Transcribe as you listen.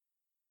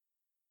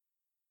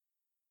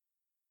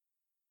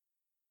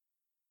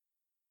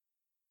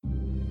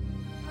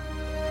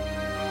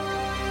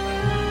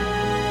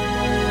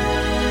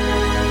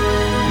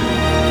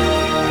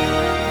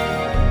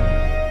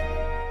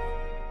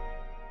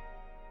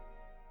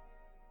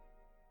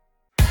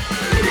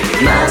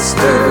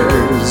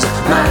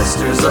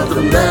Masters of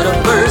the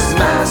metaverse,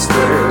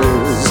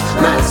 masters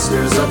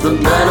of the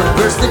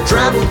metaverse. They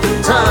travel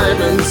through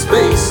time and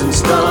space and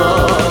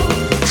stuff.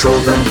 Troll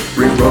them,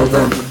 re-roll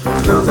them,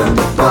 throw them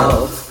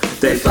above.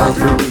 They fly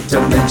through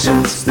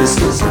dimensions,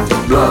 this isn't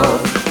a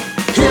bluff.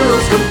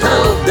 Heroes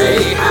compelled,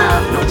 they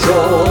have no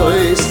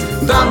choice.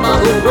 Bound by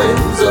the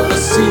winds of a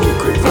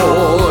secret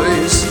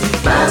voice.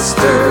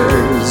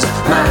 Masters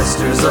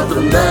of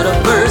the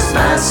metaverse,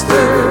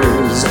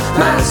 masters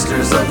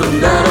of the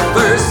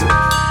metaverse.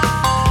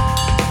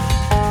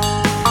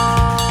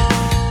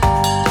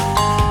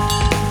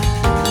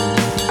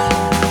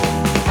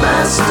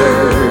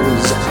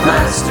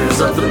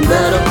 Masters of the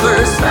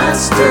metaverse,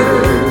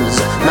 masters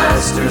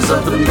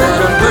of the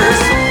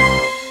metaverse.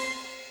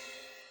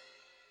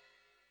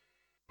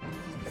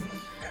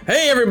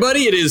 Hey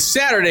everybody, it is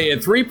Saturday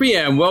at 3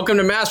 p.m. Welcome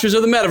to Masters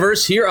of the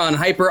Metaverse here on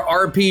Hyper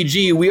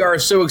RPG. We are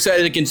so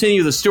excited to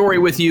continue the story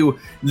with you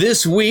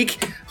this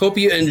week. Hope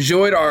you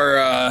enjoyed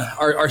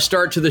our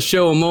start to the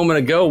show a moment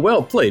ago.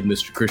 Well played,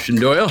 Mr. Christian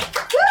Doyle.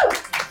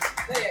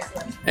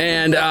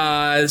 And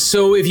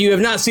so if you have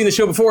not seen the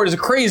show before, it is a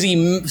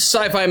crazy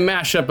sci-fi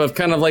mashup of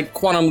kind of like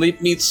Quantum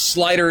Leap meets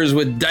Sliders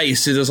with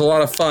dice. It is a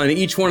lot of fun.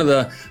 Each one of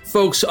the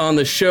folks on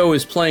the show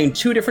is playing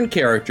two different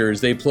characters.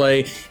 They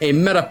play a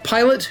meta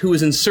pilot who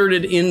is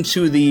inserted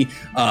into the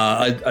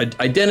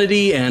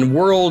identity and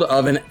world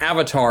of an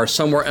avatar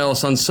somewhere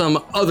else on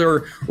some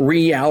other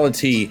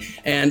reality.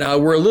 And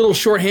we're a little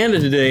shorthanded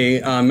today,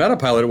 meta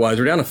pilot-wise.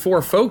 We're down to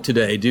 4 folk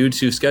today due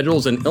to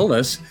schedules and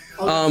illness.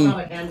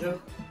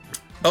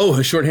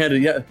 Oh,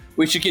 shorthanded, yeah.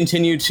 We should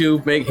continue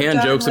to make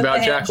hand jokes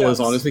about Jackal as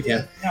long as we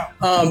can.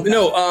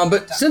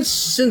 But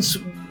since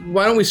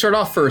why don't we start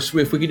off first?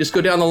 If we could just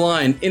go down the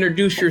line,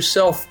 introduce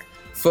yourself,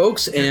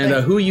 folks, and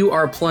who you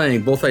are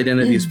playing. Both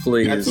identities,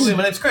 please. Absolutely.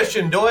 My name's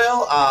Christian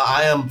Doyle.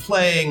 I am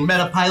playing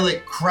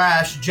Metapilot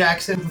Crash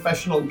Jackson,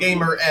 professional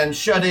gamer and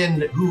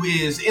shut-in, who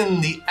is in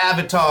the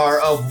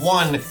avatar of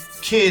one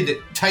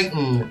Kid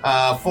Titan,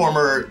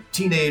 former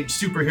teenage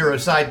superhero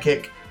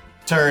sidekick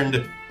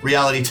turned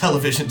reality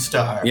television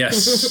star.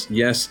 Yes,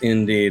 yes,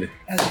 indeed.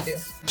 As you do.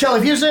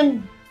 Charlie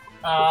Fusen.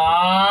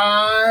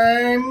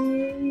 I'm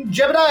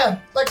Jebediah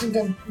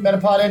Lexington,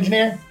 Metapod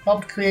engineer.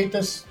 Helped create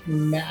this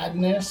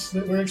madness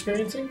that we're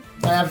experiencing.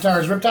 My avatar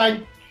is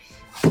Riptide.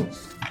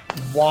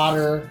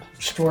 Water,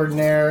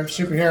 extraordinaire,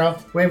 superhero,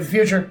 wave of the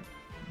future.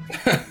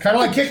 Kind of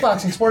like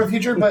kickboxing, sport of the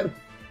future, but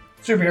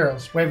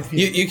superheroes, wave of the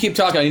future. You keep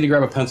talking, I need to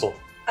grab a pencil.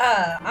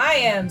 I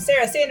am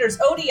Sarah Sanders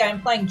Odie. I'm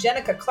playing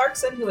Jenica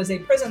Clarkson, who is a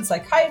prison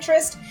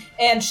psychiatrist,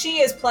 and she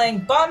is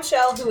playing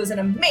Bombshell, who is an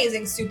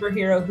amazing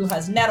superhero who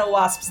has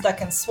nanowasps that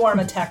can swarm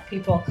attack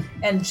people,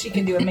 and she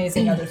can do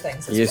amazing other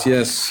things as well.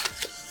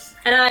 Yes.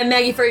 And I'm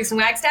Maggie Ferguson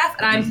Wagstaff,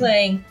 and I'm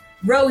playing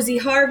Rosie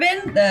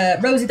Harvin,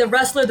 Rosie the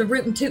Rustler, the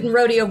Rootin' Tootin'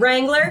 Rodeo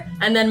Wrangler,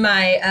 and then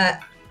my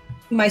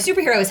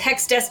superhero is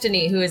Hex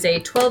Destiny, who is a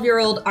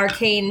 12-year-old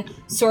arcane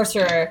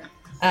sorcerer.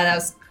 That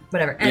was...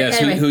 Whatever. Yes,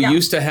 anyway, who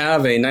used to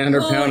have a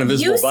 900-pound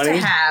invisible bunny.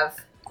 Used to have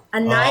a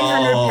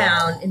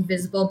 900-pound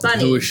invisible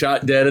bunny. Who was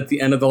shot dead at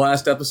the end of the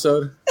last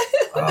episode.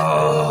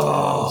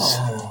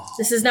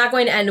 This is not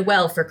going to end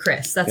well for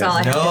Chris. That's all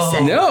I have to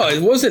say. No,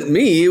 it wasn't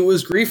me. It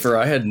was Griefer.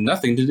 I had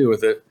nothing to do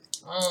with it.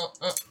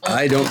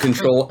 I don't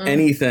control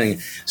anything.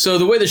 So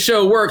the way the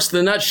show works,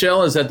 the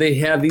nutshell is that they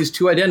have these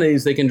two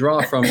identities they can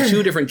draw from,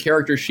 2 different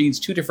character sheets,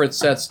 2 different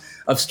sets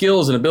of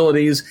skills and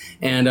abilities,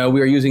 and we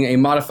are using a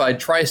modified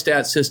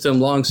tri-stat system.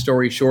 Long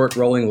story short,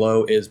 rolling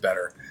low is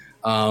better.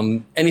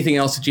 Anything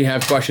else that you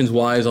have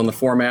questions-wise on the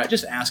format,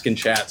 just ask in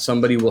chat.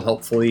 Somebody will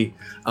helpfully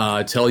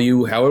tell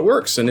you how it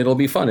works, and it'll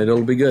be fun.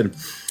 It'll be good.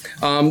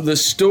 The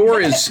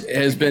store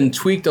has been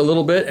tweaked a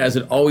little bit, as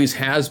it always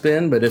has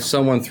been, but if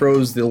someone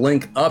throws the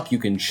link up, you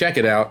can check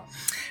it out.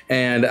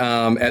 And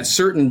at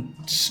certain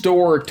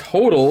store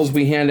totals,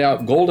 we hand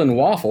out golden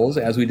waffles,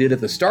 as we did at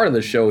the start of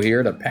the show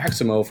here to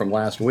Paximo from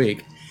last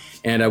week.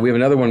 And we have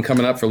another one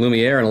coming up for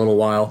Lumiere in a little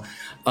while.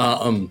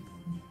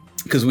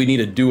 Because we need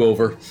a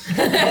do-over.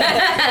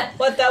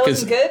 What, that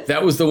wasn't good?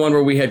 That was the one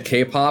where we had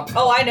K-pop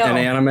I know. and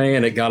anime,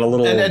 and it got a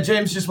little... And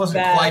James just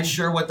wasn't quite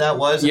sure what that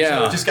was, and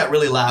so it just got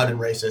really loud and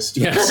racist.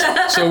 Yes,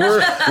 so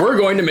we're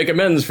going to make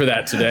amends for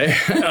that today,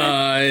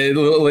 a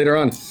little later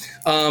on.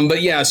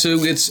 But yeah, so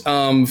it's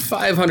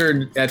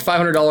 $500 and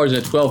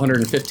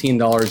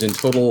 $1,215 in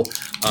total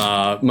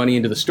money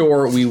into the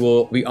store. We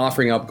will be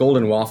offering up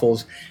golden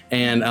waffles,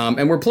 and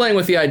we're playing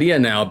with the idea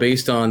now,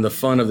 based on the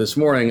fun of this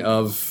morning,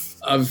 of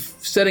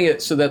setting it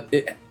so that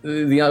the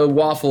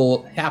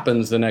waffle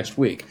happens the next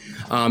week.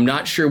 I'm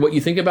not sure what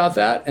you think about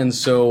that, and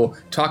so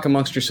talk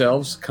amongst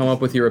yourselves, come up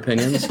with your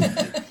opinions.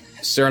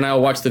 Sarah and I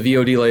will watch the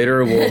VOD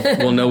later.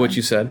 We'll know what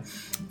you said.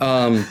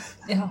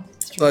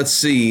 Let's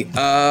see.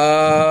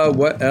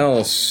 What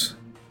else?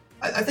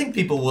 I think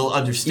people will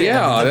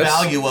understand the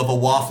value of a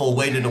waffle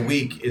waited a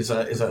week is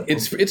a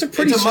it's a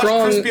pretty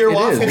strong much crispier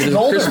waffle. It's a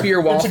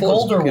crispier waffle. It's a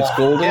golder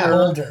waffle.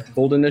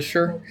 Goldenish.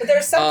 But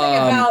there's something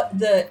about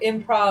the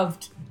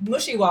improv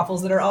mushy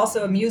waffles that are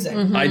also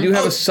amusing. I do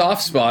have a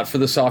soft spot for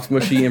the soft,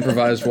 mushy,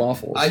 improvised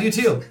waffles. I do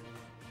too.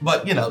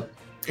 But, you know,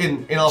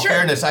 in all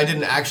fairness, I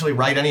didn't actually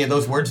write any of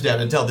those words down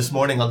until this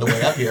morning on the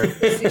way up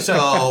here. So,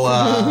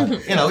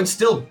 you know, it's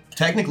still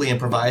technically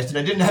improvised, and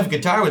I didn't have a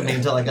guitar with me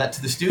until I got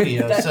to the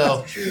studio.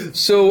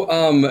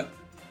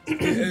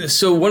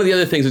 So one of the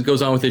other things that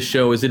goes on with this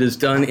show is it is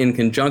done in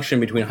conjunction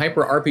between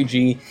Hyper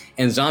RPG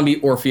and Zombie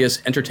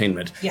Orpheus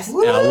Entertainment, Yes. a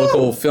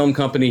local film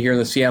company here in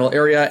the Seattle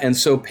area. And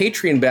so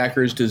Patreon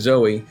backers to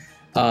Zoe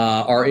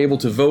are able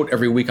to vote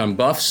every week on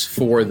buffs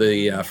for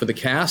the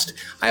cast.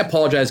 I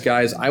apologize,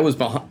 guys. I was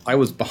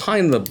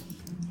behind the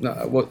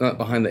not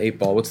behind the eight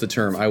ball. What's the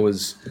term? I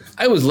was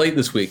late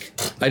this week.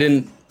 I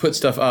didn't put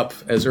stuff up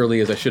as early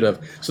as I should have.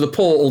 So the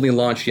poll only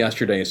launched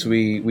yesterday, so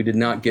we did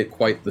not get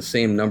quite the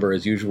same number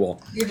as usual.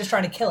 You're just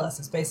trying to kill us,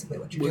 is basically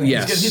what you're doing.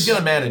 Yes. He's going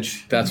to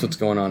manage. That's what's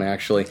going on,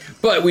 actually.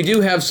 But we do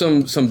have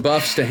some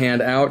buffs to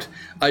hand out.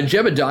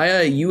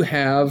 Jebediah, you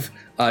have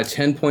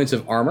 10 points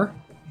of armor.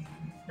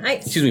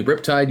 Nice. Excuse me,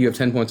 Riptide, you have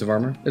 10 points of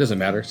armor. It doesn't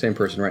matter, same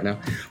person right now.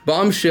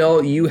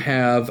 Bombshell, you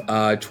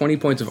have 20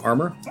 points of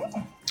armor.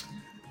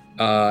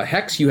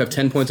 Hex, you have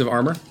 10 points of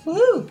armor.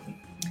 Woo!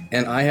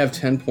 And I have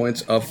 10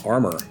 points of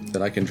armor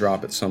that I can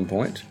drop at some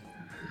point.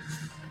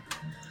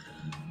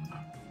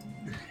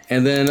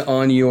 And then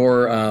on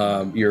your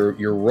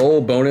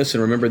roll bonus,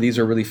 and remember these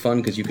are really fun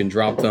because you can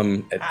drop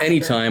them at any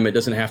time. It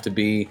doesn't have to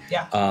be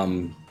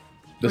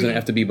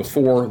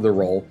before the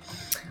roll.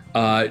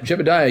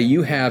 Jebediah,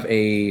 you have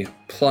a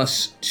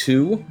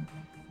 +2.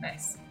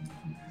 Nice.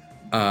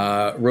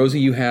 Rosie,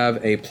 you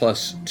have a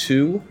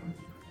 +2.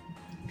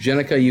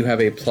 Jenica, you have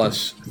a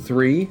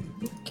 +3.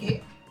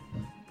 Okay.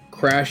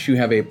 Crash, you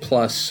have a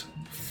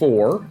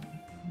 +4.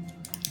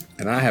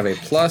 And I have a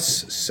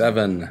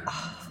 +7.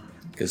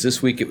 Because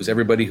this week it was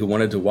everybody who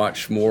wanted to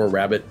watch more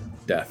rabbit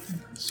death.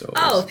 So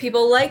Oh,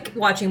 people like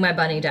watching my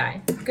bunny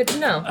die. Good to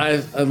know. I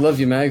love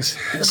you, Mags.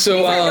 So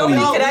Nobody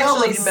No, could no,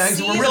 actually Lady Mags,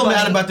 see we're the real mad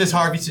bunny. about this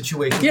Harvey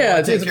situation. yeah, We'll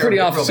it's take a care pretty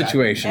of it awful real bad.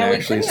 situation, And we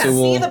actually. couldn't So see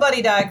we'll. the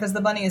bunny die because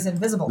the bunny is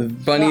invisible. The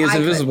bunny Well, is I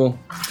could. invisible.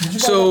 Barbecue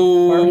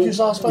So,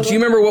 sauce, by the do way? you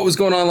remember what was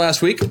going on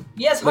last week?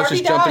 Yes, Let's Harvey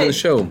just jump into died. the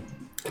show.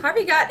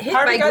 Harvey got hit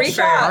Harvey by got Griefer.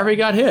 shot. Harvey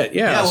got hit.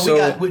 Yeah. Yeah,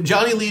 well, so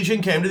Johnny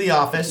Legion came to the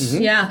office.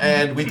 Yeah.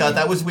 And we thought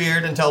that was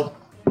weird until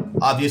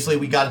obviously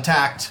we got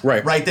attacked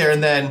Right. there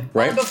and then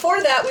right. Before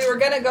that, we were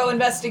going to go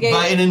investigate.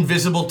 by an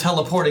invisible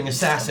teleporting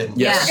assassin.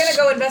 We Yes. were going to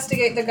go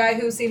investigate the guy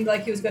who seemed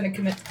like he was going to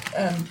commit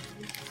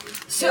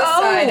suicide.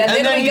 Oh. And And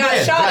then then we he got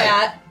did, shot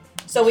right. at.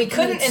 So we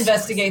couldn't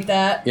investigate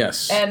that.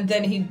 Yes. And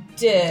then he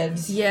did.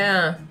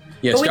 Yeah.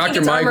 Yes, But we think Dr.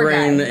 it's Armor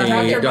Migraine,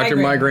 Guy. Dr.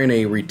 Migraine,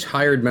 a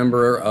retired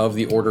member of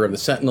the Order of the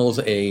Sentinels,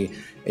 a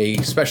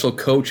special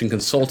coach and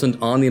consultant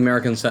on the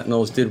American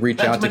Sentinels, did reach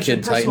Not out to to mention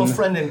Kid personal Titan.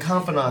 friend and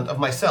confidant of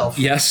myself.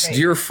 Yes,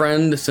 dear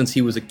friend, since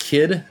he was a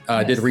kid,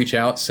 did reach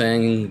out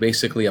saying,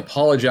 basically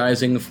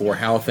apologizing for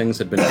how things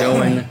had been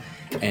going.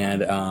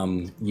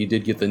 And you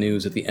did get the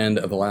news at the end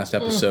of the last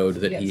episode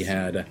that he yes.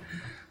 had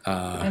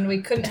And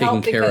we couldn't taking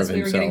help care because of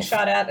we were getting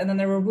himself. shot at, and then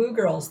there were woo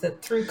girls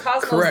that threw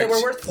cosmos Correct. that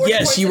were worth 40 Yes,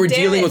 points you of were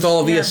dealing with damage.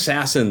 all of the Yeah.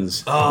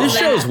 assassins. Oh. This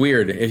show is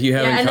weird if you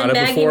haven't and caught then it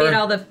Maggie before. made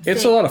all the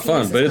It's a fake lot of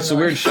fun, penises but it's a come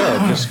weird on. show.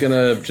 Just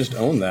gonna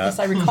own that. Yes,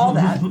 I recall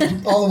that.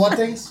 All the what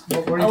things?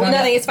 What were you talking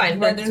Nothing, it's fine.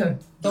 Don't That's-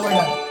 worry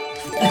about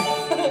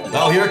it.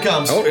 Oh, here it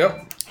comes. Oh,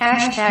 yep.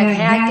 Hashtag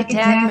hack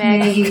attack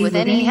Maggie with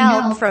any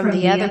help from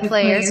the other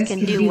players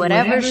can do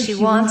whatever she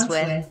wants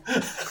with.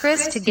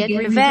 Chris to get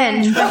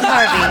revenge from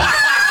Harvey.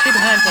 Good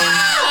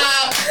hunting.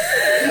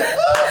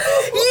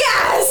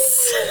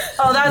 Yes!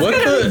 Oh, that's What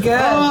going to the- be good.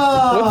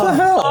 What the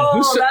hell?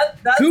 Oh,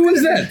 that's who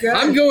was gonna be that? good.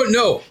 I'm going.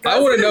 No, I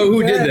want to know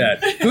who did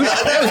that. Who?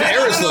 That was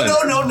Arislan.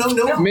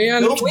 No.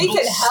 Man, Nope. We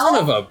can son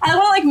help. of a. I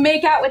want to like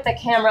make out with the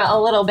camera a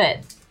little bit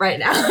right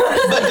now.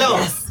 But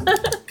don't,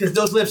 because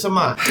those lips are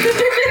mine.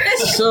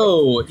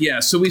 So yeah,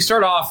 so we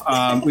start off.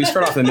 We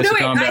start off in No, Mystic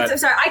wait, Combat. I'm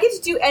sorry. I get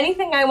to do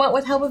anything I want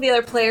with help of the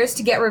other players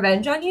to get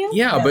revenge on you?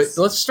 Yeah, Yes.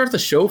 but let's start the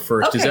show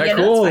first. Okay, Is that yeah,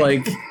 no, cool? that's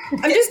Like,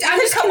 I'm just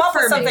come up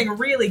with confirming. something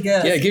really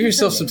good. yeah, give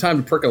yourself some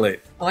time to percolate.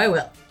 Oh, I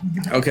will.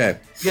 Okay,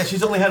 Yeah,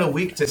 she's only had a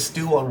week to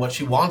stew on what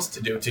she wants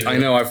to do to you. I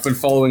know. I've been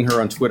following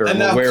her on Twitter. And I'm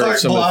now aware of Carte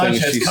some of the Blanche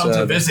things has she come to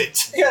said.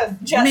 visit. Yeah,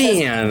 Jeff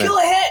Man. says, go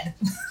ahead.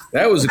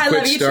 That was a I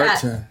quick love you,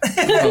 start.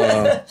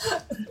 chat.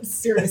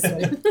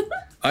 Seriously.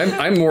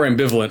 I'm more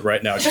ambivalent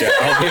right now, Chet.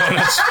 I'll be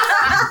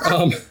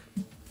honest.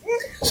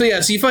 So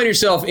you find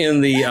yourself in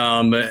the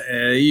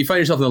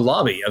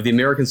lobby of the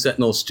American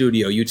Sentinel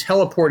studio. You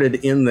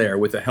teleported in there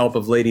with the help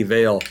of Lady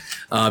Vale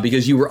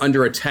because you were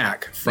under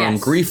attack from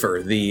Yes.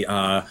 Griefer, the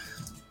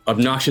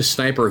obnoxious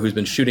sniper who's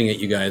been shooting at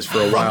you guys for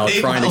a From while,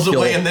 8 trying to miles kill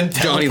away and then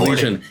Johnny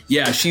teleporting. Legion.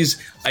 Yeah,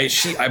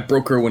 I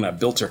broke her when I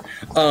built her.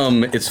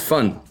 It's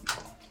fun.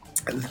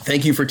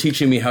 Thank you for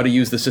teaching me how to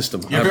use the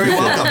system. You're very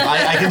welcome.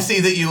 I can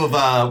see that you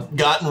have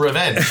gotten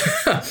revenge.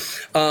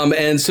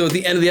 And so at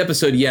the end of the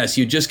episode, yes,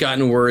 you'd just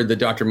gotten word that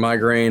Dr.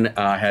 Migraine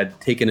had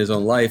taken his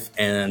own life,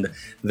 and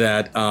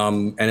that,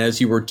 and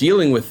as you were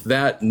dealing with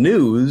that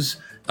news,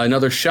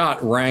 another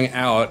shot rang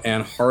out,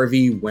 and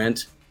Harvey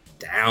went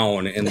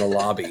down in the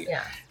lobby.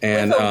 Yeah.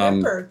 And With a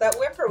whimper. That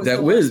whimper was that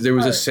the was worst there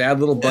was a part. sad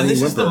little And bunny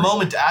this is whimper. the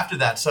moment after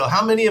that. So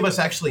how many of us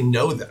actually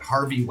know that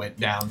Harvey went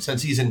down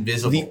since he's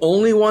invisible? The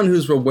only one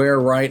who's aware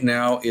right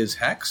now is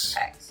Hex.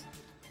 Hex.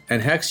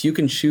 And Hex, you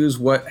can choose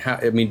what.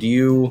 I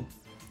mean,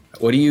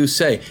 what do you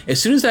say?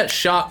 As soon as that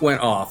shot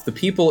went off, the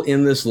people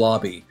in this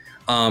lobby.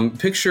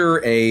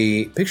 Picture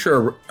a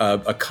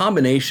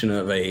combination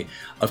of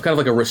kind of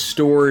like a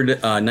restored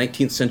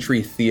 19th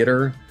century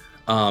theater.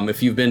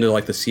 If you've been to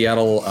like the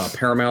Seattle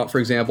Paramount, for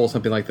example,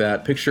 something like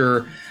that.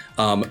 Picture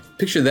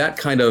that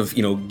kind of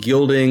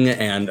gilding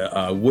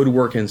and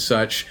woodwork and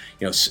such,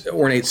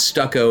 ornate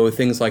stucco,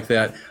 things like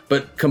that.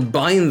 But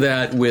combine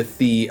that with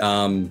the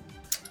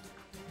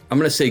I'm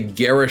going to say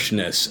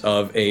garishness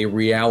of a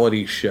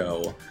reality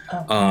show.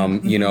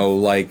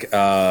 Like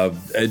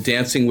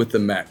Dancing with the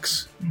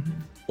Mechs.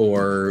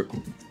 Or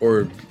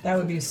That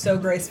would be so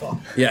graceful.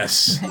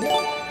 yes. Big,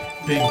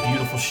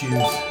 beautiful shoes.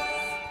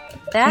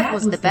 That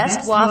was the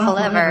best waffle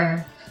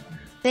ever.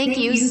 Thank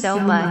you so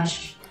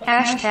much.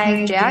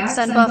 Hashtag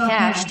JackSunBuff,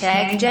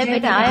 hashtag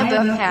Jebediah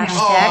Buff,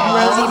 hashtag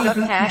Rosie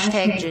Buff,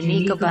 hashtag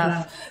Janika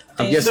Buff.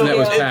 I'm guessing that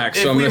was packed,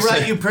 If so I'm we going to write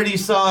say. you pretty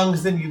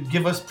songs, then you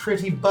give us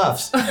pretty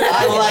buffs.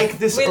 I like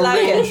this We like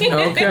it. arrangement.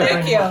 Okay.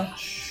 Thank you.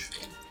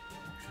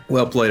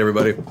 Well played,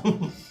 everybody.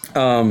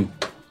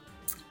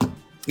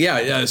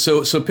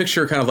 So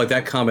picture kind of like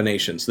that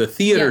combination. So the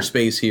theater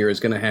space here is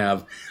going to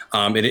have,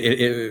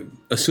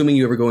 assuming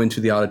you ever go into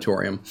the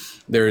auditorium,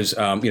 there's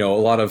a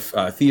lot of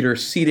theater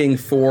seating,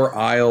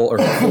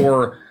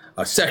 4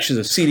 sections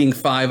of seating,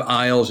 5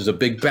 aisles. There's a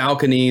big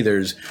balcony.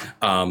 There's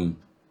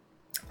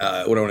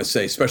what do I want to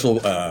say? Special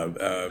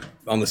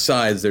on the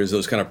sides. There's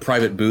those kind of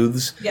private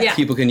booths Yeah.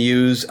 people can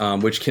use,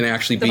 which can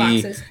actually The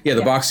be boxes.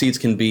 the box seats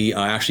can be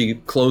actually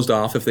closed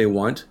off if they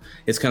want.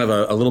 It's kind of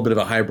a little bit of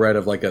a hybrid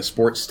of like a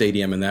sports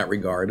stadium in that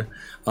regard.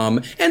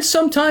 And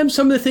sometimes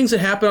some of the things that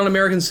happen on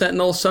American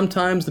Sentinel,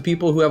 sometimes the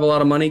people who have a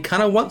lot of money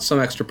kind of want some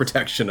extra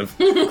protection of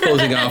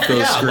closing off those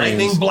Yeah,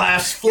 lightning screens.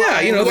 blasts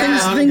flying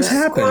things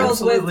happen. Squirrels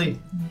Absolutely.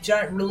 with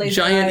giant laser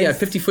Giant, eyes.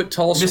 50-foot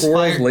tall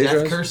squirrels, Misfired death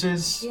lasers.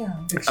 curses.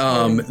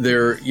 Yeah.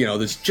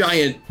 There's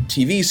giant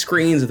TV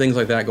screens and things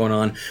like that going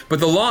on. But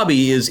the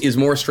lobby is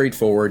more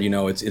straightforward.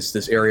 It's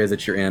this area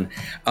that you're in.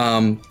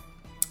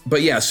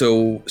 But yeah,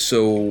 so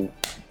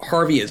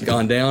Harvey has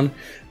gone down.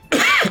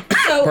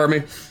 So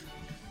Pardon me.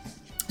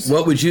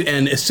 What would you?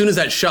 And as soon as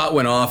that shot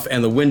went off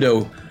and the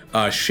window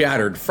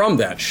shattered from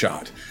that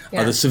shot,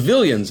 Yeah. the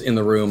civilians in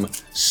the room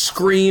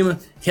scream,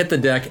 hit the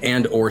deck,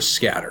 and/or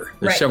scatter.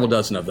 There's Right. several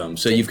dozen of them.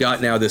 So you've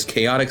got now this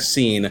chaotic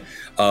scene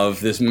of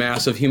this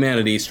mass of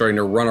humanity starting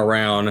to run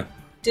around.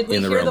 Did we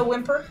in the hear room. the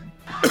whimper?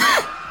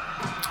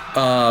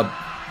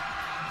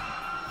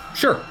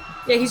 Sure.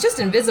 yeah, he's just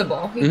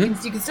invisible. You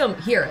can still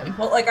hear him.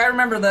 Well, like I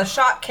remember the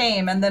shot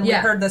came and then we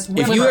Yeah. heard this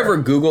whimper. If you ever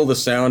Google the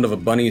sound of a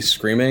bunny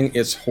screaming,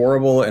 it's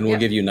horrible and will Yeah.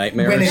 give you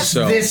nightmares. When it's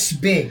so this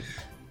big.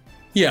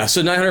 yeah,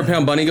 so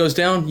 900-pound bunny goes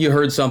down. You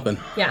heard something.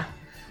 Yeah.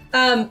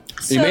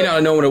 You may not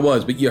have known what it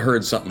was, but you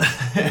heard something.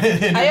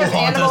 I have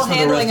Haunt animal us for the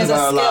handling rest as of a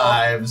our skill.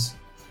 lives.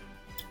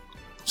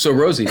 So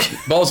Rosie,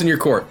 balls in your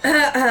court.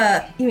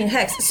 You mean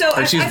Hex? So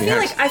I excuse me, feel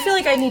Hex.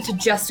 like I need to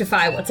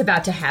justify what's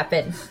about to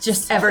happen,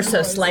 just ever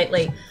so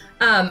slightly.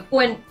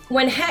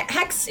 When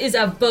Hex is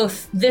of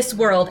both this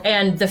world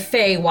and the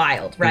Fey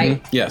Wild,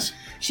 right? Yes.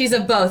 She's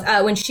of both.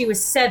 When she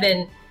was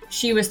 7,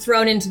 she was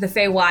thrown into the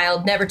Fey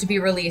Wild, never to be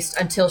released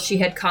until she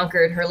had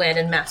conquered her land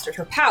and mastered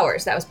her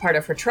powers. That was part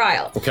of her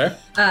trial. Okay.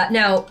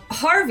 Now,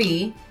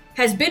 Harvey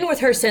has been with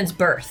her since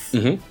birth.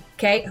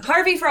 Okay?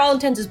 Harvey, for all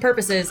intents and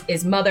purposes,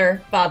 is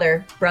mother,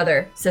 father,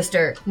 brother,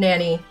 sister,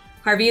 nanny.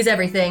 Harvey is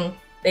everything.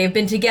 They have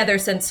been together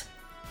since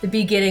the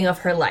beginning of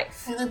her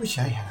life. And I wish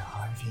I had a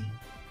Harvey.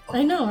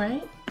 I know,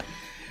 right?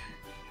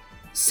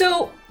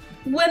 So,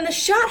 when the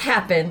shot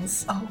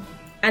happens,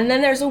 and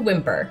then there's a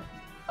whimper,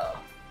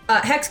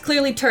 Hex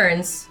clearly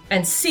turns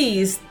and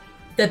sees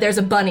that there's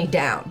a bunny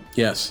down.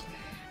 Yes.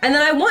 And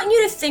then I want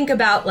you to think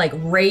about like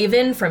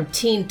Raven from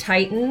Teen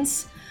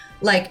Titans.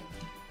 Like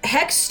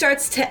Hex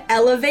starts to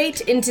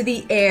elevate into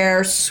the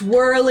air,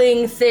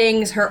 swirling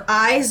things. Her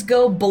eyes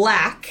go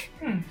black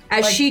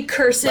as she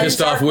curses.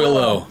 Pissed off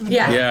Willow.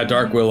 Yeah. Yeah,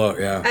 Dark Willow.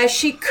 Yeah. As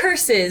she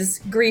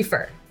curses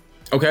Griefer.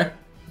 Okay.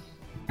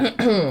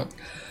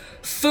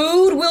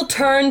 Food will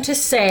turn to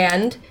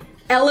sand.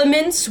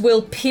 Elements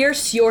will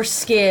pierce your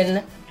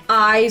skin.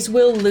 Eyes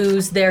will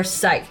lose their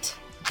sight.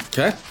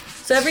 Okay.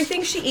 So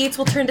everything she eats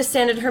will turn to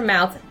sand in her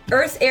mouth.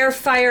 Earth, air,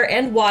 fire,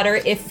 and water,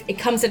 if it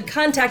comes in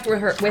contact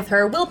with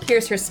her, will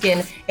pierce her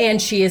skin,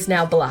 and she is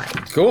now blind.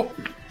 Cool.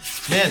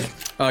 Man,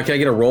 Can I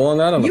get a roll on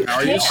that on the You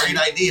power can. use? great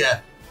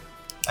idea.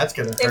 That's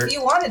gonna hurt. If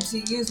you wanted to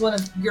use one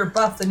of your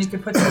buff, then you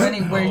could put it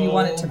anywhere you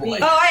want it to be.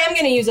 Oh, I am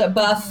going to use a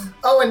buff,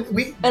 Oh, and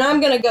we and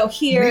I'm going to go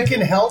here.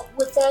 can help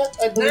with that.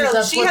 I believe No,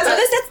 that's she what has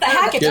that, That's the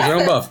hack Get your attack.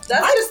 own buff.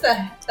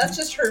 That's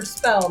just her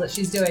spell that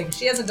she's doing.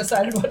 She hasn't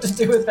decided what to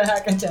do with the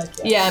hack attack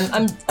yet. Yeah,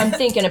 I'm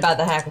thinking about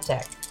the hack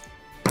attack.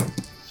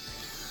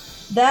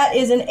 That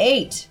is an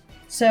 8,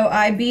 so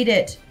I beat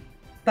it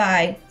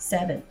by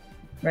 7.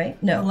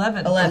 right? No.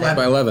 11. 11.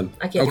 By 11.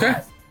 I can't do Okay.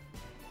 math.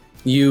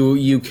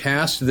 You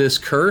cast this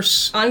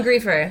curse On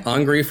Griefer.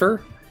 on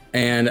Griefer,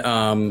 and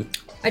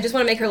I just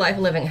want to make her life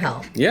a living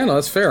hell. yeah, no,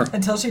 that's fair.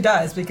 Until she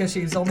dies because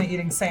she's only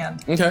eating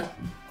sand. Okay.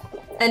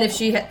 And if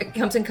she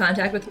comes in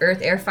contact with earth,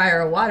 air,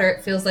 fire, or water,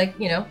 it feels like,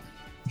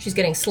 she's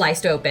getting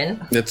sliced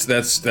open. That's she's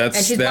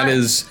that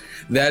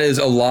blind. is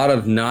a lot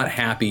of not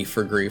happy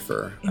for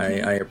Griefer.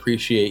 I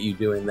appreciate you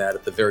doing that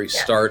at the very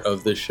start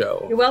of the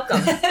show. You're welcome.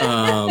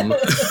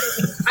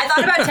 I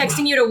thought about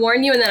texting you to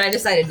warn you, and then I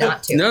decided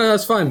not to. No,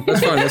 that's fine.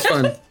 That's fine. That's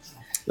fine.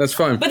 That's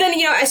fine. But then,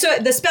 I saw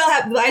the spell,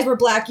 the eyes were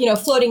black,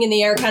 floating in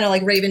the air, kind of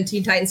like Raven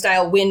Teen Titan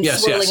style, wind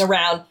swirling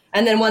around.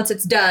 And then once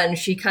it's done,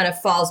 she kind of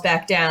falls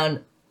back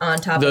down on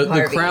top of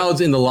Harvey. The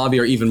crowds in the lobby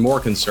are even more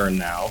concerned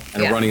now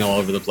and are running all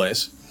over the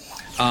place.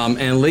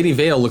 And Lady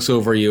Vale looks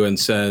over you and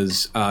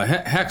says,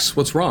 Hex,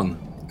 what's wrong?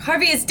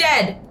 Harvey is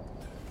dead.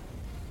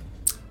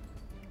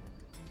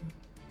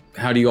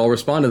 How do you all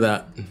respond to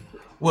that?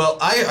 Well,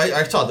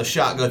 I saw the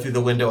shot go through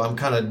the window. I'm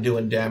kind of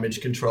doing damage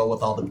control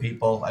with all the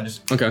people. I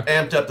just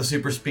amped up the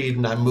super speed,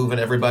 and I'm moving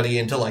everybody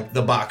into like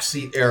the box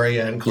seat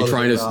area and You're closing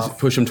trying it to off.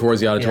 push them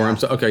towards the auditorium. Yeah.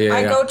 So, okay,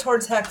 I go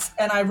towards Hex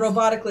and I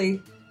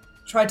robotically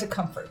try to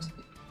comfort.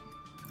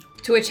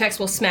 To which Hex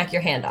will smack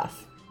your hand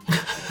off.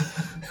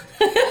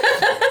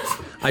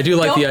 I do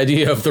like the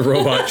idea of the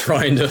robot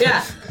trying to...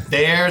 Yeah.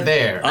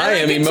 There. I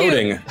am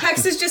emoting.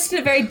 Hex is just in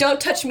a very don't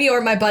touch me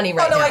or my bunny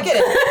right now. Oh, no, I get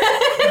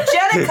it.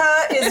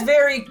 Jenica is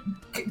very,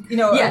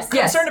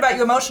 concerned about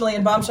you emotionally,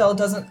 and Bombshell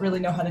doesn't really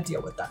know how to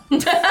deal with that.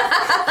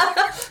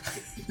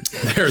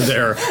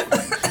 There.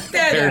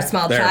 There,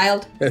 small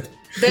child.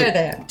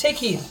 There. Take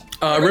heed.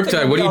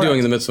 Riptide, what are you doing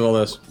in the midst of all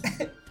this?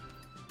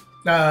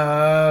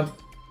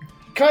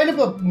 Kind of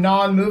a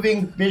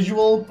non-moving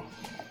visual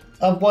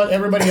of what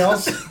everybody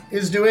else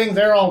is doing.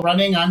 They're all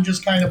running. I'm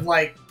just kind of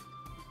like,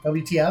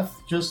 WTF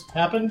just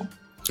happened?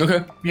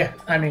 Okay. Yeah,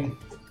 I mean,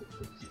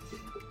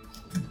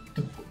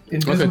 the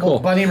invisible cool.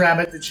 bunny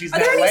rabbit that she's Are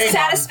there got any laying on.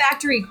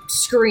 satisfactory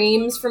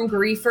screams from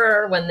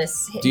Griefer when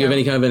this hit? Do you have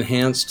any kind of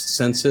enhanced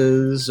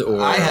senses?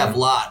 Or I have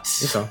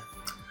lots. Okay.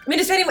 I mean,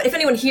 if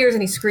anyone hears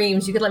any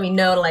screams, you could let me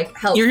know to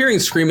help You're hearing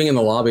screaming in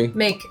the lobby.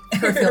 make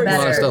her feel A better.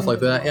 lot of stuff like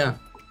that, yeah.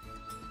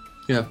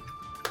 Yeah.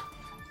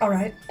 All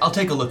right. I'll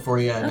take a look for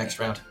you next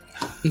round.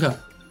 Okay.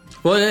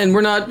 Well, and we're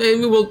not.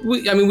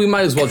 We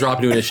might as well drop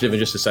into initiative in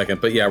just a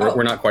second. But yeah,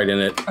 we're not quite in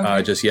it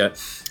just yet.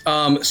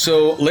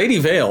 So, Lady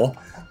Vale,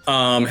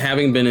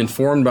 having been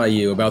informed by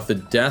you about the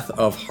death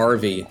of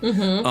Harvey,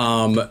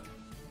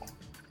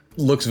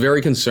 looks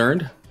very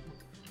concerned,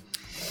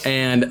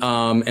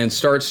 and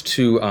starts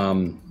to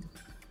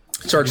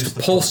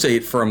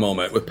pulsate for a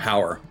moment with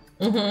power.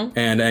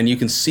 And you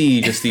can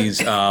see just these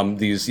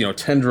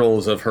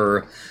tendrils of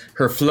her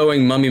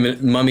flowing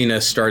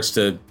mumminess starts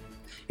to.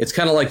 It's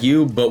kind of like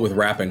you, but with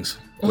wrappings.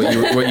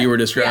 What you were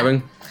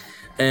describing,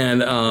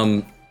 and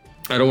I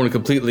don't want to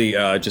completely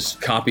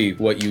just copy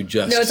what you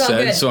just No, it's all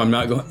said, good. so I'm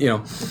not going.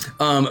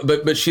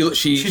 But she looks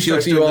She at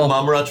starts you doing all. the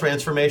Mumra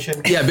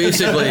transformation. Yeah,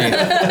 basically.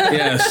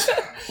 Yes.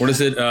 What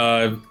is it?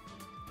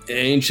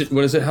 Ancient.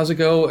 What is it? How's it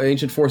go?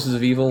 Ancient forces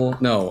of evil.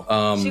 No.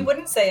 She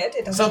wouldn't say it. It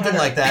doesn't Something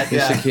matter. like that.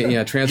 Yeah.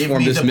 Yeah, transform Give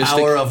me this the mystic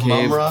power of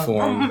cave Mumra.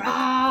 form.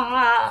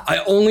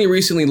 I only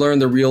recently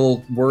learned the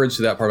real words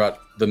to that part about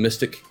the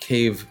mystic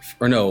cave,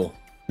 or no,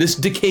 this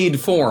decayed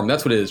form.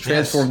 That's what it is.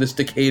 Transform this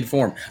decayed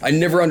form. I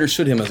never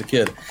understood him as a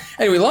kid.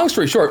 Anyway, long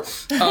story short,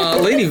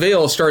 Lady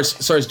Vale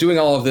starts doing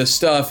all of this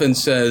stuff and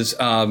says,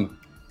 I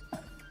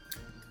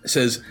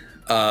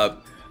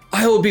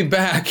will be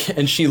back.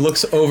 And she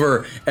looks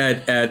over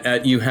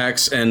at you,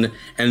 Hex, and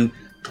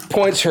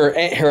points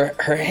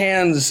her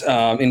hands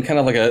in kind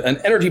of like an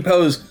energy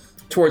pose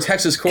towards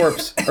Hex's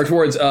corpse, or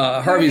towards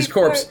Harvey's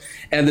corpse,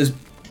 and this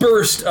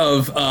burst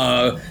of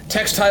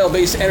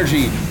textile-based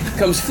energy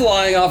comes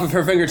flying off of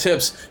her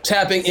fingertips,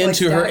 tapping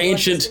into her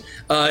ancient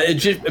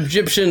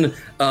Egyptian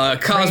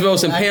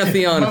cosmos and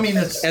pantheon.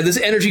 Mumminess. And this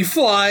energy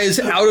flies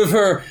out of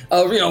her.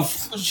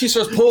 She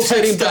starts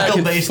pulsating back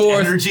and Textile-based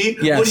forth. energy?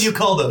 Yes. What do you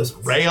call those?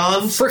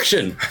 Rayons?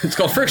 Friction. It's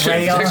called friction.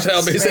 Rayons.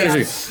 Textile-based Rayons.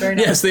 energy. Very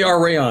nice. Yes, they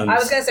are rayons. I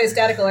was going to say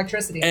static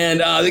electricity.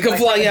 And they come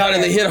flying out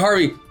and they hit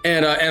Harvey,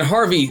 and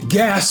Harvey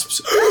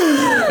gasps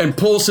and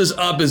pulses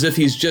up as if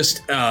he's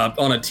just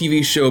on a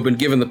TV show been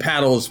given the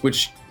paddles,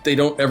 which they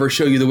don't ever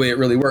show you the way it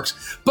really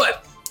works.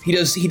 But he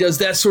does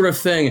that sort of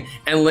thing,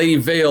 and Lady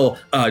Vale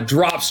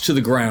drops to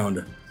the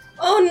ground,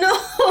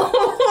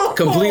 Oh no!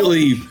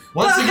 completely.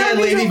 Once again,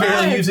 Harvey Lady Vale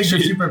survived. using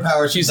her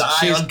superpowers. She's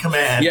on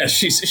command. Yeah,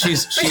 she's she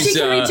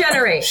can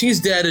regenerate. She's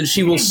dead, and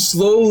she will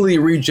slowly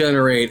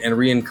regenerate and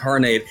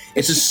reincarnate.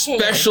 It's a She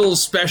can.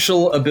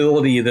 special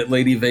ability that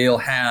Lady Vale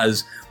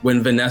has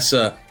when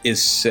Vanessa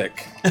is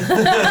sick.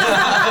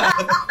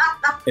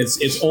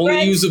 It's only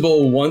Right.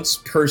 usable once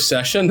per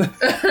session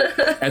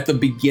at the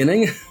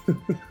beginning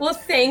Well,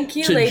 thank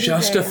you, to Lady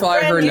justify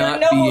Friend, her your not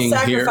noble being here.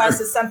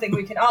 sacrifice is something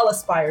we can all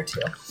aspire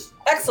to.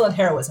 Excellent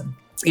heroism.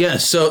 Yeah,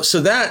 so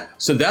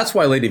that's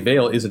why Lady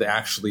Vale isn't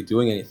actually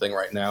doing anything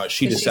right now.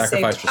 She Is just she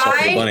sacrificed saved? herself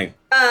for the bunny.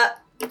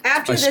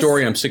 after My this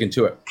story, I'm sticking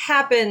to it.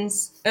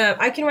 happens,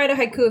 I can write a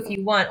haiku if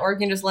you want, or you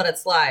can just let it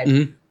slide.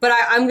 Mm-hmm. But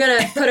I'm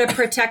gonna put a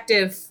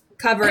protective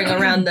covering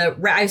around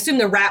I assume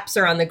the wraps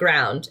are on the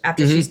ground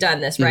after Mm-hmm. she's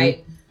done this,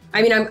 right?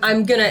 I mean,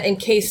 I'm gonna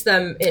encase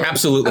them in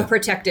Absolutely. a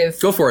protective.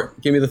 Go for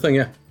it. Give me the thing,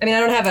 yeah. I mean, I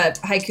don't have a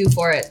haiku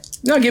for it.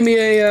 No, give me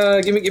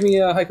a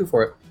haiku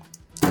for it.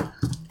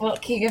 Well,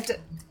 can you have to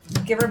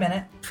Give her a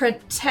minute.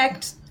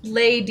 protect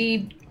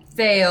Lady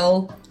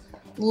Vale?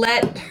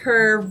 Let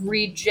her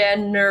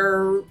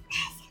regeneration.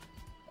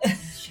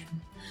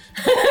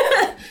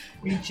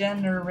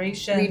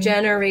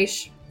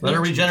 Let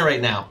her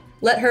regenerate now.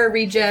 Let her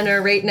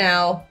regenerate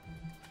now.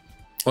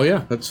 Oh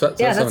yeah, that's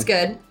That's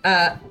good.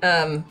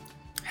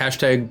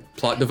 Hashtag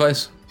plot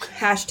device.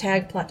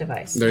 Hashtag plot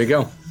device. There you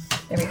go.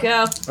 There we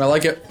go. I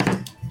like it.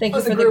 Thank you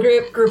was for a the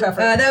group. group effort.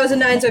 That was a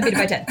 9, so I beat it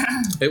by 10.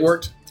 It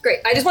worked. It's great.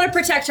 I just want to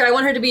protect her. I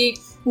want her to be.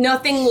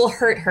 Nothing will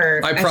hurt her.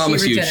 I as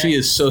promise you, regenerates. she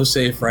is so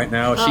safe right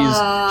now.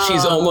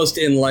 She's almost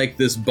in like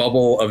this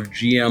bubble of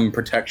GM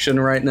protection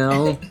right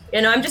now.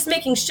 You know, I'm just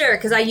making sure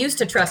because I used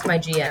to trust my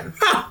GM.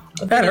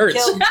 That hurts.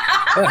 Killed,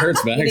 That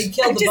hurts, he Max.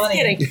 killed I'm the just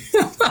bunny. kidding.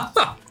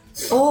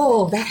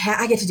 Oh,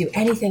 I get to do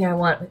anything I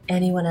want with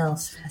anyone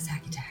else as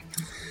Hack Attack.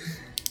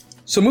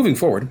 So moving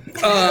forward,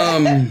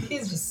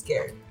 He's just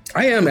scared.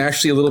 I am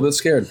actually a little bit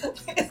scared.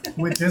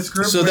 With this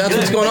group. So we're that's good.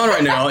 what's going on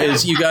right now.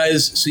 Is you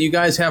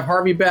guys have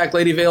Harvey back,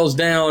 Lady Vale's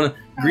down,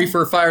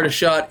 Griefer fired a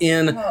shot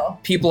in. Oh.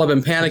 People have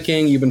been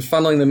panicking. You've been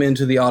funneling them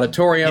into the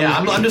auditorium. Yeah,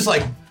 I'm just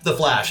like the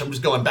Flash. I'm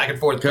just going back and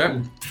forth. Okay.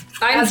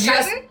 I'm As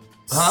just Titan?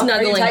 Huh? Are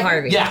snuggling you Titan?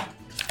 Harvey. Yeah,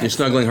 You're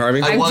snuggling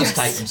Harvey. I was just-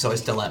 Titan, so I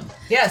still am.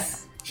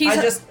 Yes.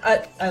 He's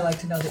I like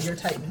to know that you're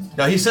Titan.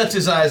 No, he sets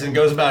his eyes and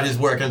goes about his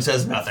work and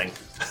says nothing.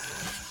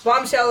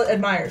 Bombshell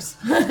admires.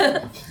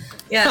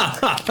 Yeah.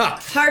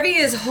 Harvey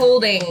is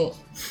holding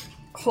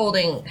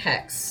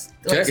Hex.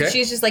 Like, Okay, so okay.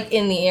 she's just like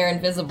in the air,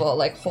 invisible,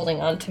 like holding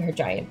on to her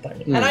giant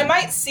bunny. And I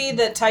might see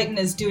that Titan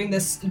is doing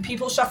this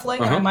people shuffling,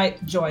 and I Uh-huh.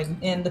 might join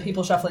in the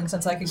people shuffling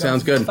since I can go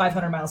Sounds good.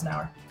 500 miles an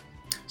hour.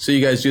 So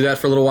you guys do that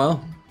for a little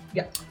while?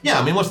 Yeah. Yeah,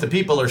 I mean, once the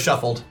people are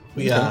shuffled,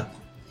 we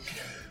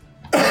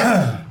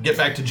get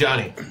back to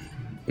Johnny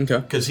Okay.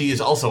 because he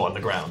is also on the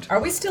ground. Are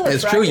we still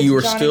It's attracted true. You to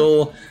are Johnny?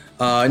 still.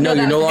 No, that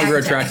you're no was longer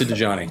hack attack. attracted to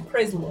Johnny.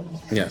 Praise the Lord.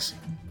 Yes.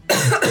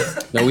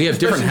 No, we have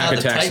different Especially now hack the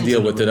attacks to Titans deal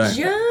in with the room.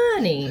 today.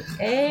 Johnny,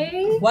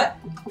 eh? What?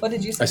 What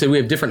did you say? I said we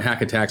have different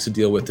hack attacks to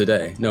deal with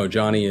today. No,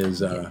 Johnny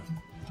is.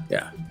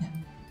 Yeah.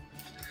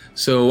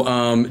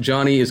 So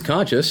Johnny is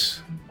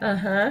conscious.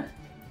 Uh-huh.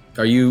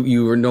 Are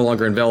you are no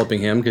longer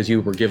enveloping him because you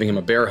were giving him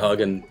a bear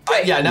hug and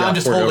Now I'm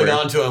just poured holding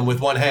over. on to him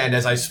with one hand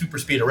as I super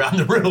speed around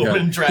the room Yeah.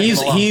 and drag him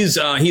along. He's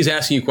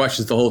asking you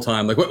questions the whole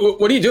time. Like,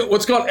 what are you doing?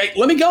 What's going on? Hey,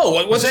 let me go.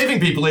 We're What's saving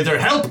people, either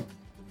help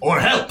or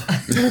help. Or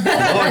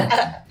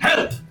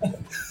help.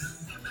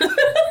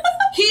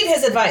 Heed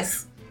his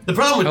advice. The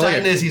problem with I like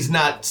Titan it. is he's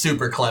not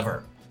super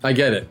clever. I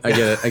get it.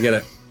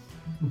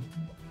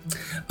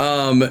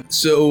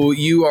 So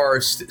you are.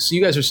 So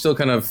you guys are still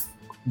kind of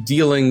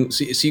dealing.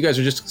 So you guys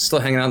are just still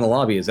hanging out in the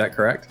lobby. Is that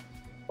correct?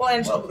 Well,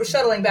 and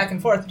shuttling back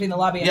and forth between the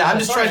lobby and Yeah, the I'm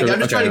just trying to Sure,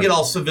 okay. trying to get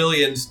all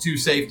civilians to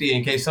safety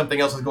in case something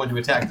else is going to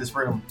attack this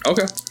room.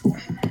 Okay.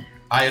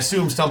 I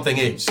assume something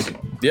is.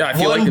 Yeah, I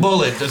feel One like it's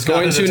bullet does not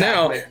going to attack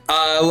now. me.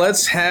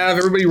 Let's have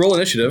everybody roll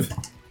initiative.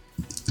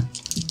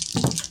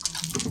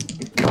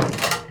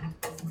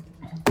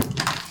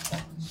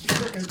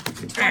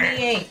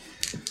 $28.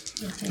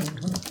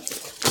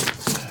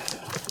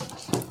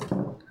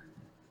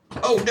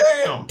 Oh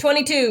damn!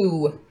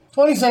 22.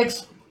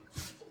 26.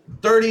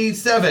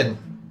 37.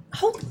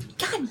 Oh,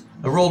 God.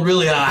 I rolled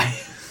really high.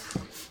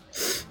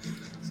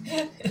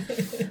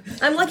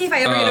 I'm lucky if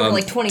I ever get over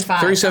like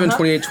 25. 37, Uh-huh.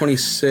 28,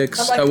 26.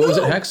 I'm like, what was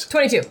it, ooh. Hex?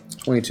 22.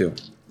 22.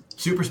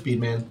 Super speed,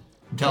 man.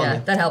 I'm telling Yeah,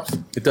 you. that helps.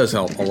 It does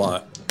help a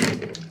lot.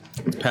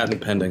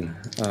 Patent pending.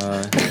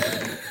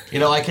 You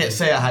know, I can't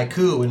say a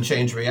haiku and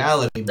change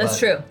reality. That's but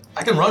true.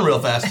 I can run real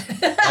fast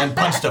and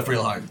punch stuff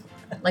real hard,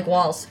 Like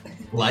walls.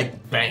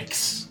 like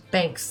Banks.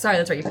 Banks. Sorry,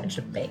 that's right. You finished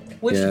a bank.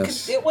 Which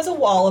Yes. it was a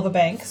wall of a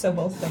bank, so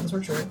both things were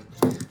true.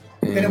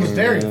 And it was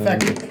very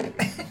effective.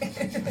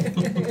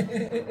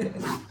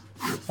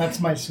 That's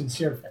my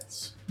sincere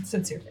face.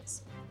 Sincere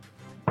face.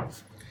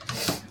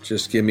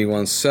 Just give me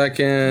 1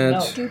 second.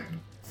 No.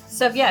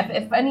 So, yeah,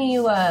 if any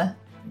of you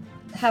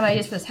have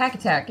ideas for this hack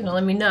attack,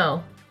 let me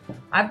know.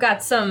 I've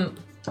got some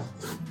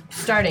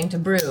starting to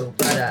brew,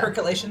 but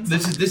Percolations.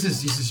 This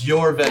is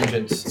your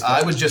vengeance.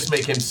 I would just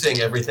make him sing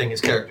everything his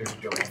characters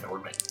are doing if it were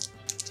me.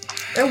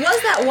 there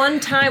was that one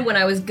time when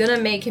I was gonna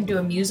make him do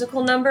a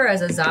musical number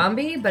as a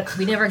zombie, but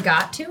we never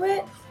got to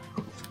it.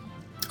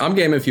 I'm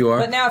game if you are.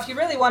 But now, if you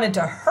really wanted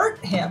to hurt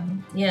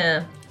him,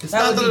 Yeah. It's That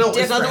not, would that, be no,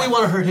 it's not that we different.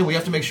 want to hurt him. We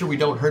have to make sure we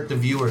don't hurt the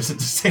viewers at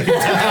the same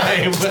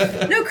time.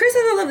 No, Chris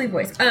has a lovely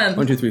voice.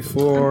 1, 2, 3,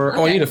 4. Oh,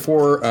 I Okay. need a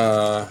 4.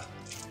 That's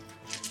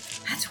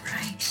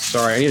right.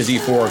 Sorry, I need a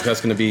D4 because that's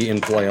going to be in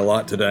play a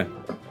lot today.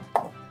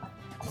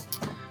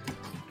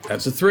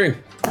 That's a 3.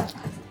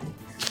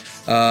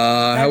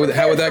 How would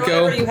that whatever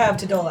go? you have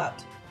to dole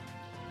out.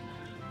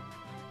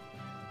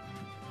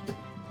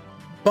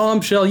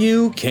 Bombshell,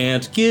 you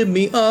can't give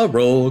me a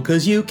roll,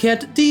 cause you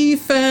can't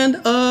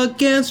defend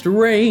against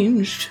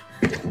ranged.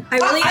 I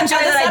really enjoy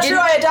that. That's not true.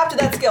 I adopted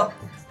that skill.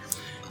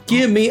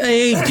 Give me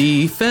a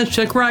defense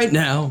check right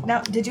now.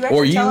 Now, did you Or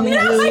actually you tell me?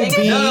 will be in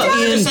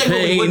Just say what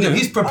we would do. pain.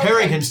 He's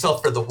preparing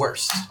himself for the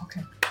worst.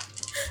 Okay.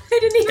 I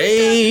didn't even.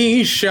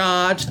 A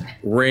shot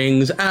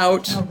rings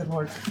out. Oh, good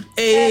lord.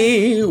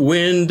 A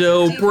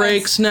window Defense.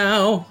 breaks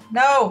now.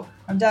 No,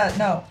 I'm done.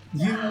 No.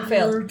 I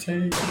failed.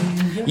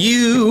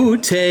 You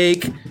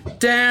take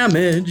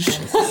damage.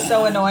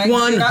 So annoying. Do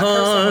not curse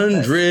on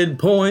this. 100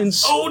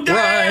 points Oh, damn!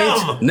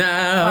 right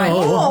now.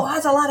 Oh,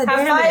 that's a lot of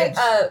Have damage.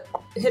 my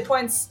hit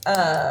points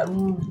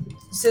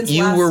since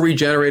You last... were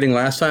regenerating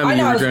last time, I and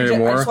know, you I was regenerated I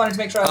more. just wanted to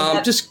make sure I was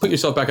at- Just put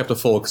yourself back up to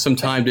full, 'cause some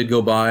time did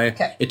go by.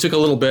 Okay. It took a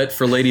little bit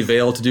for Lady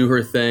Vale to do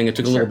her thing. It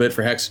took a little bit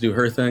for Hex to do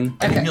her thing.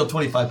 And you heal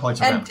 25 points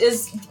a round. And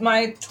is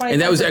my 20...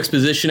 And that was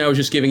exposition I was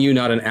just giving you,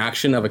 not an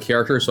action of a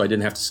character, so I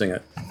didn't have to sing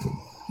it.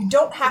 You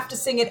don't have to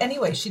sing it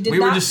anyway. She did We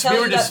were not just, tell we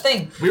were you just, that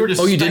thing. we were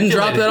just. Oh, you didn't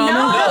drop that on me?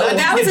 No, No, that,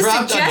 that didn't was get a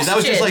dropped on you. That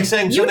was just like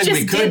saying suggestion. something we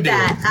You could just do. did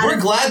that out We're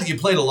of- glad that you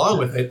played along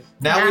with it.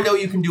 Now we know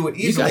you can do it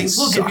easily. guys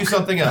We'll give you suck.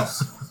 something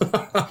else.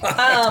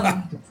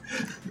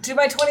 Do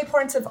my 20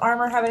 points of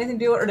armor have anything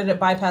to do with it, or did it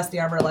bypass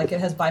the armor like it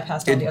has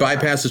bypassed all It the other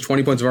armor? bypasses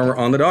 20 points of armor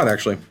on the dot,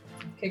 actually.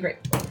 Okay, great.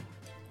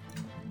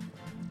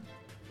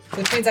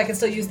 Which means I can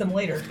still use them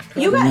later.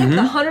 You got hit with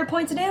 100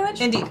 points of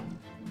damage? Indeed.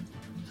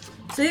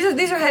 So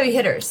these are heavy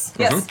hitters.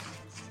 Yes.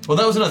 Well,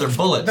 that was another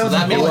bullet. So was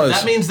that a means, bullet.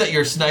 that means that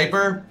your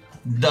sniper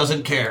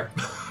doesn't care.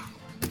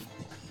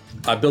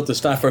 I built a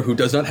sniper who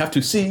does not have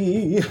to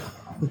see.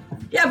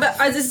 Yeah,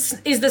 but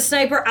is the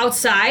sniper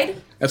outside?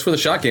 That's where the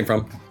shot came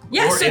from.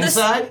 Yeah, Or so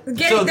inside?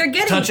 So they're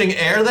getting touching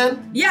air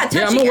then? Yeah, touching.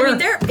 Yeah, I'm aware. I mean,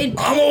 they're in.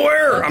 I'm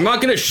aware. I'm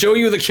not going to show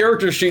you the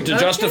character sheet to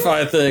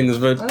justify things,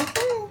 but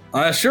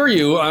I assure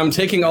you, I'm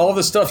taking all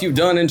the stuff you've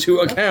done into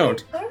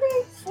account.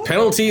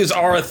 Penalties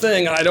are a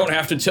thing, and I don't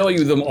have to tell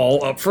you them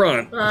all up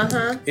front.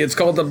 It's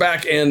called the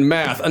back end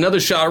math. Another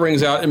shot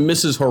rings out and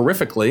misses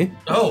horrifically.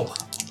 Oh.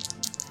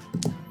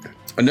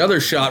 Another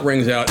shot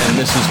rings out and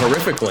misses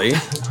horrifically.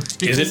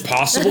 Is it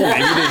possible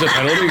maybe there's a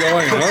penalty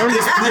going on?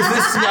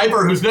 This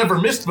sniper who's never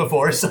missed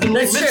before is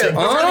suddenly That's true. missing.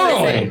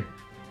 Oh!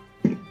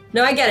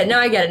 No, I get it. Now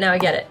I get it. Now I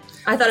get it.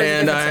 I thought it was.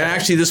 And a different sniper.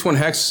 actually, this one,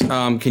 Hex,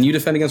 can you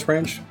defend against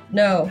range?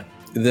 No.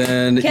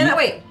 Then Can I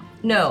wait?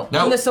 No.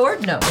 No. On the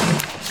sword? No.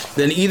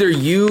 Then either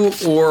you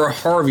or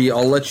Harvey,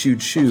 I'll let you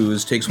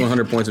choose, takes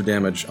 100 points of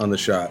damage on the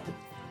shot,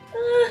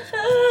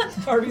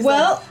 Harvey's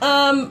Well,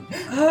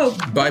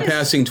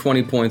 bypassing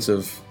 20 points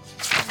of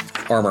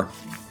armor.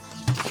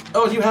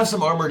 Oh, you have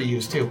some armor to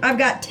use too. I've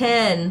got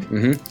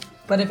 10.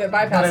 but if it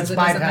bypasses, But it's it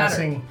doesn't matter.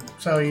 bypassing,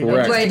 so you Correct.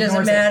 just Wait, it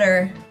doesn't ignores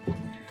matter.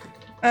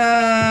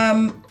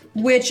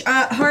 Which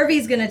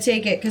Harvey's gonna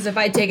take it because if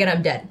I take it,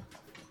 I'm dead.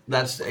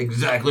 That's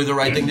exactly the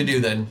right thing to do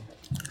then.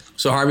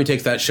 So Harvey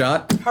takes that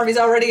shot. Harvey's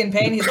already in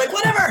pain. He's like,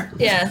 whatever.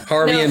 Yeah.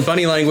 Harvey no, in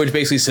bunny language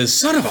basically says,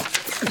 son of a...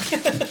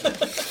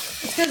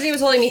 because he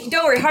was holding me.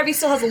 Don't worry, Harvey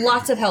still has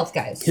lots of health,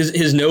 guys.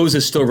 His nose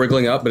is still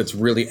wriggling up, but it's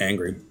really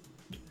angry.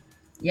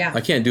 Yeah.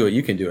 I can't do it.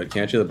 You can do it,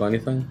 can't you, the bunny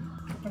thing?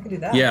 I can do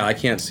that. Yeah, I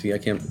can't see. I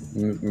can't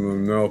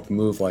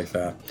move like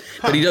that.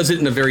 But he does it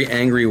in a very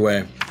angry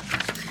way.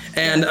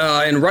 And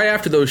right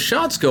after those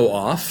shots go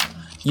off,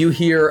 you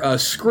hear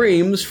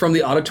screams from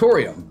the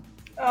auditorium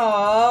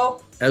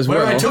Oh. as Where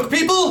well. I took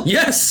people?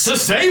 Yes! To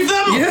save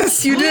them?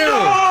 Yes, you do!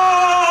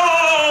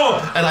 No!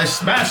 And I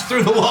smashed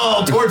through the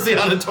wall towards the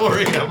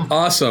auditorium.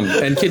 Awesome.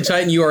 And Kid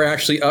Titan, you are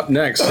actually up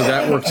next, so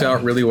that works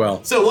out really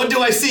well. So what do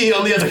I see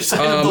on the other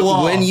side of the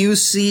wall? When you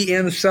see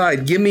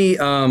inside, give me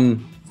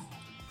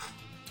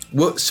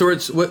what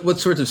sorts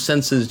of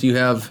senses do you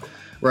have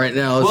right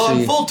now? Let's Well,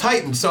 see. I'm full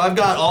Titan, so I've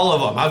got all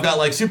of them. I've got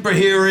like super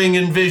hearing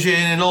and vision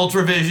and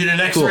ultra vision and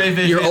Cool. X-ray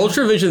vision. Your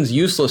ultra vision's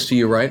useless to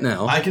you right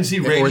now. I can see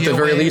or at the radio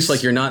very waves. least,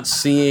 like you're not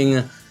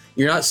seeing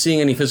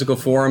any physical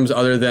forms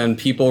other than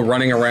people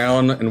running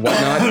around and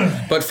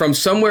whatnot. But from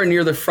somewhere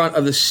near the front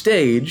of the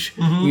stage,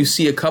 you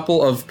see a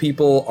couple of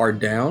people are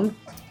down,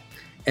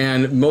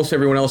 and most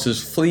everyone else is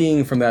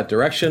fleeing from that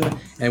direction.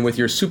 And with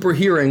your super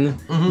hearing,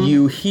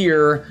 you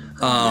hear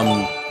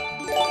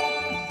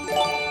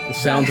the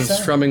sounds of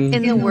strumming.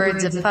 In the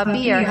words of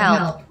Puppy or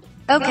help.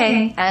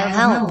 Okay, I'll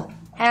help.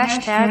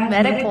 Hashtag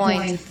meta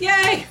point.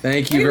 Yay.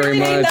 Thank you We very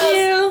really need much.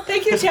 those.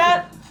 Thank you,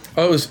 chat.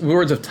 Oh, it was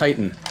words of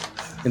Titan.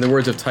 In the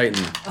words of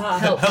Titan.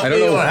 help I don't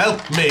me know. or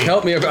help me.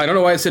 Help me. I don't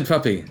know why it said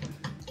puppy.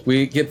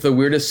 We get the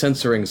weirdest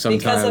censoring Because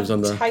sometimes of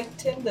on the.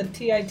 Titan, the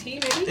TIT,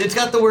 maybe? It's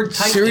got the word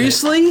Titan.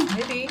 Seriously?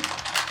 Maybe.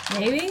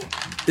 Maybe?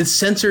 It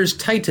censors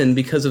Titan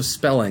because of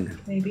spelling.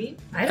 Maybe.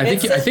 I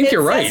think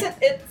you're right.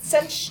 It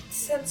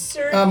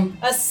censored Um,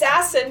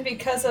 assassin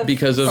because of...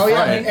 Because of Oh yeah,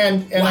 right.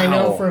 and I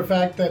know Wow. for a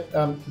fact that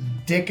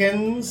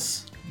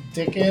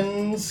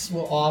Dickens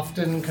will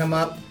often come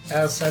up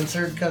as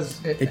censored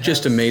because It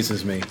just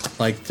amazes me.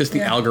 Like just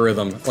the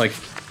algorithm. Like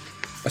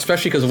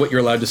especially because of what you're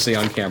allowed to see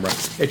on camera.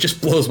 It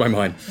just blows my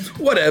mind.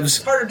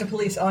 Whatevs. harder to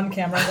police on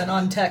camera than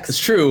on text. It's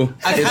true.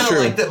 I It's kind of true.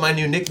 like that my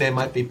new nickname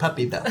might be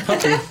Puppy Bell.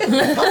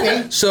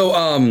 Okay. So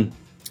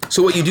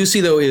So what you do see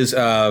though is,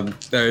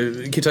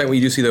 Kid Titan, what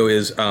you do see though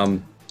is,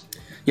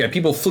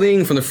 people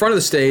fleeing from the front of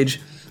the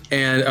stage,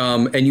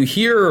 and you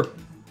hear.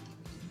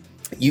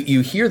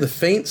 You hear the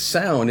faint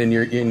sound in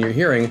your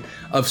hearing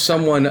of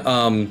someone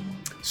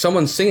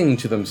singing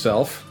to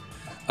themselves.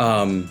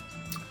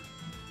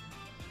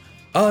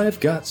 I've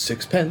got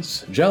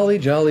sixpence, jolly,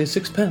 jolly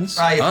sixpence.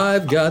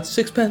 I've got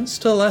sixpence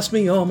to last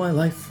me all my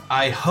life.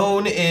 I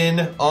hone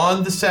in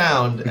on the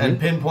sound and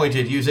pinpoint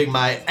it using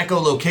my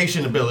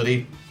echolocation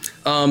ability.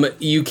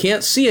 You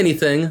can't see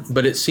anything,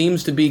 but it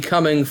seems to be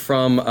coming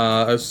from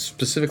a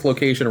specific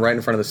location right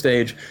in front of the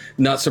stage,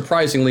 not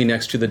surprisingly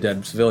next to the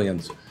dead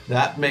civilians.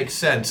 That makes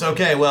sense.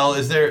 Okay, well,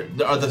 are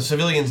the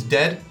civilians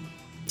dead?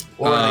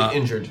 Or are they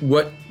injured?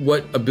 What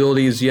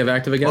abilities do you have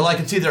active again? Well, I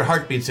can see their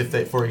heartbeats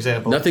for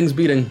example. Nothing's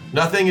beating.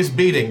 Nothing is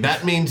beating.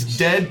 That means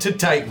dead to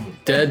Titan.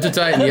 Dead to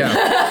Titan, yeah.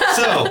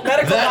 So,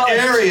 that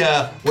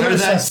area where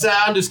that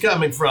sound is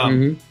coming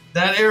from,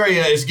 that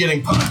area is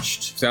getting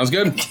punched. Sounds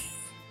good.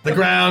 The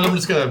ground, I'm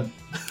just gonna...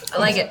 I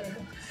like it.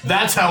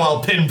 That's how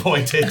I'll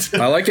pinpoint it.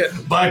 I like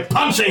it. By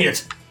punching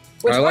it.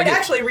 Which I like might it.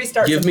 actually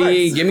restart Give some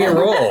me parts. a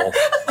roll.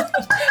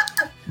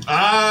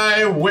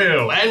 I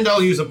will. And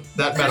I'll use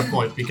that meta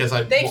point because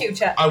Thank you,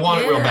 chat. I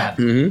want it real bad.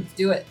 Do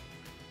it.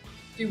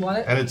 Do you want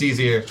it? And it's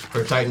easier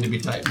for Titan to be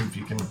Titan if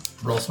you can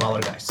roll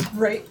smaller dice.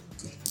 Right.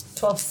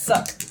 12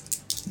 suck.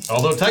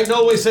 Although Titan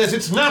always says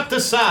it's not the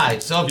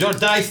size of your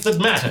dice that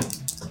matter.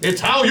 It's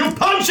how you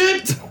punch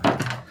it!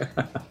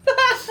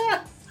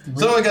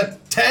 So I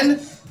got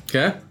 10.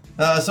 Okay.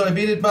 So I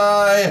beat it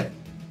by...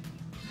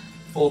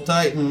 Full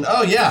Titan.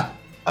 Oh, yeah.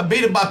 I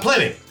beat it by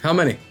plenty. How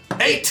many?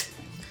 8.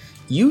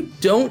 You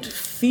don't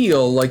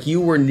feel like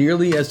you were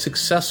nearly as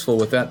successful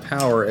with that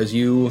power as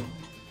you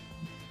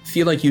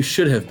feel like you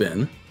should have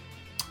been.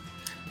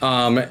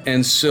 But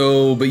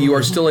you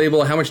are still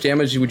able. How much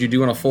damage would you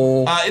do on a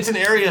full? It's an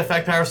area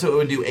effect power, so it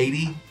would do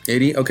 80.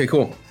 80. Okay,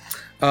 cool.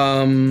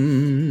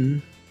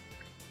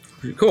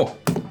 Cool.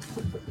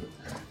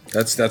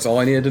 That's all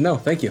I needed to know.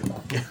 Thank you.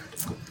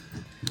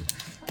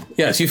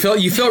 Yes, you felt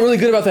really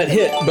good about that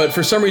hit, but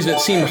for some reason it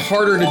seemed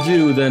harder to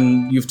do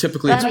than you've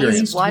typically Bunnies,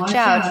 experienced. watch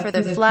out for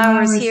the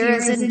flowers here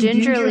as in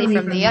gingerly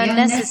from the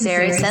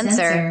unnecessary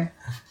censor.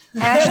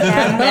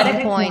 Hashtag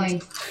meta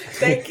point.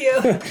 Thank you.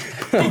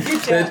 Thank you,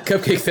 chat.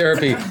 Cupcake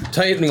therapy.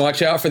 Titan,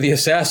 watch out for the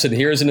assassin.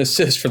 Here's an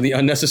assist from the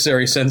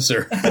unnecessary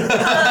censor. I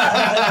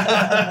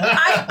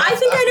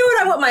think I know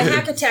what I want my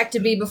hack attack to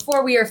be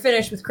before we are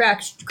finished with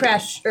Crash's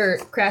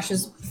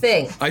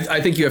thing. I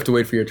think you have to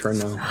wait for your turn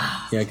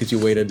now. Yeah, because you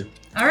waited.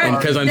 All right.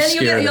 Because I'm then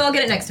scared. you'll all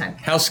get it next time.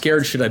 How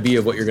scared should I be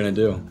of what you're going to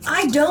do?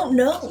 I don't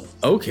know.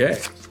 Okay.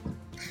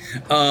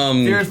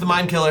 Here's the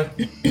mind killer.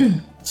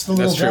 It's the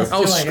little That's true. death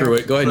Oh, kill I screw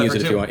hear. it. Go ahead and use Whatever,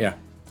 it if too. you want. Yeah.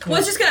 Well,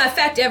 it's just going to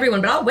affect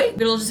everyone, but I'll wait.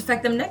 It'll just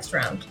affect them next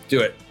round. Do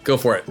it. Go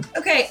for it.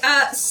 Okay,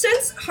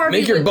 since Harvey...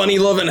 Make your bunny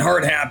loving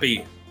heart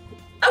happy.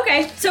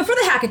 Okay, so for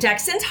the hack attack,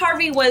 since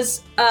Harvey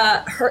was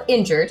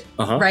injured,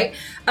 right,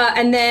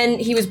 and then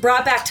he was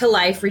brought back to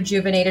life,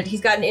 rejuvenated, he's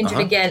gotten injured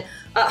again.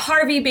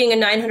 Harvey, being a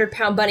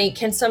 900-pound bunny,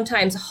 can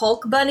sometimes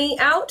Hulk bunny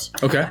out.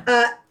 Okay.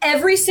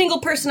 Every single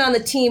person on the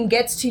team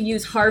gets to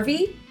use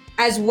Harvey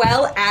as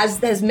well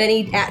as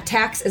many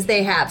attacks as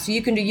they have. So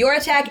you can do your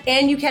attack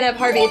and you can have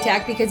Harvey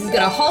attack because he's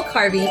going to Hulk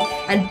Harvey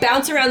and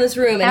bounce around this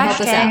room and help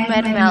us Hashtag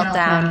out. meta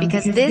meltdown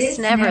because this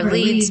never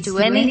leads to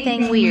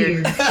anything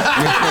weird. Ever.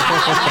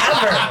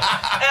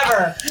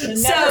 It never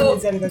So,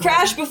 means anything.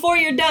 Crash, before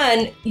you're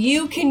done,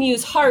 you can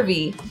use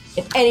Harvey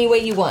in any way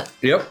you want.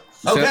 Yep.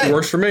 Okay. That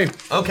works for me.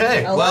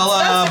 Okay, Oh, well,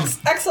 that's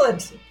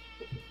excellent.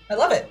 I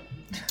love it.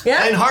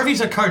 Yeah. and Harvey's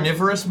a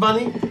carnivorous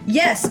bunny,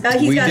 Yes,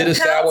 he's We got did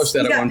establish that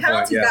he's at got one pounce,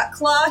 point, He's yeah. got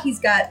claw. He's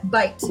got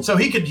bite. so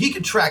he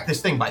could track this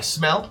thing by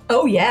smell.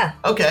 Oh yeah.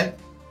 Okay,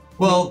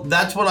 well,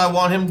 that's what I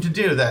want him to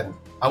do then.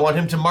 I want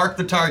him to mark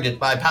the target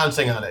by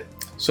pouncing on it.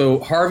 So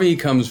Harvey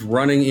comes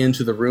running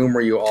into the room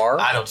where you are.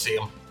 I don't see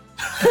him.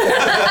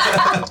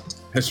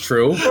 That's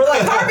true. We're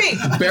like, Harvey!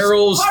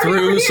 Barrels Harvey, over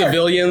through here.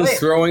 civilians, Wait.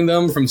 throwing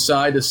them from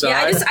side to Yeah,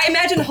 side. I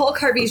imagine Hulk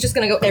Harvey is just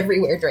gonna go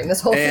everywhere during this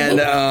whole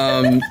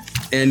thing.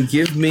 And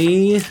give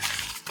me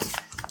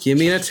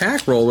an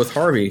attack roll with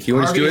Harvey. If you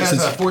want to Harvey do it,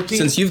 has a 14?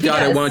 since you've got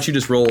He it, does. why don't you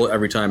just roll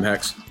every time,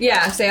 Hex?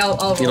 Yeah, say I'll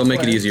roll It'll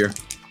make for it easier.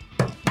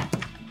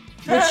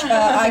 Which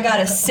I got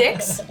a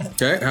 6.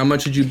 Okay, how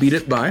much did you beat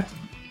it by?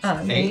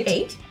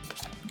 8.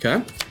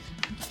 Okay.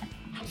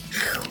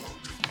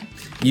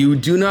 You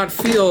do not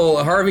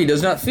feel, Harvey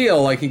does not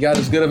feel like he got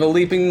as good of a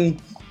leaping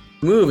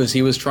move as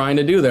he was trying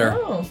to do there.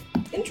 Oh,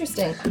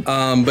 interesting.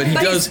 But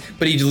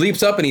he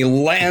leaps up and he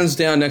lands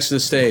down next to the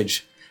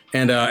stage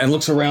and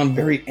looks around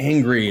very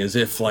angry as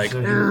if like,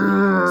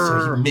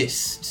 So he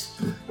missed.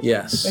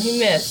 yes. He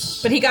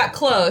missed, but he got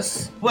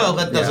close. Well,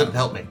 that doesn't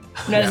help me.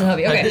 That doesn't help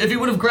you. Okay. If he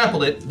would have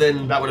grappled it,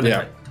 then that would have been Yeah.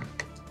 great.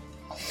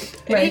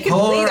 Maybe you can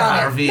Poor bleed on it.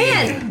 Harvey.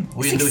 Man,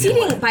 We didn't do it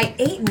succeeding well. by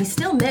 8 and he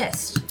still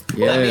missed.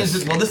 Well, that Yes.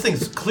 means that, this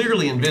thing's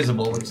clearly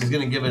invisible, which is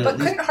going to give it But at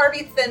least... couldn't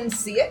Harvey then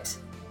see it?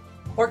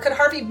 Or could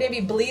Harvey maybe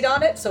bleed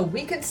on it so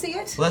we could see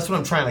it? Well, that's what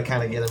I'm trying to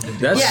kind of get him to do.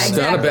 That's Yeah,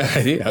 not a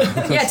exactly. bad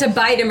idea. Yeah, to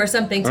bite him or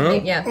something. To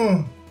make, yeah.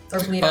 Or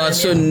bleed on him.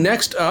 So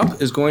next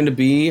up is going to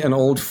be an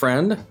old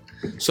friend.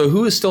 So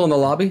who is still in the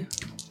lobby?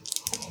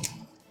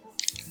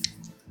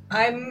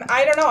 I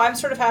don't know. I'm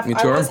sort of half. You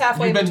I two was are?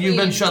 halfway. You've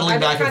been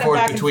shuttling back and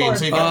forth between,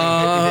 so you got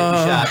to get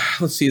the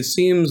shot. Let's see. It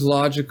seems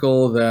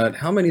logical that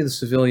how many of the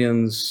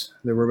civilians?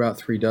 There were about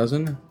 3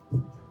 dozen.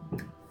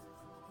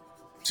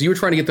 So you were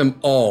trying to get them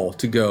all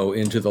to go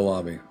into the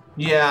lobby.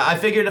 Yeah, I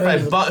figured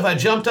if I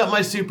jumped up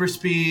my super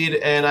speed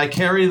and I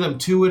carry them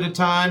 2 at a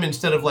time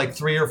instead of like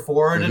 3 or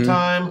 4 at a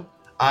time,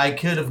 I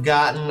could have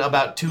gotten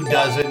about 2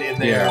 dozen in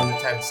there in the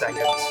 10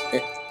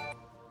 seconds.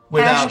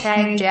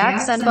 Hashtag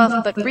Jack's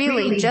unbuff, but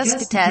really just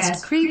to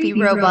test creepy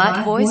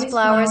robot voice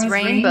flowers,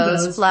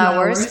 rainbows,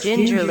 flowers,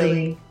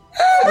 gingerly.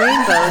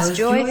 Rainbows,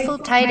 joyful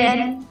tight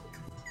end.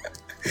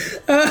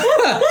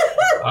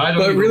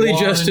 But really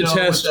just to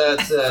test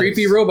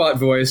creepy robot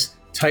voice,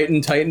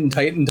 Titan, Titan,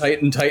 Titan,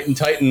 Titan, Titan,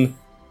 Titan,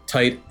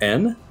 tight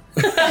N?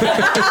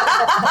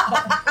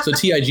 So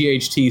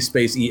TIGHT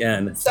space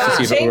EN. So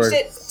I changed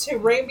it to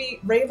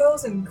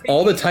rainbows and creepy.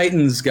 All the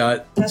Titans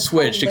got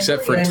switched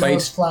except for Rainbows,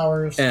 tight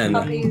flowers. N.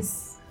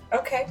 Puppies.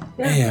 Okay.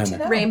 Man, Good to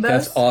know. Rainbows.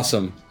 that's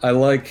awesome. I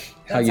like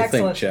how That's you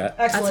excellent. think, chat.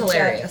 Excellent. That's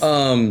hilarious.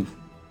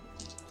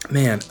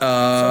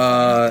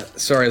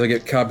 Sorry, as I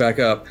get caught back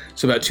up.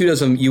 So about 2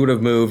 dozen you would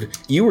have moved.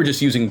 You were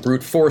just using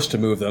brute force to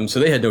move them,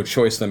 so they had no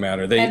choice in the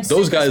matter. And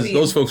those super guys, speed.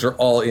 those folks are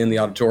all in the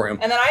auditorium.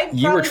 And then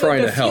you were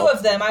trying to a help. few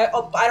of them. I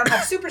don't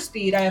have super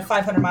speed. I have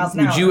 500 miles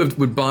an hour.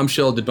 Did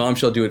Bombshell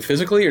do it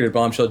physically, or did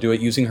Bombshell do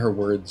it using her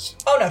words?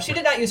 Oh no, she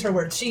did not use her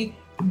words. She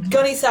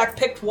gunny sack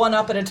picked one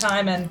up at a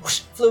time and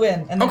whoosh, flew in.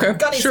 And then Okay,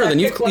 gunny sure. sack Then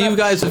picked one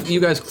up. you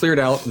guys cleared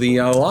out the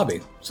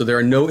lobby, so there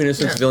are no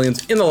innocent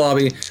civilians in the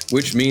lobby,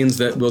 which means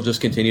that we'll just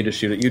continue to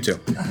shoot at you two.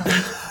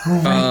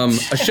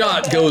 A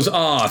shot goes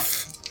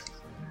off,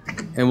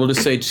 and we'll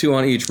just say 2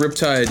 on each.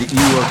 Riptide,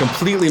 you are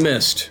completely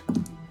missed.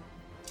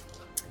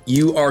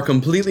 You are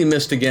completely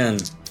missed again.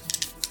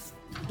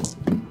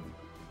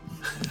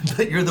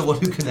 But you're the one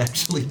who can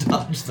actually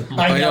dodge them.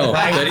 I know.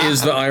 right? That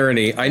is the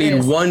irony. I need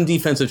is. 1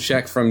 defensive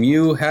check from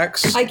you,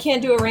 Hex. I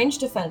can't do a range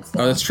defense.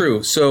 Though. Oh, that's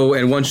true. So,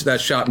 and once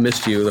that shot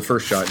missed you, the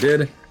first shot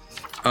did.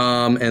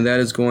 And that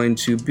is going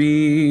to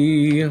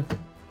be...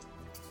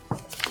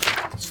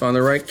 Let's find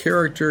the right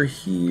character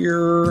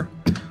here.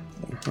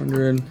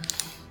 100.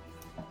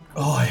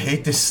 Oh, I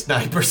hate this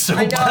sniper so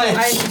I know.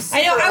 much.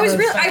 I know.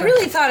 I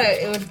really thought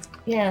it would.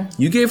 Yeah.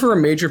 You gave her a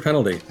major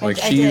penalty. Like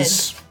I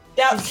she's...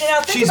 Now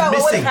think She's about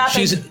what would have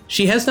missing. happened.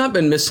 She has not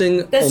been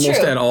missing That's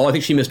almost true. at all. I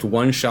think she missed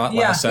 1 shot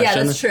Yeah. last Yeah,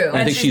 session. that's true. And I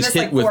And think she's she's missed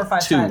hit like with 4 or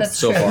 5 2 times. That's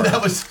so true. far.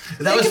 That was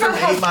from about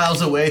how- 8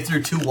 miles away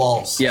through 2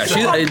 walls. Yeah,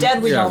 Think how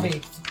dead we'd all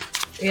be.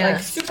 Yeah.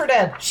 Like super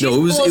dead. No, it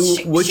was,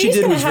 what she she's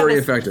did gonna was have very a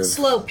effective.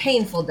 Slow,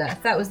 painful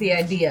death. That was the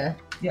idea.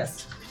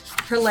 Yes.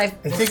 Her life.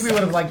 I think we would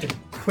have liked a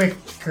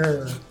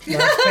quicker,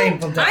 less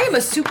painful death. I am a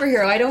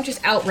superhero. I don't just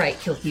outright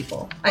kill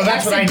people. I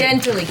that's what I do.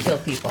 accidentally kill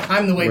people.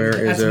 I'm the way.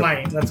 Where is it?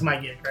 That's my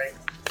gig, right?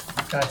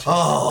 Gotcha.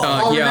 Oh,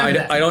 I'll Yeah, remember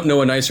that. I don't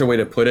know a nicer way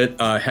to put it.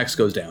 Hex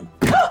goes down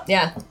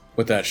Yeah,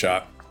 with that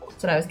shot.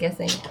 that's what I was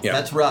guessing. Yeah.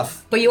 that's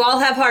rough. But you all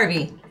have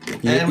Harvey.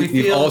 And we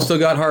You've feel- all still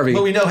got Harvey.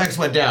 But we know Hex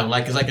went down,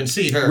 like, because I can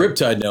see her.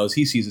 Riptide knows.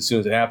 He sees as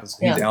soon as it happens.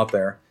 He's Yeah. out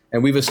there.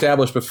 And we've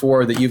established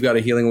before that you've got a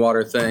healing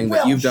water thing,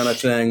 that you've done a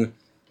thing.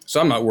 So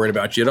I'm not worried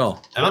about you at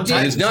all. And I'm And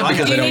tight, it's not so I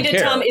because Do I you don't need to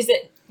care. tell me? Is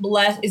it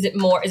less? Is it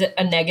more? Is it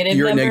a negative?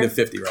 You're at number? negative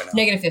 50 right now.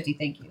 Negative 50.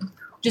 Thank you.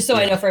 Just so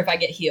I know for if I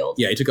get healed.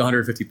 Yeah, you took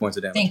 150 points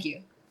of damage. Thank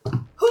you.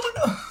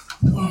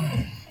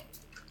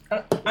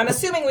 I'm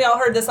assuming we all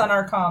heard this on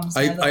our comms.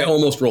 by the I way.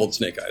 almost rolled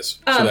Snake Eyes.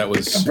 So that I'm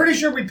was... pretty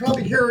sure we'd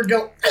probably hear her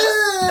go.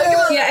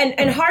 Yeah,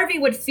 and Harvey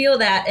would feel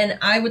that, and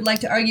I would like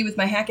to argue with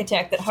my hack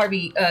attack that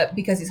Harvey,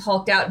 because he's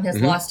hulked out and has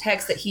lost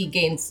Hex, that he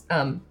gains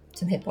some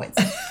hit points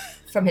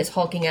from his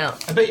hulking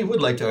out. I bet you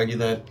would like to argue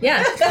that.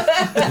 Yeah.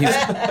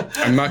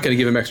 I'm not going to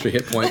give him extra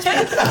hit points.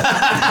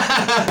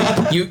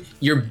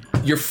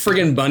 Your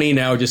friggin' bunny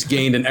now just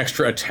gained an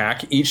extra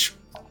attack each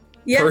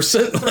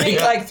person.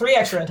 Like 3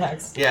 extra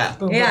attacks. Yeah.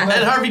 Boom, Yeah. boom, boom.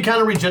 And Harvey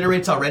kind of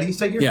regenerates already,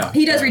 so you're Yeah.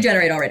 He does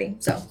regenerate already,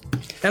 so.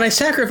 And I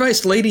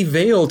sacrificed Lady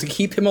Vale to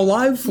keep him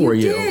alive for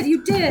you.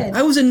 You did.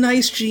 I was a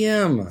nice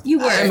GM. You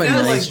were. I'm I a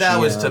feel nice like that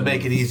was GM. to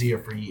make it easier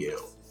for you.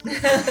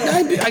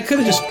 I could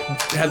have just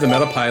had the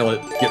meta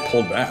pilot get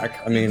pulled back.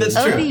 I mean, That's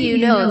Oh, true. do you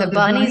know the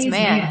bunny's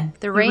man,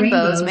 the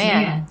rainbow's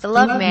man, the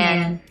love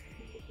man?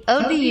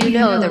 Oh, do you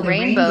know the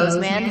rainbow's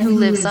man who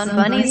lives on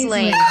Bunny's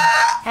Lane?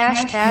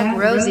 Hashtag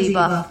Rosie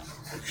Buff.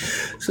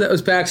 so that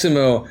was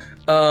Baximo.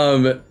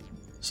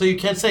 So you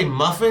can't say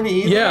muffin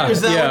either? Yeah, Is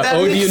that yeah. what that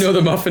Oh, do means? you know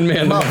the Muffin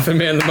Man, the Muffin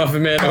Man, the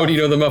Muffin Man? Oh, do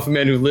you know the Muffin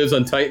Man who lives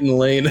on Titan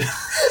Lane?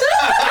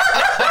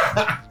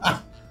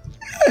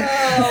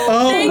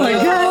 Oh my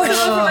god!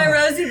 For my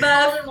Rosie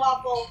buff.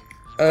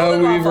 Oh,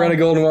 we've run a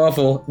golden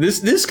waffle.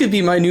 This could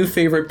be my new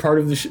favorite part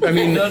of the show. I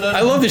mean,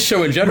 I love the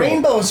show in general.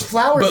 Rainbows,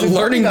 flowers, But and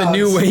learning the polka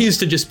new dots. ways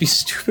to just be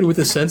stupid with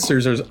the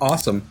sensors is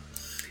awesome.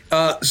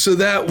 So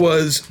that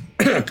was,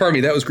 pardon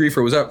me, that was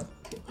Griefer was up.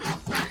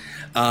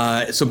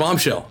 So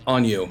Bombshell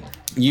on you.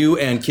 You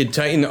and Kid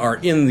Titan are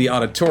in the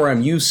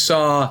auditorium. You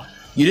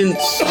didn't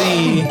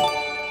see.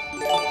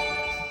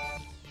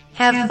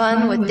 Have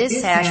fun with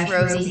this hash,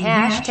 Rosie.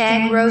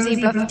 Hashtag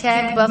Rosie buff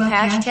tag buff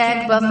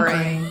hashtag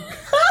buffering.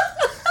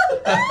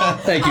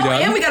 Thank you,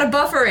 Doug. And we got a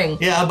buffering.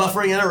 Yeah, a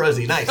buffering and a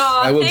Rosie. Nice.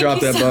 I will drop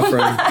that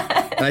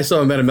buffering. And I still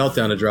haven't met a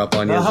meltdown to drop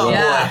on you as well.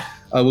 Yeah.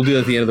 We'll do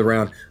that at the end of the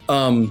round.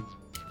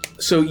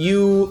 So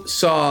you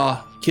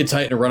saw Kid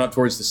Titan run up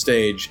towards the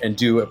stage and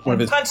do one of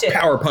his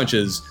power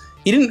punches.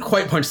 He didn't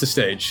quite punch the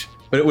stage,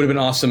 but it would have been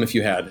awesome if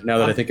you had, now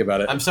that I think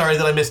about it. I'm sorry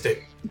that I missed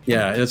it.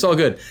 Yeah, it's all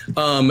good.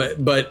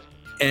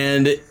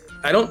 And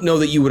I don't know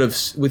that you would have,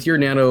 with your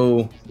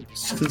nano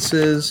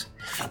instances,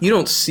 you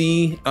don't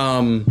see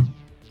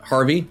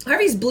Harvey.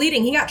 Harvey's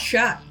bleeding. He got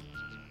shot.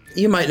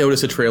 You might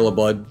notice a trail of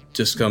blood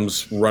just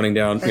comes running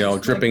down,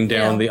 dripping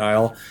down the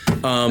aisle.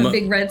 A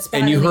big red spot.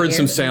 And you in the heard air.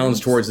 some sounds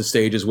towards the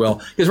stage as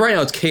well. Because right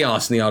now it's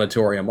chaos in the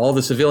auditorium. All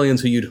the civilians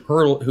who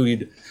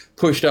you'd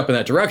pushed up in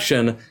that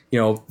direction, 2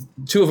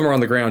 of them are on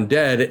the ground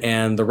dead,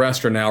 and the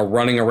rest are now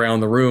running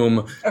around the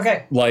room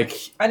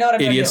like I know what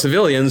I'm idiot do.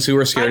 civilians who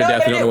are scared to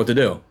death and don't know what to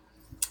do.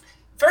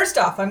 First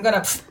off, I'm going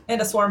to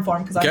into swarm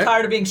form because I'm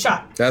tired of being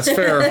shot. That's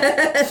fair.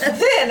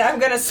 Then I'm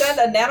going to send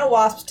a nano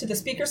wasp to the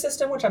speaker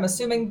system, which I'm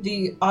assuming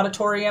the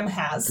auditorium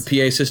has. The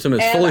PA system is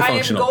and fully I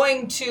functional. am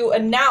going to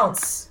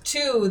announce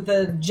to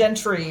the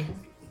gentry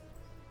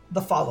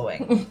the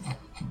following.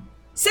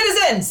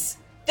 Citizens,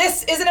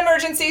 this is an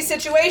emergency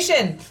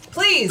situation.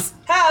 Please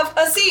have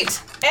a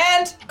seat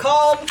and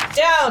calm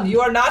down. You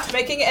are not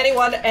making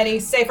anyone any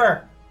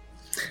safer.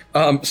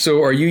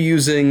 So are you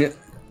using...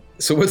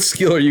 So what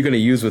skill are you going to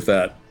use with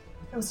that?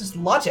 That was just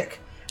logic.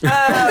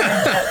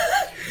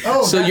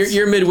 So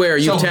you're midway. Are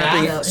you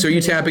tapping? So are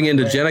you tapping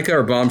into Jenica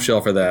or Bombshell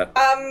for that?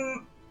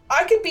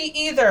 I could be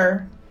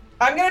either.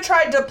 I'm going to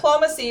try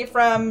diplomacy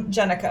from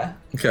Jenica.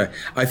 Okay.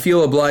 I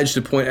feel obliged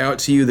to point out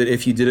to you that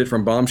if you did it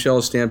from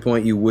Bombshell's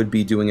standpoint, you would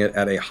be doing it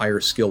at a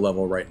higher skill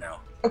level right now.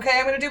 Okay,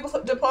 I'm going to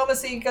do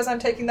diplomacy because I'm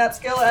taking that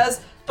skill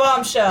as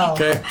Bombshell.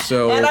 Okay,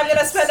 so... And I'm going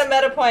to spend a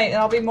meta point and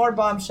I'll be more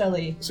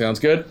Bombshell-y. Sounds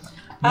good.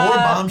 More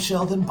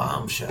Bombshell than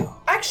Bombshell.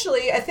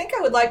 Actually, I think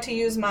I would like to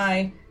use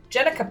my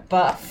Jenica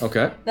buff.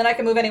 Okay. Then I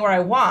can move anywhere I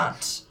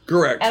want.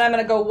 Correct. And I'm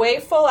going to go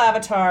way full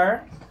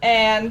avatar.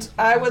 And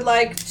I would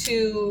like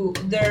to...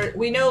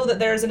 We know that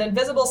there's an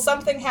invisible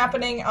something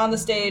happening on the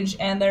stage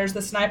and there's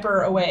the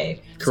sniper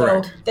away.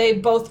 Correct. So they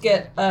both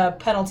get a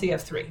penalty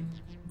of 3.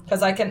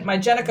 Because my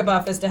Jenica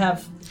buff is to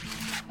have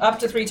up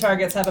to 3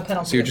 targets have a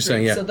penalty See what of you're 3.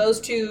 saying, yeah. So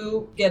those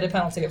 2 get a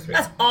penalty of 3.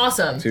 That's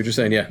awesome. See what you're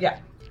saying, yeah.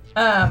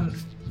 Yeah.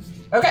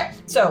 Okay,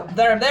 so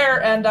there I'm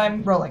there, and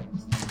I'm rolling.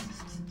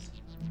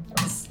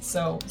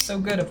 So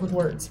good with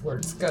words.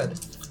 Words, good.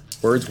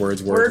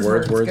 Words.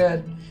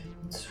 Good.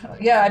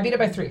 Yeah, I beat it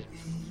by 3.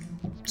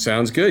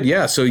 Sounds good,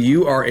 yeah. So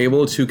you are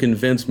able to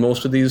convince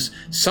most of these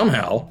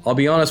somehow. I'll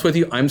be honest with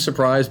you, I'm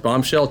surprised.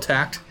 Bombshell,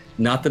 tact,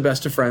 not the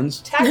best of friends.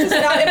 Tact is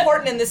not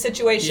important in this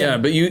situation. Yeah,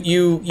 but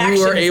you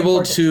Action are is able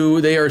important. to,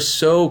 they are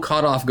so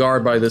caught off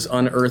guard by this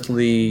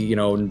unearthly,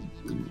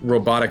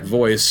 robotic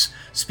voice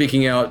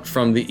speaking out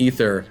from the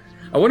ether.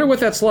 I wonder what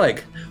that's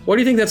like. What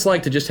do you think that's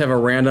like to just have a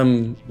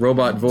random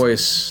robot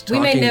voice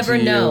talking We may never to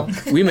you? know.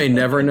 We may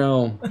never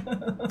know.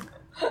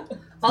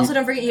 Also,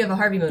 don't forget you have a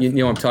Harvey move. You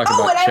know I'm talking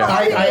Oh, about and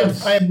I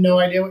chat. I have no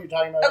idea what you're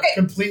talking about. Okay.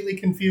 I'm completely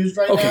confused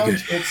right Okay, now.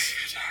 good.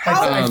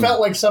 I felt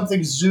like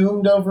something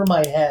zoomed over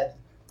my head.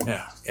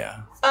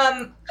 Yeah.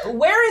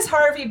 Where is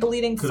Harvey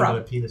bleeding Could have from?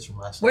 been a penis from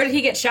last Where did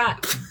he get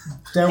shot?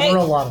 There Hey. were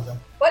a lot of them.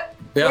 What?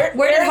 Yeah.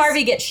 Where did is-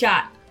 Harvey get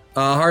shot?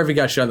 Harvey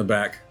got shot in the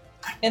back.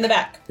 In the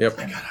back. Yep.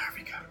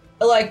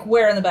 Like,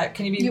 where in the back?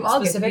 Can you be You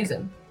all get specific?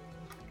 confusing.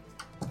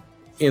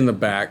 In the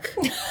back.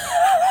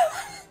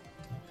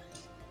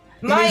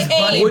 My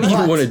aim... What do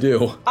you want to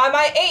do?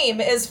 My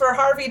aim is for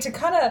Harvey to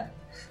kind of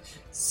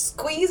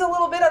squeeze a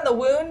little bit on the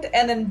wound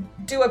and then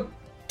do a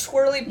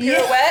twirly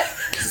pirouette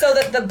so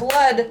that the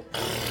blood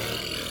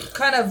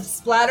kind of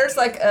splatters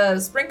like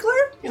a sprinkler.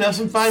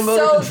 Some fine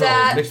motor So control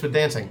that- mixed with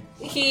dancing.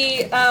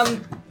 He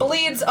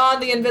bleeds on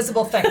the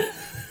invisible thing.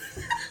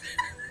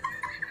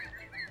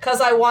 Because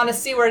I want to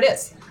see where it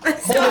is. I'm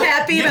so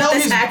happy You about know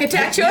this his- hack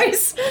attack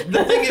choice.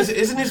 The thing is,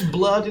 isn't his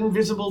blood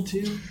invisible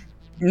too?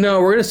 No,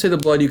 we're going to say the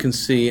blood you can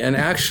see. And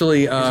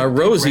actually,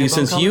 Rosie, rainbow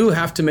since colored? you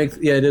have to make...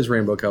 Yeah, it is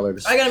rainbow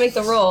colored. I gotta make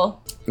the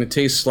roll. It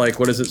tastes like,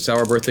 what is it,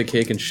 sour birthday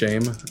cake and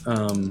shame?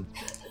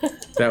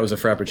 That was a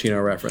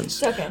Frappuccino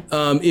reference. Okay.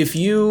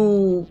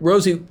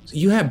 Rosie,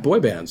 you have boy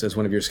bands as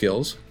one of your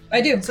skills. I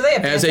do. So they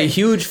have As a dancing.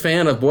 huge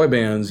fan of boy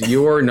bands,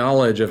 your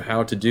knowledge of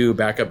how to do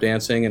backup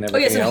dancing and Oh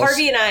yeah, everything so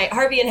else...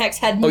 Harvey and Hex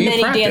had Oh, you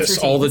many dance practice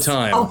routines. all the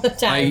time. All the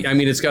time. I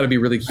mean, it's got to be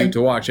really cute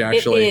to watch,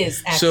 actually. is,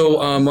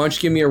 So, actually. why don't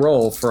you give me a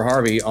roll for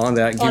Harvey on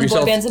that? On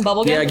boy bands and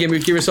bubblegum? Yeah, give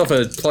yourself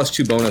a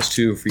 +2 bonus,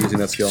 too, for using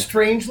that skill.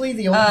 Strangely,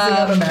 the only thing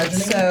I'm imagining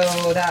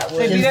So that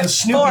They Is beat the it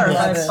Snoopy 4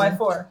 dance. by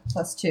 4.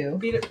 +2.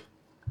 Beat it.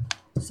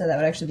 So that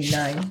would actually be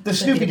 9. The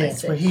Snoopy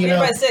dance, but he, Beat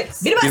by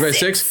 6. Beat it Beat by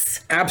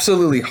 6?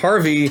 Absolutely.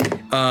 Harvey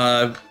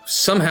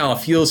somehow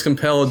feels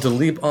compelled to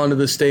leap onto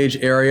the stage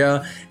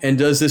area and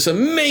does this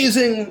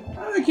amazing.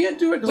 I can't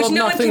do it Which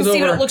no one can see,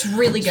 but it looks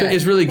really good.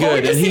 It's really Well,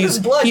 we good, can and see his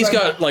blood he's right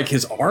got like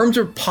his arms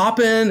are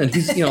popping, and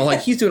he's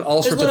he's doing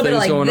all There's sorts a of little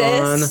things bit going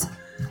like this. on.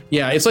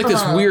 Yeah, it's like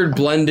this weird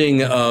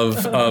blending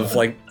of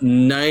like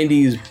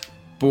 90s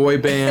boy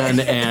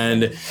band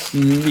and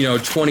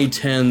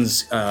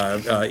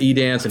 2010s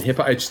e-dance and hip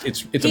hop. It's He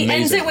amazing.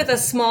 ends it with a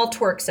small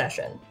twerk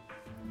session.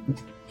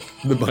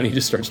 The bunny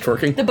just starts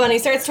twerking. The bunny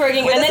starts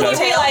twerking, and then his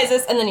he tail.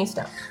 realizes, and then he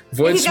stops.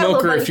 Void He's got a little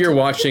Smoker, bunny if you're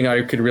watching,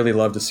 I could really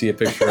love to see a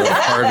picture of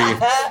Harvey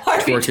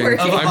Harvey twerking.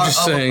 twerking. I'm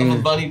just saying, of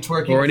a bunny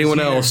twerking or anyone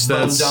with his else, ears.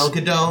 that's-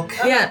 Donk-a-donk.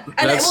 Yeah, and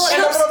That's- well, it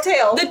And a helps. little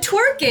tail. The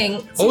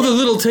twerking. oh, the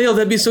little tail,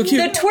 that'd be so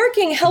cute. The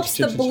twerking helps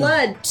the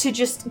blood to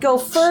just go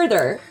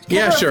further. Yeah,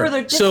 Give her a sure.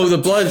 further So the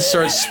distance. blood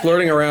starts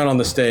splurting around on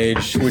the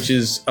stage, which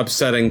is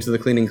upsetting to the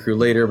cleaning crew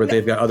later, but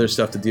they've got other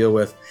stuff to deal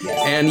with.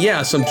 And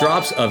yeah, some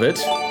drops of it.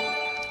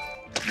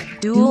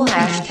 Dual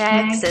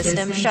hashtag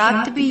system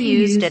shock to be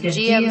used at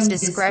GM's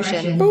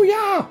discretion. Oh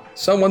yeah,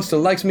 someone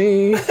still likes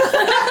me. We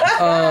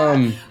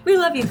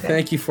love you, Chris.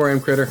 Thank you for him,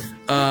 critter.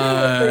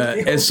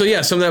 And so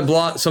yeah, some of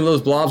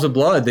those blobs of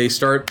blood, they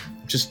start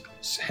just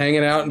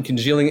hanging out and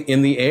congealing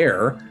in the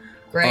air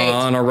Great.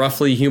 on a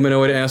roughly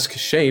humanoid-esque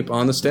shape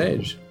on the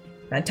stage.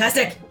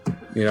 Fantastic.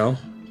 You know?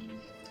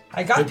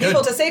 I got Good.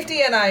 people to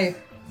safety and I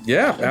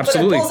Yeah, put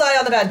absolutely. a bullseye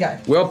on the bad guy.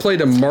 Well played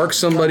to mark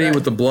somebody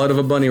with the blood of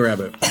a bunny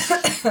rabbit.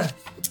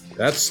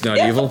 That's not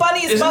Yeah, evil. the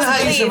bunnies Isn't must that how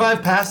you bleed.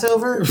 survive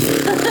Passover?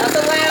 That's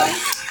a lamb.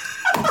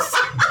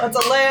 That's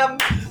a lamb.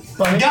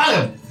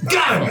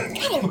 Got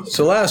him!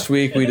 So last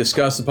week we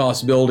discussed the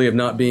possibility of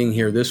not being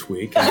here this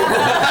week. Take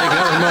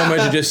another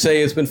moment to just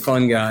say it's been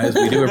fun, guys.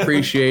 We do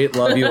appreciate,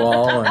 love you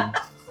all, and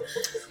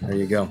there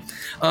you go.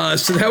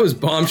 So that was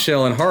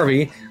Bombshell and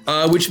Harvey,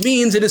 which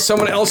means it is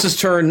someone else's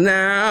turn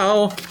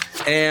now,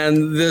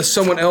 and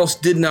someone else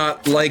did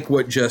not like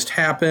what just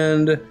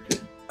happened.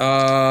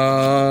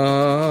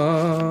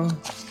 How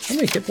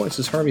many hit points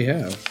does Harvey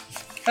have?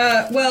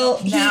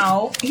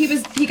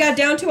 He got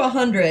down to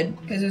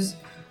 100 because it was,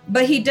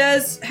 but he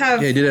does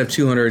have. Yeah, he did have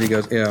 200. He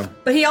goes, yeah.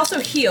 But he also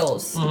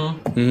heals.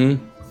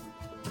 Mm-hmm.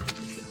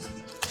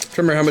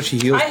 Remember how much he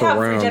heals I per have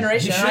round.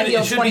 regeneration. I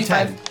heal It should be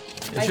 10.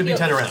 25. It should be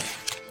 10 around.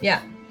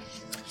 Yeah.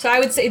 So I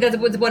would say that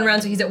with 1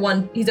 round, so he's at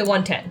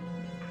 110.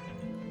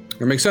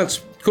 That makes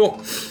sense.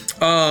 Cool.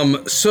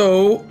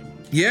 So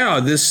yeah,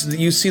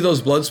 you see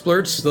those blood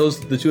splurts.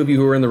 The two of you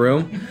who are in the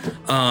room.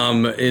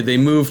 They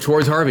move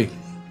towards Harvey,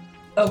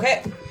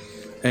 Okay.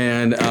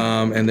 and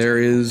there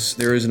is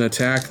an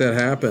attack that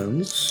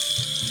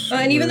happens.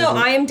 And even though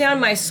I am down,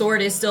 my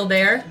sword is still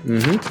there,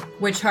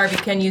 which Harvey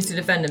can use to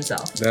defend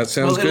himself. That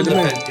sounds Well, good to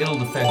me. it'll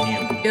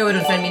defend you. It would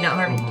defend me, not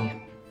harm me.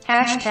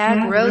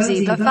 Hashtag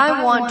Rosie, but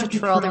I want to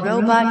troll the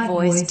robot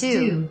voice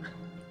too.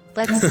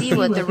 Let's see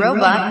what the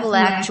robot will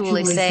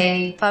actually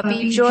say.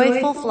 Puppy,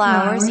 joyful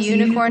flowers,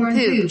 unicorn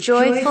poop,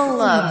 joyful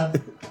love.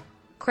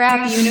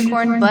 Crap,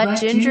 unicorn butt,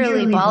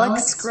 gingerly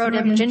bollocks,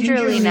 scrotum,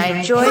 gingerly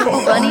night, joyful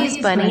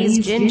bunnies,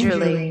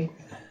 gingerly.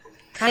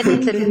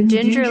 Kind the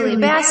gingerly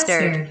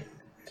bastard.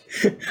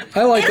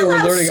 I like that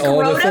we're learning all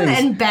the Scrotum things.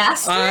 and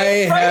bastard. I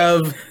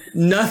have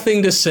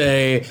nothing to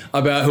say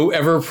about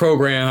whoever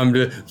programmed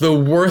the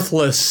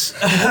worthless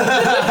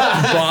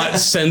bot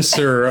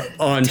censor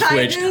on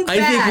Twitch. Titan I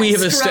think we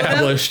have bat, scrotum.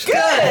 established. Good.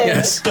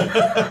 Yes.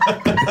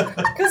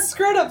 Because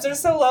scrotums are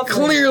so lovely.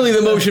 Clearly,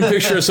 the Motion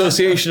Picture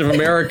Association of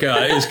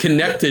America is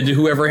connected to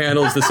whoever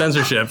handles the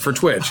censorship for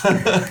Twitch.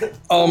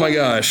 Oh my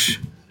gosh.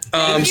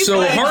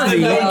 So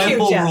Harvey. The Thank you,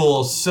 nipple Jeff.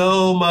 rule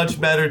so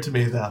much better to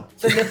me, though.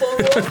 The nipple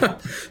rule.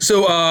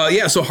 So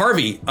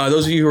Harvey.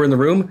 Those of you who are in the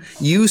room,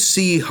 you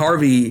see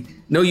Harvey.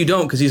 No, you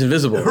don't, because he's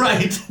invisible.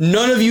 Right.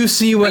 None of you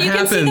see what You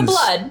happens. can see the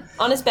blood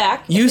on his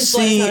back. You His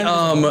blood is see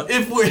not invisible.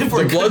 If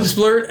we're the blood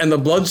splurt and the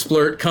blood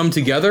splurt come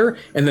together,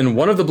 and then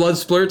one of the blood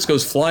splurts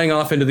goes flying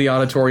off into the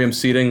auditorium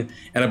seating,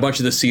 and a bunch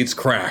of the seats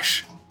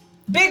crash.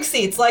 Big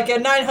seats, like a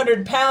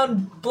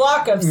 900-pound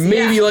block of seats.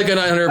 Maybe like a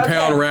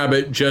 900-pound Okay.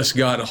 rabbit just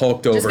got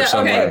hulked over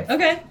somewhere.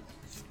 Okay.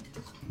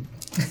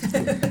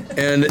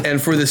 And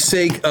for the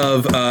sake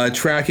of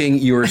tracking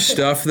your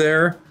stuff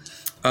there,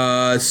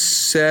 80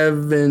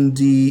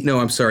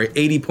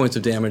 points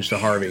of damage to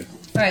Harvey.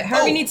 All right.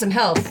 Harvey needs some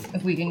health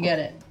if we can get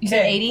it. You said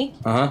Okay. 80.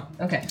 Uh-huh.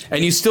 Okay.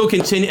 And you still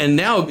continue, and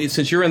now,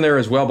 since you're in there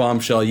as well,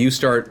 Bombshell, you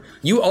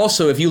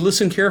also, if you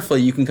listen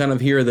carefully, you can kind of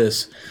hear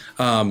this.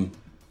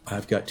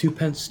 I've got 2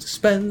 pence to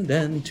spend,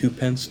 and 2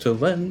 pence to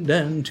lend,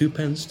 and 2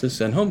 pence to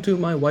send home to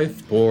my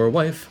wife, poor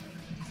wife.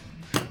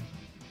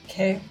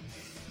 Okay.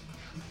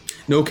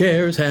 No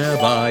cares have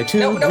I to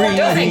No, grieve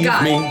thank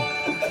God. me.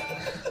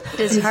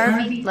 Does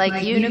Harvey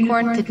like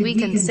unicorn? Could we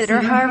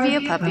consider Harvey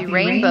a puppy?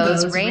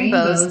 Rainbows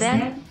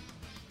then?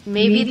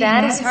 Maybe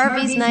that is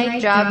Harvey's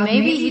night job.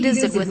 Maybe he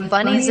does it with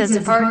bunnies as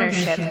a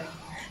partnership.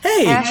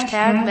 Hey,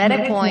 Hashtag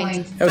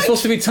MetaPoint. that was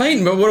supposed to be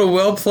Titan, but what a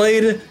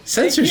well-played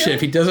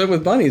censorship. He does it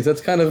with bunnies. That's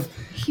kind of...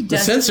 The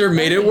does it censor with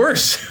made it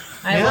worse.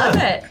 I love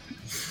it.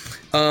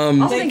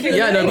 Thank you.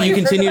 Yeah, no, Thank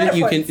you for continue the to,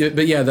 you metaphors. can,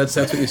 but yeah, that's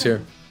what you see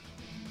here.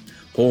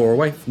 Poor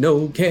wife,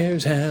 no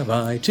cares have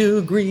I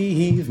to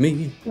grieve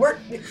me. We're,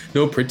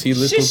 No pretty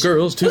little Shush.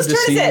 girls to Whose turn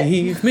is it?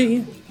 deceive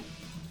me.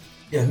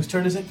 Yeah, whose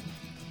turn is it?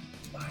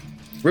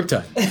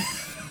 Riptide.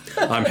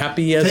 I'm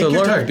happy as Take a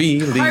your lark, turn.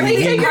 believe Harvey,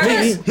 take your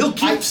me. turn. He'll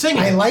keep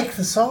singing. I like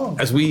the song.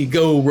 As we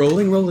go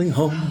rolling, rolling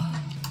home.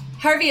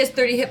 Harvey has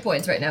 30 hit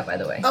points right now, by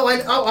the way.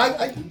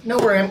 I no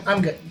worry,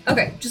 I'm good.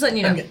 Okay, just letting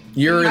you know. I'm good.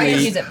 You're I in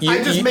just the, use it.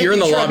 I'm just you're in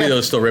the making sure lobby that-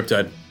 though, still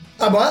Riptide.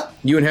 What?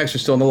 You and Hex are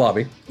still in the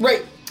lobby.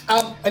 Right.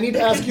 I need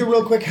to ask you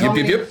real quick, how Yep,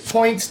 yep, many yep.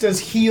 points does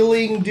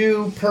healing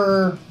do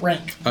per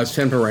rank? It's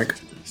 10 per rank.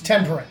 It's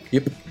 10 per rank.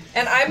 Yep.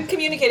 and I'm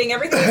communicating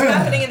everything that's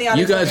happening in the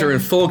auditorium. You guys are in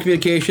full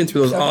communication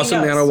through those So he awesome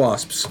knows. nano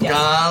wasps. Yeah.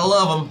 Gotta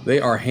love them.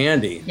 They are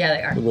handy. Yeah,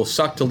 they are. It will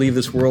suck to leave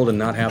this world and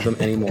not have them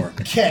anymore.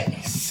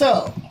 Okay,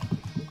 so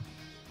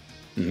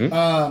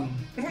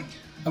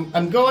Mm-hmm.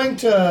 I'm going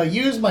to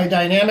use my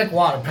dynamic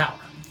water power.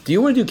 Do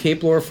you want to do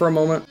Cape Lore for a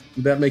moment?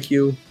 Would that make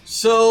you?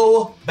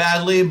 So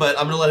badly, but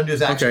I'm gonna let him do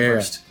his action Okay, yeah,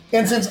 first.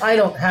 And since I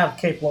don't have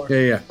Cape Lore,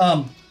 Yeah.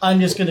 I'm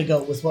just going to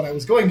go with what I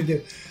was going to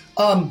do.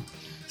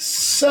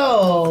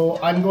 So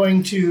I'm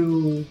going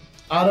to,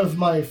 out of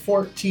my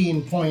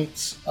 14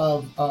 points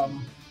of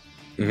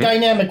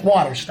dynamic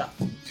water stuff,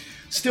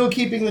 still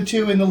keeping the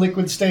 2 in the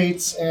liquid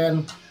states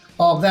and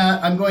all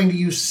that, I'm going to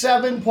use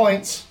 7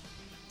 points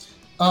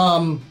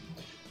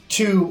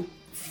to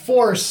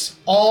force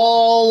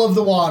all of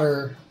the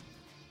water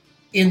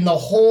in the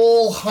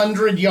whole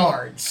 100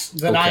 yards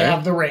that I Okay.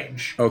 have the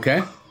range.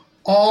 Okay.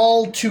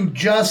 All to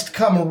just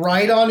come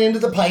right on into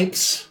the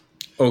pipes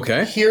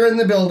Okay. here in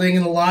the building,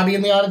 in the lobby,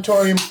 in the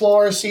auditorium,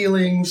 floor,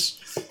 ceilings,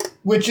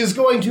 which is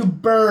going to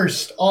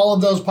burst all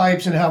of those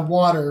pipes and have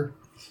water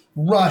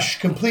rush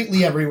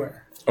completely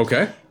everywhere.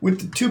 Okay.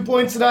 With the 2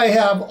 points that I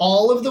have,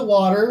 all of the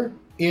water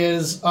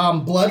is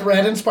blood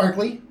red and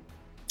sparkly.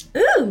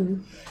 Ooh.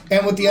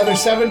 And with the other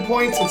 7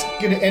 points, it's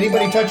gonna,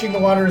 anybody touching the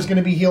water is going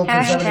to be healed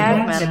for 7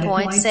 Hashtag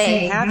points. MetaPoint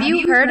say, have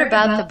you heard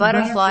about the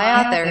butterfly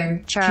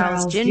author,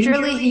 Charles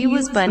Gingerly? He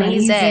was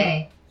Bunny's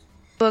A.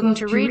 Book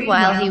to read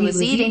while he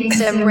was eating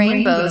some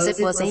rainbows.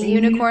 It was a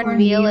unicorn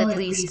meal, at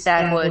least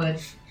that would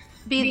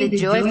be the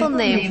joyful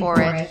name for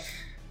it.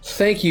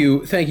 Thank you,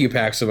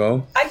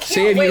 Paxivo. I can't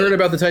Say, have wait. you heard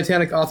about the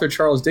Titanic author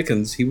Charles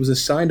Dickens? He was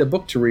assigned a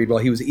book to read while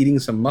he was eating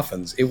some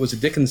muffins. It was a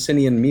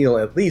Dickensinian meal,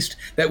 at least.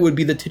 That would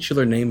be the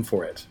titular name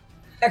for it.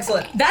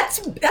 Excellent. That's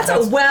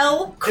a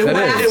well It, That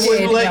wouldn't- is. it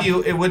wouldn't let Yeah.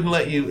 you. It wouldn't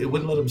let you. It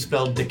wouldn't let him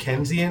spell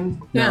Dickensian.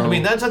 No. I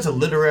mean that's a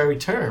literary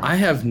term. I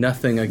have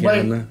nothing Right.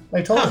 again.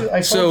 I told you. I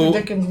told So, you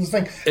Dickens'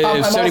 thing. if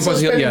I'm 70 also points,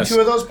 spending yes.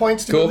 2 of those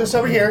points to Cool. move this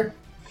over here.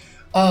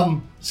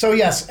 So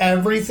yes,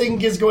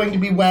 everything is going to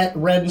be wet,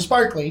 red, and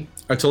sparkly.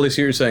 I totally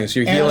see what you're saying. So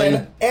you're And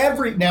healing.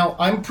 then now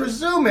I'm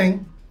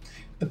presuming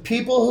the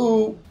people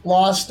who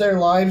lost their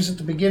lives at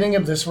the beginning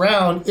of this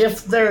round,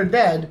 if they're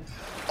dead,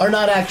 are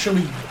not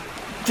actually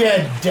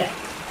dead.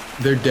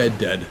 They're dead.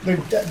 They're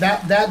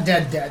that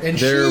dead. And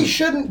They're- she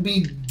shouldn't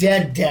be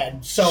dead.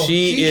 So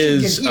She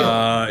should is. get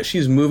healed.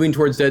 She's moving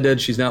towards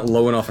dead. She's not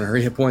low enough on her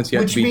hit points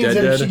yet Which to be means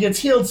that if she dead. gets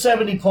healed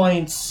 70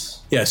 points.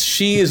 Yes,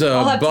 she is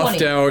I'll a have buffed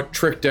 20. out,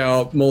 tricked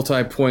out,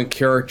 multi-point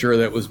character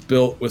that was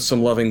built with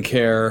some loving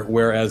care,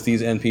 whereas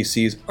these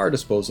NPCs are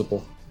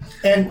disposable.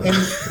 And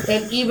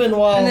even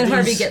while And then these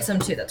Harvey gets some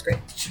too. That's great.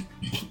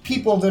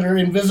 people that are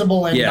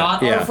invisible and Yeah,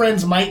 not yeah. our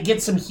friends might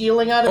get some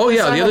healing out of Oh this,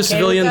 yeah, I'm the other okay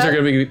civilians with are that.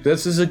 going to be.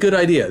 This is a good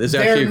idea. This is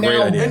actually a They're great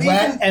now idea. And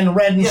wet even- and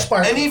red and Yeah,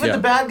 sparkly. and even Yeah.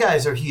 the bad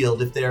guys are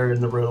healed if they're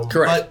in the room.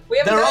 Correct. But We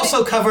haven't they're done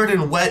also covered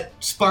in wet,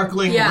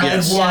 sparkling Yeah. red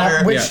Yes.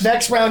 water. Which Yes.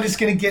 next round is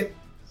going to get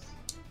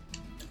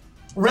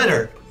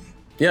Redder.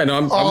 Yeah, no,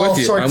 I'm All with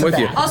you. sorts I'm of with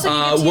you. bad. Also, you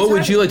get to what use would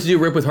Harvey. you like to do,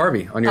 Rip, with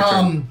Harvey on your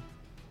turn?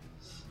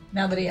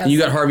 Now that he has. You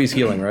got Harvey's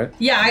healing, right?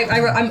 Yeah,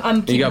 I'm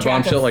And keeping you got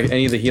track Bombshell, of. like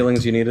any of the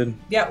healings you needed?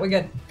 Yeah, we're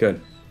good.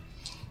 Good.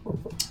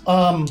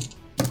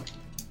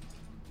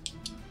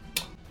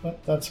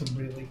 That's a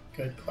really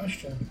good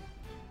question.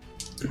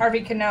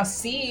 Harvey can now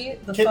see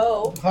the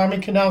foe. Harvey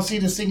can now see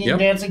the singing Yep.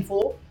 dancing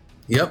fool.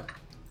 Yep.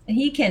 And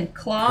he can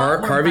claw.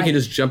 or Harvey bite. can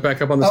just jump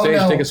back up on the Oh, stage,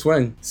 no. take a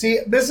swing. See,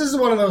 this is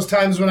one of those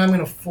times when I'm going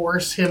to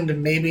force him to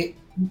maybe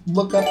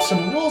look up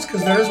some rules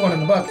because there is one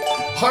in the book.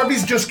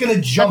 Harvey's just going to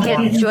jump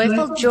on Get it.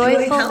 joyful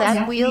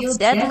that wields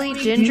deadly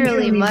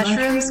gingerly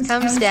mushrooms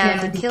comes down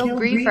to kill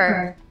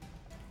Griefer.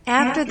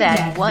 After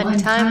that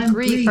one-time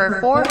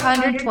Griefer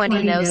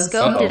 420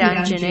 no-scoped it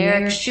on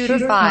generic shooter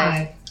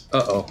 5.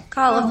 Uh-oh.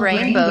 Call of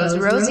Rainbows,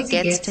 Rosie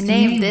gets to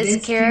name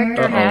this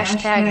character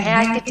hashtag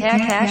hack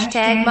attack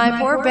hashtag my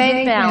poor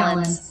bank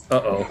balance.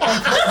 Uh-oh.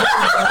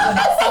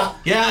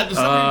 Yeah,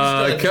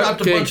 somebody just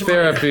dropped a Cupcake bunch of money.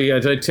 therapy. A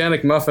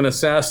Titanic muffin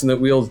assassin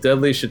that wields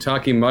deadly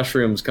shiitake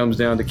mushrooms comes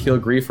down to kill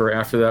Griefer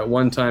after that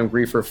one-time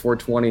Griefer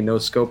 420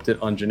 no-scoped it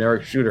on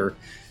generic shooter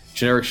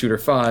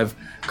 5,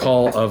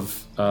 Call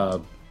of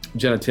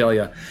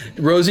Genitalia.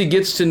 Rosie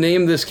gets to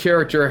name this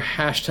character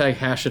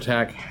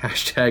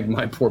hashtag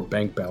my poor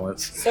bank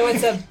balance. So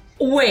it's a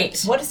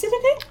Wait. What is it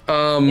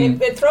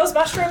again? It throws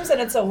mushrooms and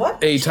it's a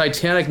what? A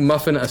Titanic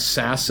muffin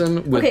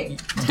assassin with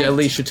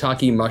deadly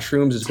shiitake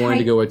mushrooms is going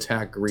to go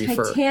attack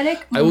Griefer.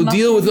 Titanic I will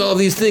deal with all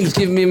these things.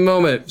 Give me a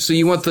moment. So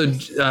you want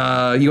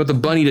the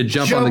bunny to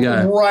jump on the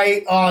guy?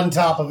 Right on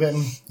top of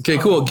him. Okay,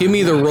 cool. Give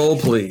me the roll,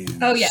 please.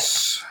 Oh,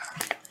 yes.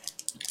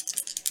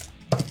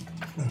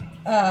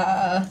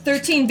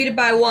 13 beat it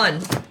by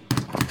 1.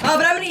 Oh,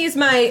 but I'm going to use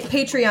my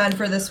Patreon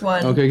for this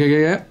one.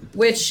 Okay.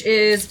 Which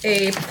is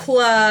a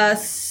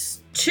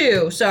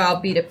 +2, so I'll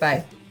beat it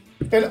by.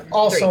 And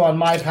also 3. on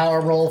my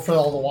power roll for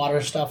all the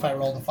water stuff, I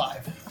rolled a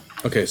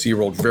 5. Okay, so you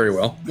rolled very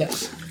well.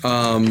 Yes.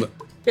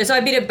 Yeah, so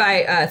I beat it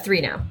by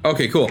 3 now.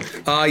 Okay, cool.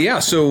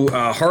 So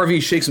Harvey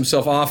shakes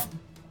himself off,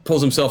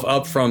 pulls himself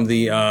up from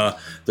the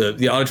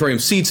auditorium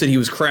seats that he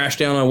was crashed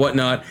down on,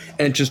 whatnot,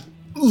 and just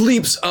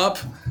leaps up.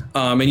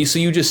 And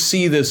you just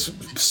see this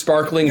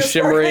sparkling,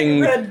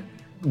 shimmering, red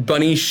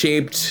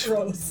bunny-shaped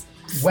rose.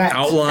 Wet.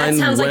 outline, That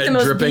sounds wet, like the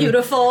most dripping.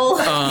 beautiful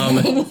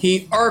thing.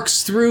 He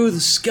arcs through the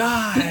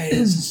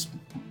skies,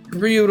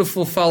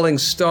 beautiful falling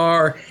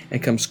star,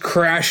 and comes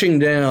crashing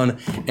down.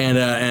 And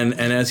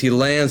as he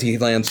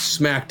lands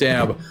smack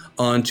dab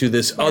onto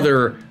this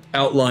other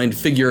outlined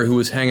figure who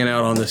was hanging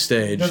out on the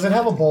stage. Does it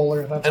have a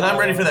bowler? That's And I'm all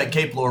ready I for want. that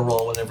cape lore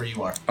roll whenever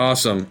you are.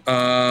 Awesome.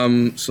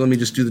 So let me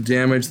just do the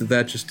damage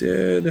that just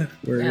did.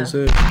 Where is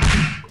it?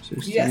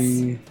 60.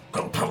 Yes.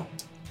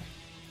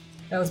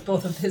 That was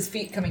both of his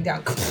feet coming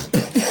down.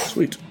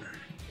 Sweet.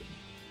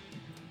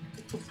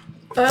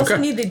 I also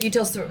Okay. need the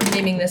details for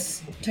naming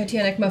this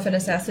Titanic Muffin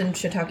Assassin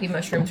Shiitake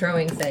Mushroom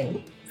Throwing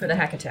thing for the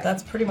hack attack.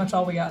 That's pretty much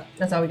all we got.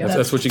 That's all we got.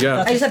 That's what you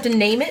got. I just have to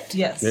name it.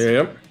 Yes.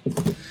 Yep.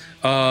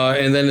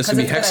 And then it's going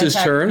to be Because Hex's it's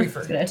gonna turn. attack Reefer.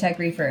 It's gonna attack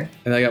Reefer.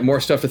 And I got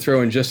more stuff to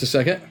throw in just a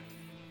second.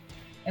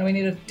 And we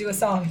need to do a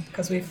song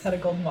because we've had a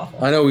golden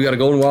waffle. I know we got a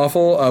golden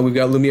waffle. We've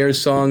got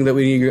Lumiere's song that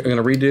we're going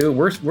to redo.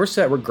 We're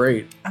set. We're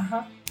great.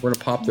 Uh-huh. We're going to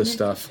pop this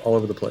stuff all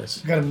over the place.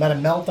 We got a meta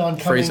meltdown coming.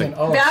 Phrasing.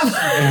 And,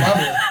 I love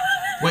it.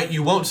 Wait,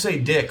 you won't say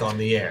dick on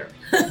the air.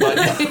 But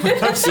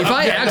If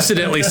I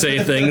accidentally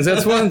say things,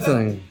 that's one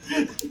thing.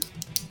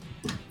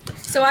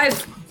 So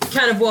I've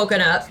kind of woken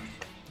up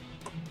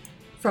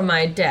from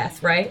my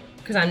death, right?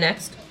 Because I'm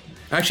next.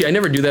 Actually, I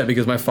never do that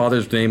because my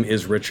father's name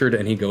is Richard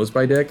and he goes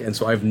by Dick, and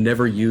so I've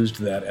never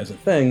used that as a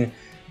thing.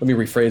 Let me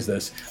rephrase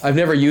this. I've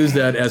never used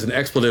that as an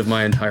expletive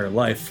my entire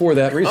life for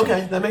that reason.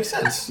 okay, that makes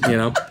sense. You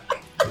know?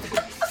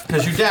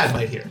 Because your dad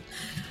might hear.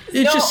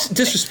 It's just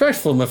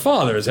disrespectful to my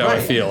father is how I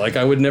Right. feel. Like,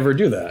 I would never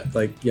do that.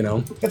 Like, you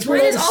know? It's Mine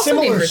really is a also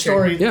similar named Richard.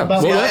 story Yeah,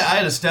 about well, Yeah, I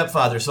had a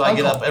stepfather, so I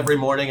get Uncle. up every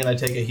morning and I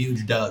take a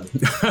huge Doug.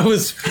 I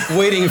was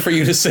waiting for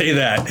you to say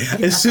that.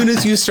 As soon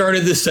as you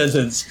started this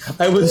sentence,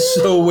 I was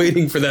so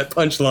waiting for that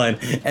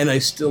punchline, and I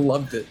still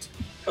loved it.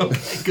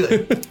 Okay,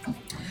 good.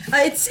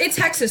 It's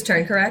Hex's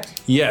turn,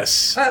 correct?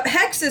 Yes.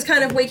 Hex is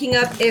kind of waking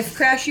up. If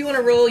Crash, you want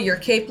to roll your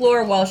cape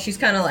lore while she's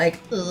kind of like,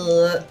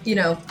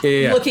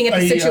 Yeah. looking at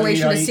the Aye,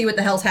 situation aye, to aye. see what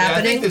the hell's Yeah, I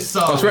happening. think this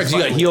song. That's right, 'cause you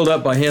got is healed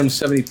up by him,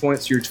 70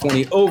 points, you're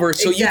 20 over,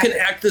 so Exactly. you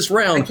can act this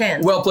round. I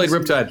can. Well played,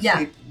 Riptide.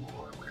 Yeah.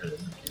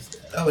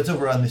 Oh, it's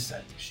over on this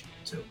side.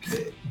 It's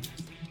okay.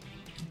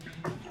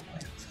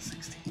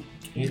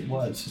 It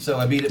was. So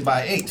I beat it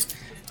by 8.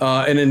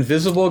 An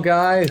invisible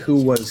guy who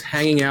was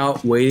hanging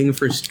out waiting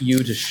for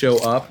you to show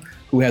up,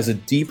 who has a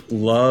deep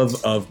love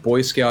of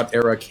Boy Scout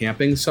era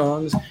camping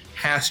songs,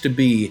 has to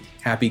be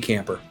Happy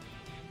Camper.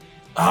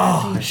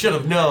 Oh, I should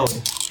have known.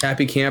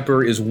 Happy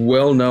Camper is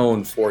well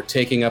known for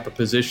taking up a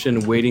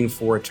position, waiting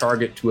for a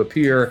target to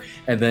appear,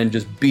 and then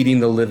just beating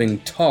the living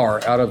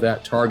tar out of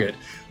that target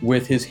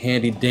with his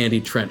handy dandy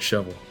trench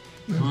shovel.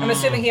 I'm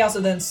assuming he also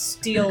then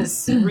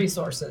steals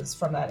resources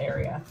from that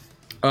area.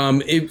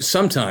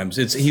 Sometimes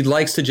he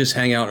likes to just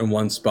hang out in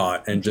one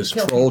spot and just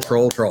Kill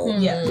troll.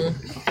 Yeah.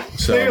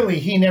 So Clearly,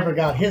 he never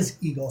got his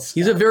Eagle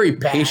he's a very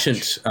badge.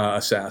 patient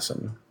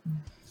assassin.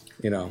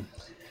 You know,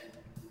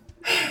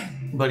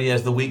 But he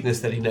has the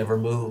weakness that he never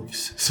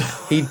moves. So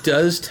he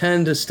does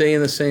tend to stay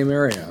in the same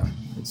area.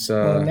 It's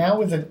Now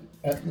with a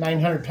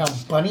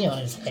 900-pound bunny on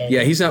his head.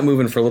 yeah, he's not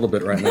moving for a little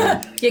bit right now.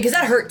 Yeah, because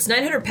that hurts.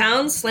 900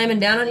 pounds slamming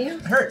down on you?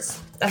 Hurts.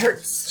 That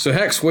hurts. So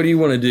Hex, what do you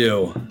want to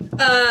do?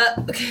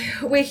 Okay,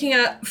 waking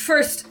up.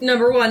 First,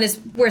 number one is,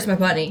 where's my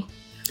bunny?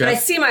 And I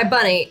see my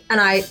bunny, and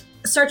I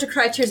start to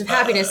cry tears of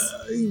happiness.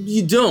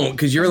 You don't,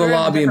 because you're in the We're in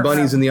a lobby and different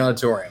Bunny's room. in the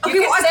auditorium. Okay,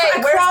 You can well, say, I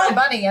where's crawl- my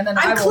bunny? And then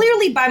I I'm will...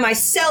 clearly by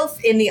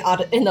myself in the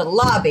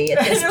lobby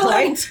at this You're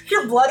like, point.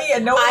 you're bloody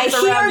and no I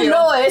one's around hear you.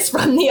 noise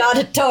from the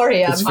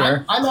auditorium. That's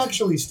fair. I'm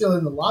actually still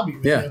in the lobby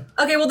with Yeah. you.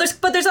 Okay, well,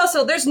 there's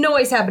also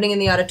noise happening in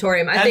the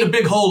auditorium. I and think a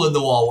big hole in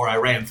the wall where I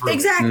ran through.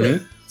 exactly.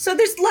 So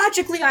there's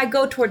logically I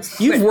go towards.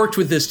 You've worked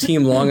with this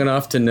team long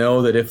enough to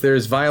know that if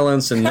there's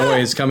violence and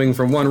noise coming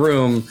from one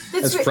room,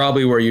 that's right.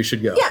 probably where you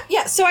should go.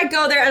 Yeah. So I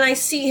go there and I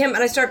see him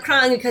and I start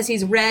crying because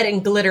he's red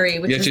and glittery,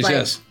 which is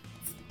like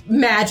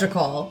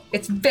magical.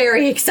 It's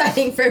very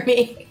exciting for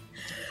me.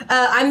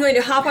 I'm going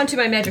to hop onto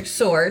my magic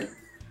sword,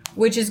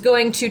 which is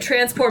going to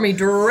transport me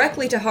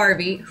directly to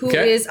Harvey, who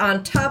Okay. is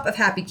on top of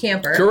Happy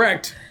Camper.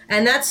 Correct.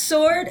 And that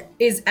sword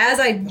is as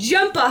I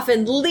jump off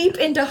and leap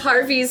into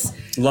Harvey's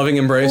Loving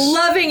embrace.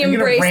 loving You're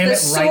gonna embrace, ram the it right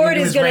sword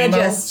into is his gonna rainbow?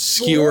 just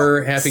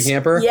Skewer Happy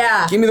Camper.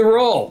 Yeah. Give me the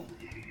roll.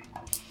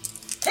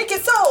 Take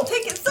his soul.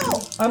 Take his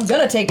soul. I'm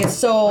gonna take his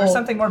soul. Or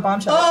something more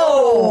bombshell.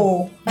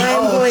 Oh,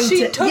 I'm going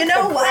she to. took You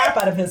know the what? crap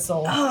out of his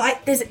soul. Oh,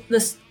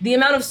 the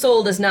amount of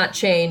soul does not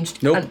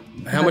change. Nope.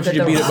 How much did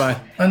you beat it by?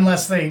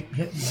 Unless they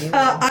hit 0.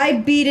 I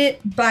beat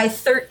it by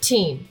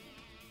 13.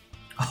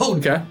 Oh,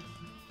 Okay.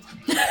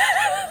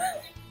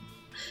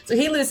 So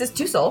he loses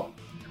 2 soul.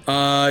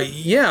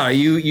 Yeah,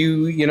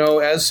 you know,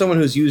 as someone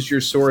who's used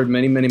your sword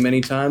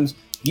many times,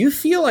 you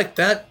feel like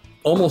that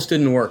almost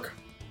didn't work.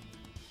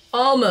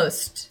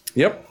 Almost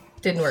Yep.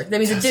 didn't work. That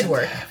means it did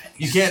work.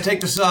 you can't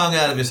take the song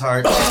out of his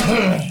heart.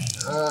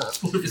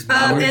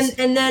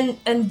 And then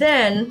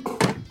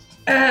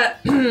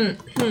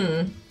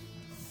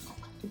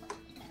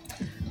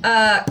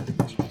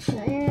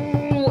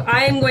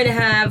I'm going to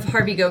have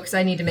Harvey go because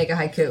I need to make a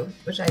haiku,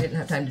 which I didn't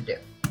have time to do.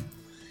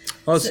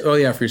 Oh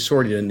yeah, for your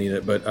sword you didn't need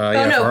it, but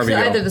yeah, Oh no, for Harvey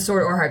so go. either the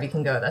sword or Harvey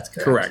can go. That's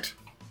correct. Correct.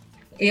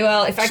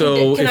 Well, if I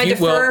So can I if you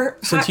defer?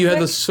 since you had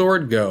the quick?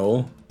 sword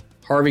go,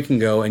 Harvey can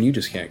go, and you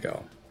just can't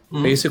go.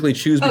 Basically,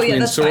 choose Oh, yeah, between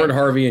that's sword, fine.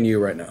 Harvey, and you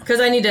right now. Because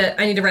I need to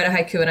write a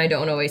haiku and I don't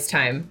want to waste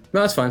time.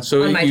 No, that's fine.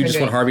 So On my you turn just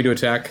doing want it. Harvey to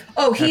attack?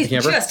 Oh, Happy he's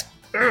Camper? just.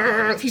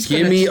 He's Give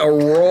gonna- me a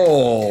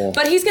roll.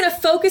 But he's gonna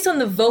focus on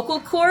the vocal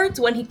cords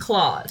when he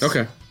claws.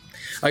 Okay.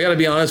 I gotta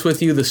be honest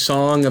with you, the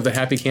song of the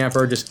Happy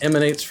Camper just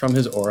emanates from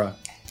his aura.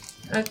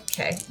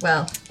 Okay.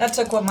 Well, That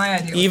took what my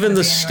idea was Even gonna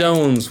the be anyway.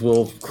 stones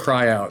will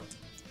cry out.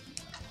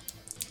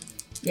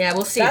 yeah,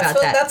 we'll see That's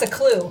about that. That's a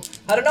clue.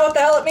 I don't know what the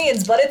hell it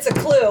means, but it's a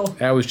clue.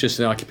 That was just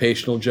an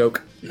occupational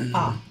joke.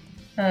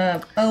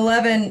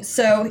 11.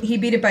 So he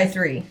beat it by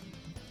 3,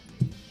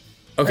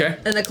 Okay.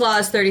 and the claw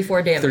is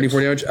 34 damage.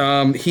 34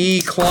 damage.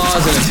 He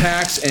claws and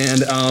attacks,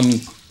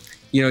 and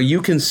you know,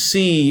 you can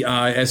see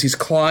as he's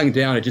clawing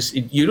down.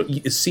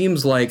 It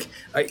seems like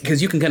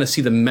because you can kind of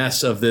see the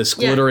mess of this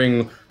Yeah.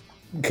 glittering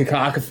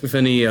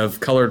cacophony of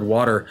colored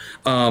water.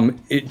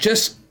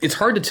 It's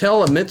hard to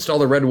tell amidst all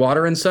the red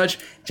water and such.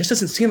 It just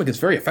doesn't seem like it's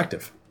very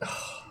effective.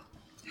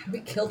 We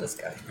killed this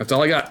guy. That's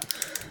all I got.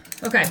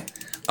 Okay.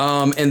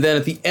 And then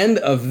at the end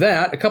of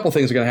that, a couple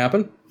things are going to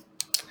happen.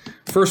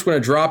 First, we're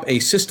going to drop a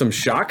system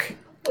shock.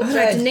 I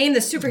have to name the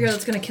superhero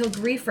that's gonna kill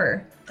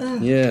Griefer.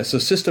 Yeah, so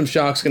System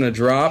Shock's going to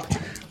drop.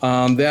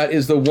 That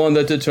is the one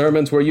that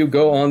determines where you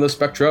go on the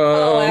spectrum.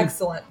 Oh,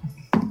 excellent.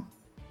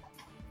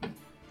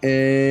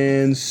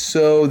 And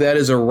so that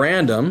is a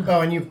random.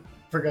 Oh, and you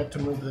forgot to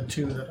move the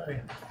 2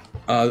 that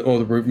I...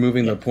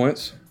 Removing the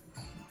points?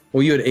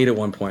 Well, you had 8 at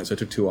one point, so I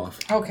took 2 off.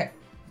 Okay.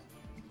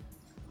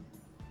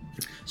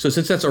 So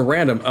since that's a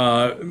random,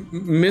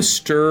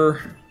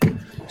 Mr.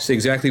 Say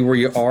exactly where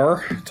you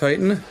are,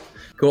 Titan.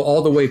 Go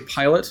all the way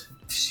pilot.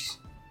 It's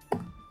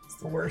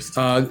the worst.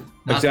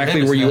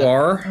 Exactly him, where it's you not.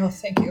 are. Oh,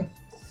 thank you.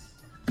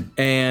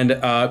 And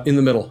in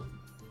the middle.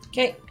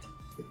 Okay.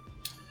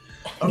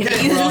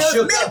 Okay, we're all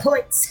shook up.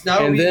 Points.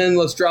 Now And we- then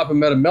let's drop a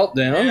meta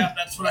meltdown. Yeah,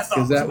 that's what I thought.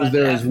 Because that was about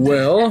there to as happen.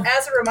 well.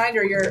 As a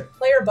reminder, your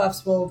player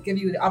buffs will give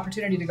you the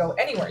opportunity to go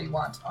anywhere you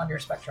want on your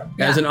spectrum.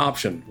 As an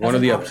option. One As or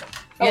the an other. option.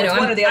 Oh, Yeah, it's no,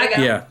 one or the other. I got-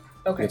 Yeah.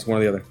 Okay. It's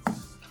one or the other.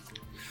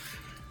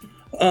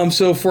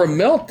 So for a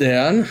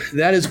meltdown,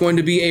 that is going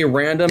to be a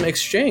random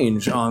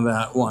exchange on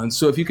that one.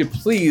 So if you could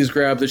please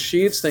grab the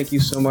sheets. Thank you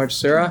so much,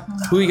 Sarah.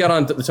 Who you got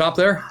on the top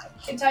there?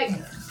 Kid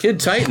Titan. Kid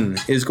Titan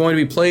is going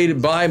to be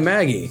played by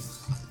Maggie.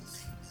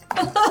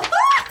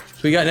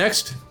 Who you got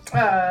next?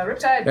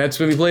 Riptide. That's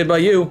going to be played by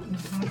you.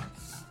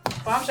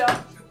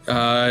 Bombshell.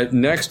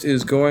 Next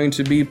is going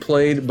to be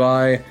played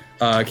by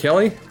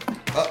Kelly,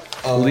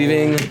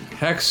 leaving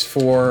Hex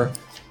for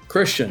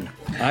Christian.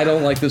 I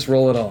don't like this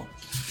role at all.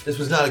 This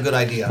was not a good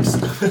idea.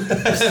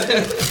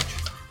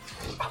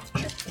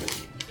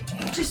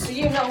 Just so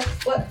you know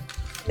what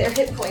their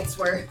hit points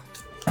were.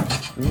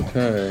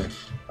 Okay.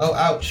 Oh,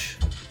 ouch.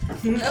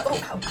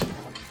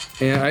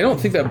 And I don't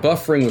think that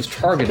buff ring was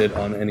targeted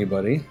on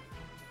anybody.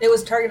 It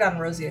was targeted on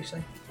Rosie,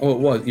 actually. Oh, it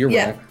was. You're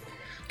Yeah. right.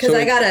 Because So-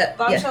 I got a.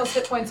 Bombshell's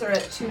hit points are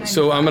at 290.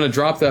 So I'm going to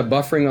drop that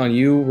buff ring on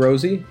you,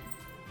 Rosie.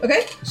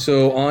 Okay.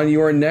 So on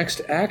your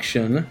next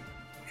action,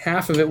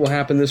 half of it will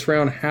happen this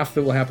round, half of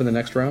it will happen the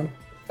next round.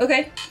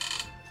 Okay.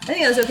 I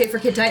think that's okay for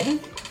Kid Titan.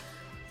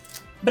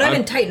 But I'm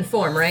in Titan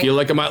form, right? Feel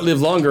like I might live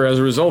longer as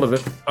a result of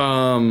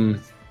it.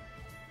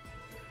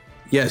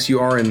 Yes, you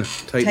are in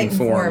Titan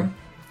form.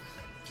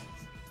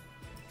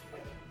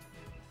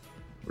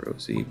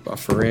 Rosie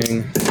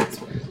buffering.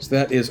 So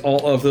that is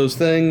all of those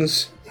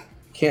things.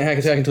 Can't hack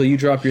attack until you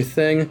drop your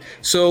thing.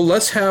 So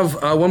let's have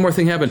one more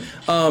thing happen.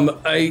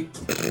 I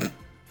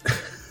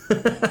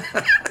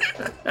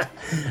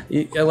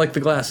like the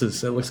glasses.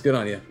 That looks good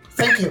on you.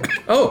 Thank you.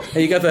 Oh,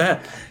 and you got the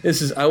hat.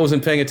 I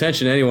wasn't paying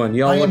attention to anyone.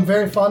 Y'all I look. am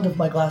very fond of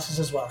my glasses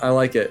as well. I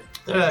like it.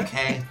 They're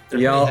okay. They're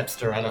Y'all- pretty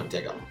hipster. I don't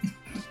dig them.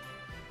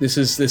 This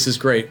is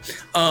great.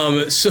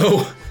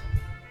 So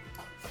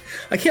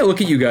I can't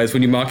look at you guys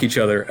when you mock each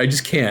other. I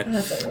just can't.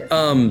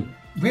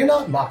 We're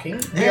not mocking.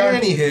 We are.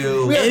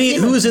 Anywho, We are-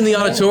 Who's in the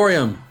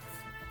auditorium?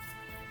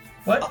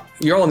 What?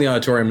 You're all in the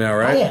auditorium now,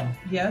 right? I am.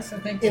 Yes, I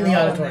think In they're the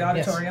all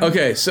auditorium, yes.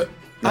 Okay, so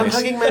I'm nice.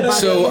 hugging my body.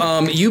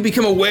 So you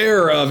become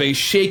aware of a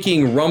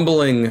shaking,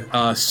 rumbling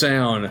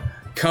sound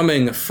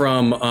coming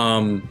from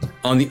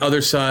on the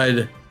other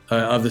side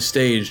of the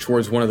stage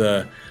towards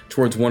the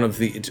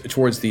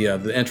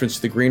entrance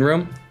to the green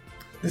room,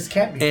 This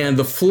can't be. and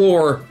the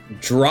floor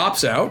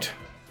drops out.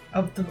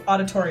 Of the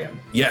auditorium.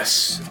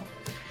 Yes,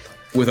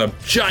 with a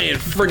giant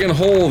friggin'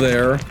 hole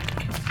there,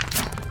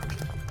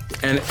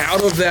 and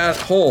out of that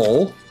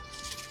hole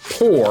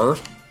pour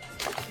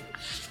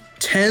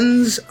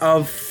tens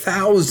of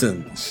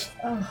thousands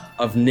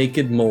of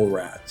naked mole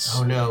rats.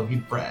 Oh no, he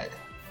Brad.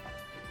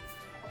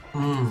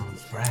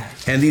 Brad.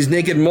 And these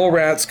naked mole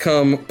rats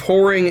come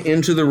pouring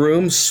into the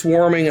room,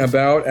 swarming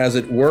about, as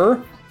it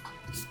were.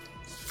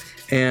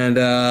 And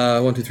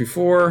 1, 2, 3,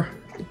 4.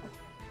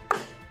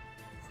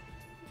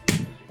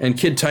 And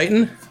Kid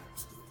Titan.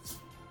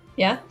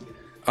 Yeah?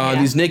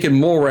 These naked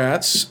mole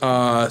rats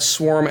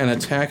swarm and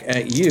attack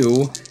at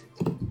you.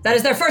 That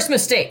is their first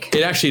mistake.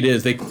 It actually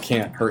is. They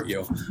can't hurt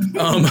you.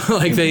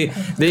 Like they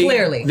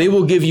Clearly. they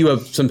will give you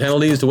some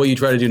penalties to what you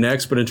try to do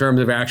next. But in terms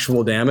of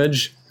actual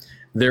damage,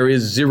 there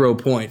is 0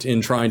 point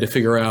in trying to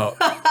figure out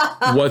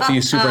what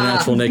these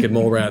supernatural naked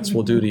mole rats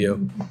will do to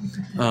you.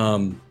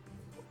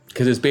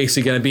 Because it's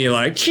basically going to be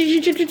like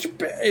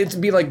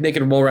it'd be like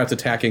naked mole rats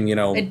attacking,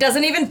 It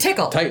doesn't even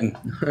tickle. Titan.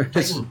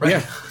 Titan, right.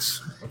 Yeah,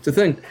 it's a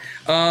thing.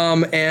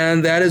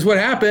 And that is what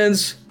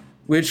happens,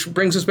 which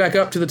brings us back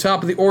up to the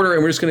top of the order,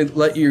 and we're just going to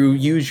let you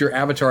use your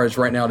avatars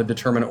right now to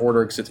determine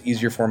order because it's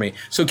easier for me.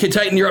 So, Kid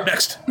Titan, you're up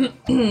next.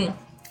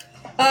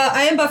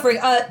 I am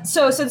buffering.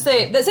 So since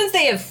they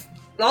have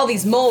all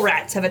these mole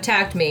rats have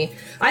attacked me,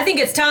 I think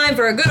it's time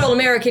for a good old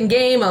American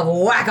game of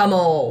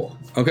whack-a-mole.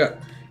 Okay.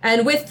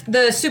 And with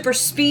the super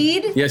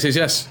speed, Yes.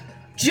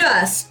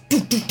 just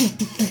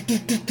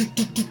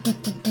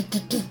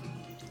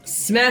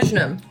smashing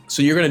them.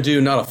 So you're going to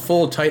do not a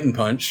full Titan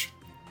punch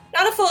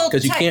Not a full.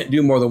 because you can't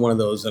do more than one of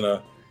those in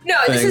a. No,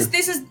 thing.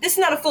 this is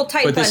not a full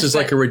Titan But punch. this is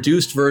like a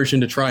reduced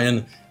version to try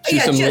and do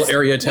some little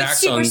area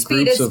attacks with super on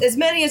speed, groups of. as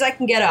many as I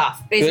can get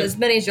off. Basically, Yeah. as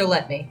many as you'll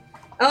let me.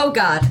 Oh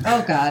God.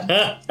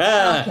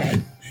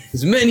 Okay.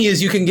 As many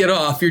as you can get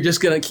off, you're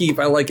just gonna keep.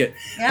 I like it.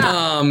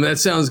 Yeah. That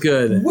sounds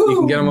good. You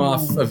can get them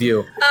off of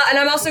you. And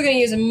I'm also going to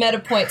use a meta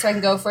point so I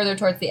can go further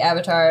towards the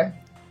avatar.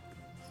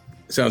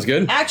 Sounds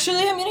good.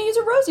 Actually, I'm going to use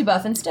a Rosie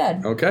buff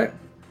instead. Okay.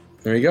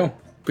 There you go.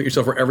 Put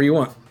yourself wherever you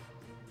want.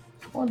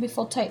 I want to be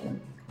full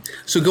Titan.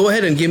 So go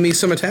ahead and give me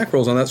some attack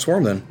rolls on that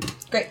swarm then.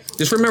 Great.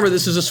 Just remember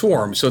this is a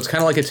swarm, so it's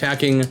kind of like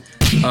attacking.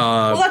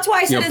 Well, that's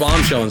why I said it's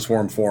bombshell in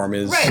swarm form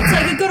is. right. It's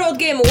like a good old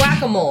game of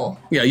whack-a-mole.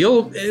 Yeah,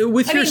 you'll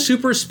with I your mean-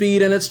 super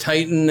speed and it's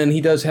Titan, and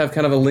he does have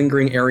kind of a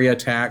lingering area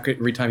attack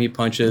every time he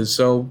punches.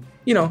 So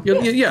you'll,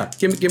 yeah.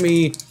 Give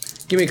me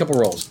a couple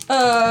rolls.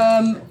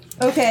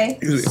 Okay.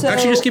 So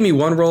Actually, just give me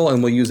one roll,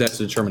 and we'll use that to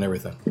determine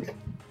everything.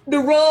 the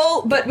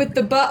roll, but with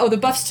the the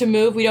buffs to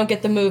move, we don't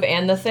get the move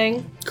and the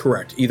thing.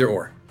 Correct. Either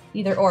or.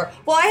 Either or.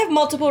 Well, I have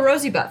multiple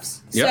Rosie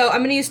buffs, Yep. so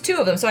I'm going to use 2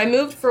 of them. So I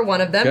moved for one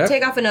of them, Okay.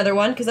 take off another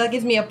one because that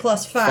gives me a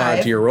 +5,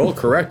 5 to your roll.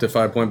 Correct. A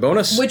 5-point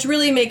bonus. which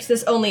really makes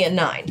this only a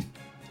 9.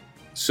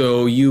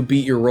 So you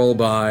beat your roll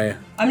by.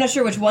 I'm not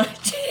sure which one.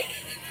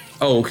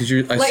 Oh, because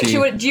you. I Like,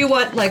 see. do you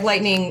want like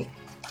lightning?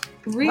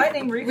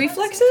 Lightning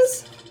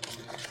reflexes?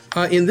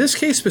 In this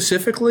case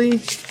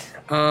specifically,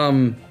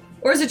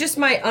 Or is it just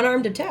my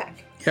unarmed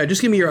attack? yeah,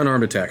 just give me your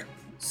unarmed attack,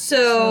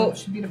 So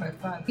She beat it by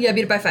 5. yeah,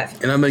 beat it by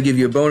 5. and I'm going to give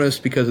you a bonus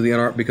because of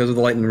the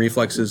lightning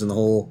reflexes and the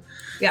whole.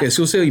 Yeah. Okay,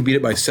 so we'll say you beat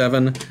it by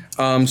 7.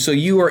 So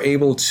you are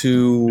able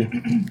to.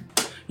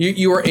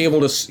 You are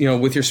able to,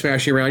 with your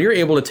smashing around, you're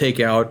able to take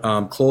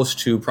out close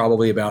to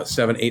probably about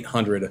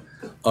 700-800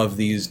 of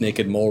these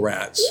naked mole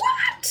rats.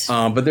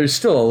 What? But there's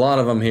still a lot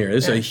of them here.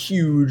 This is a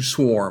huge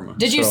swarm.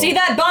 Did you So- see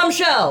that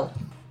bombshell?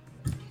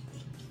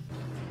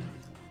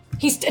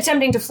 He's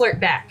attempting to flirt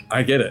back.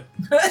 I get it.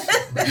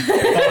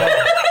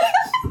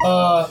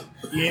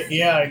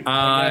 Yeah.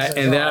 I guess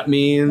And that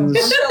means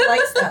Bombshell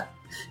likes that.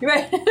 You're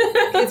right.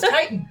 It's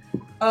Titan.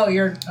 Oh,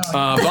 you're.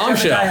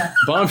 Bombshell.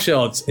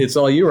 Bombshell, it's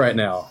all you right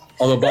now.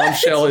 Although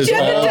Bombshell is all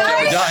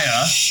Jebediah.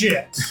 Jebediah.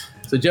 Shit.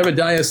 So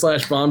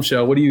Jebediah /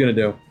 Bombshell, what are you going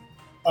to do?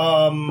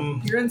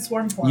 You're in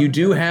swarm form. You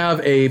do have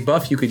a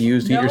buff you could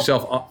use to get No.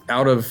 yourself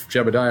out of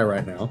Jebediah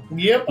right now.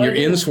 Yep. You're I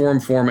do. in swarm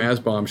form as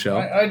Bombshell.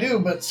 I do,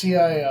 but see,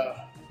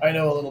 I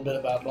know a little bit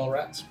about mole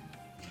rats.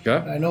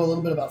 Okay. I know a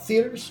little bit about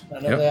theaters. I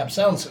know Yep. they have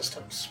sound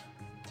systems.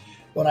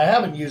 What I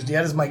haven't used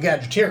yet is my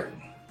Gadgeteering.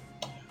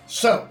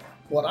 So,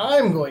 what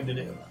I'm going to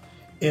do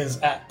is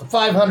at the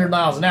 500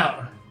 miles an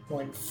hour, I'm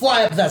going to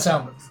fly up that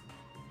sound booth.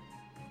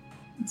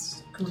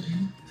 It's cool.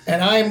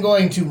 And I am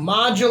going to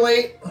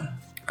modulate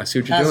I see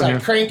what you're as doing I here.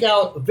 crank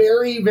out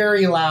very,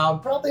 very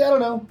loud. Probably, I don't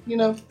know,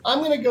 I'm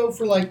going to go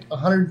for like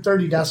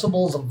 130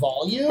 decibels of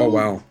volume. Oh,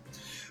 wow.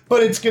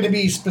 But it's going to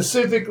be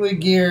specifically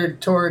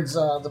geared towards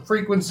the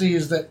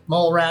frequencies that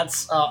mole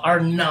rats are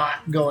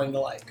not going to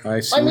like. I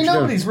see I what mean, you're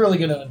doing. nobody's really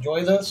going to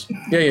enjoy this,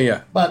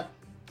 Yeah. but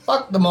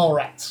fuck the mole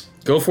rats.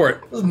 Go for it.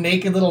 Those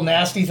naked little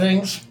nasty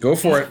things. Go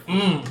for it.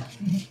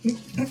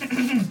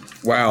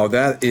 Wow,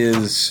 that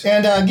is...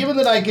 And given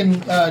that I can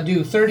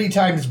do 30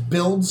 times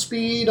build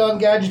speed on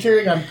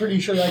gadgeteering, I'm pretty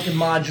sure I can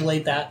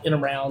modulate that in a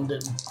round.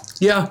 And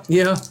Yeah.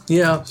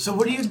 So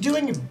what are you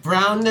doing? You're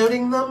brown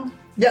noting them?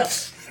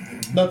 yes,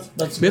 that's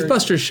very-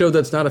 Mythbusters showed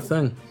that's not a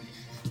thing.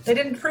 They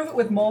didn't prove it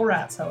with mole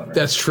rats, however.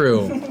 That's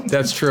true.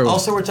 That's true.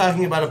 Also, we're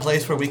talking about a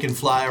place where we can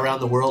fly around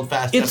the world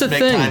fast enough It's a to make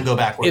thing. time go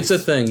backwards. It's a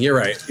thing. You're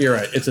right.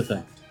 It's a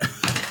thing.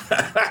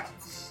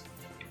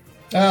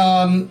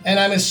 And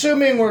I'm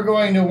assuming we're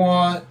going to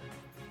want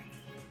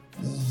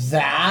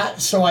that,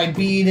 so I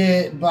beat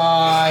it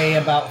by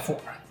about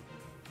 4.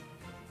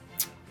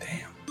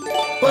 Damn.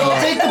 But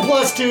I'll take the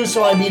 +2,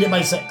 so I beat it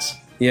by 6.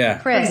 Yeah.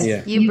 Chris,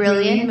 Yeah. you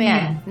brilliant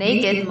man.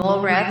 Naked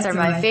mole rats are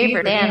my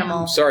favorite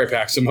animal. Sorry,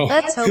 Paximo.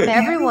 Let's hope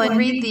everyone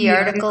read the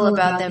article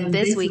about them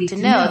this week to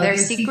know their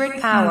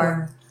secret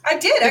power. I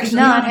did If actually.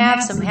 not,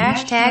 have some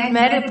hashtag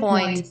meta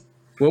point.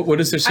 What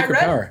is their secret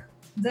read- power?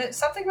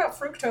 Something about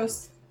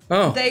fructose.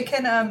 Oh. They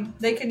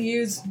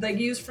use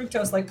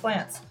fructose like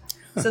plants.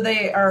 So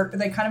they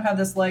kind of have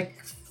this like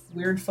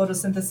weird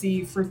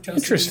photosynthesis fructose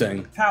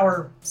Interesting.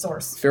 power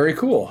source. Very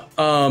cool.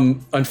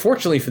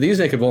 Unfortunately for these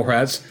naked mole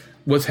rats,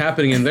 what's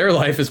happening in their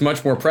life is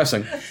much more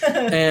pressing.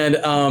 And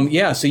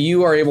so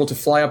you are able to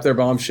fly up their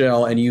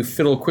bombshell, and you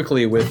fiddle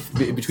quickly with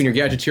between your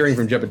gadgeteering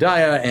from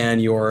Jebediah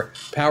and your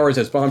powers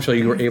as bombshell.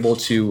 You were able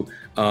to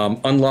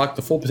unlock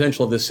the full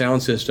potential of this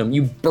sound system.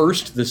 You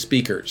burst the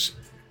speakers.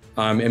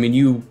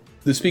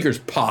 The speakers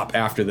pop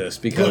after this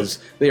because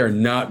they are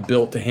not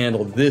built to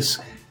handle this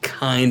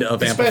kind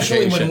of Especially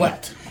amplification. when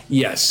wet.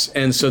 Yes,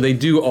 and so they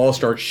do all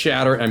start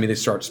shattering. They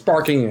start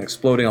sparking and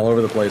exploding all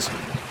over the place.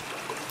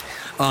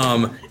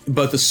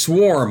 But the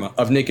swarm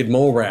of naked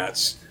mole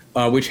rats,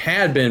 which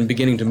had been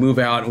beginning to move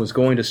out and was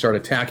going to start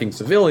attacking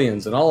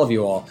civilians and all of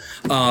you all,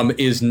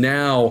 is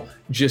now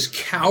just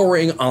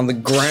cowering on the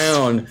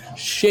ground,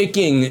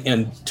 shaking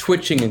and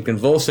twitching and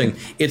convulsing.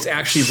 It's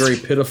actually very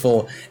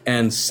pitiful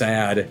and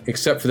sad,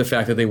 except for the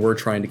fact that they were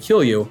trying to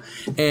kill you.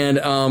 And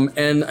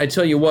I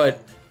tell you what,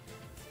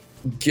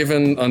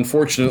 given,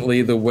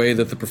 unfortunately, the way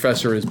that the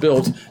professor is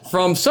built,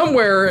 from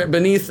somewhere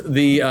beneath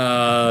the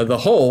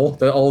hole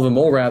that all the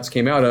mole rats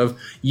came out of,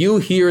 you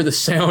hear the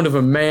sound of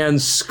a man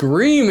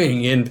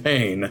screaming in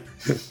pain.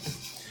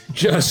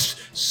 Just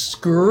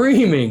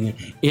screaming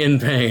in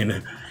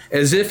pain.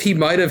 As if he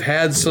might have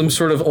had some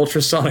sort of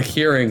ultrasonic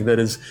hearing that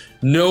is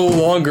no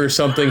longer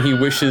something he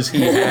wishes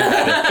he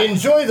had.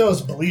 Enjoy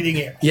those bleeding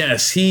ears.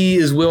 Yes, he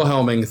is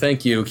Wilhelming.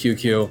 Thank you,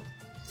 QQ.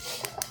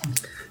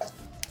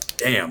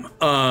 Damn.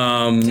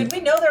 Did we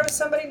know there was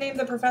somebody named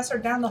the professor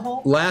down the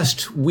hole?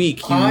 Last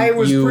week, I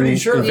was you pretty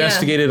sure.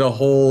 investigated a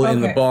hole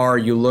in the Okay. bar.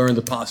 You learned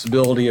the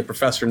possibility of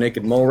Professor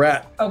Naked Mole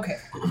Rat. Okay.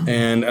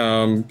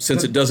 And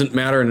since it doesn't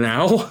matter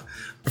now,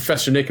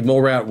 Professor Naked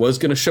Mole Rat was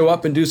going to show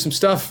up and do some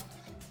stuff.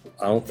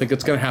 I don't think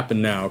it's going to happen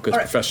now because All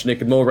right. Professor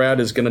Naked Mole Rat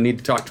is going to need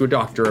to talk to a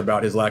doctor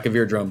about his lack of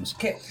eardrums.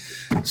 Okay.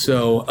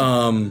 So,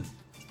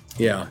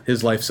 yeah,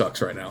 his life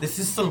sucks right now. This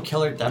is some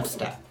killer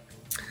dubstep.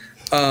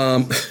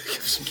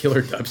 Some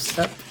killer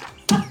dubstep.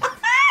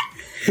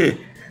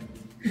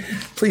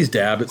 Please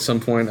dab at some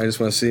point. I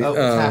just want to see. Oh, what's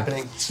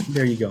happening?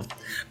 There you go.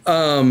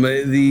 So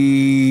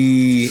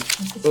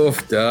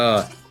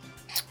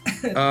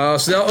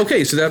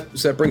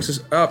that brings us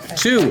up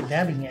to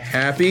Dabbing it.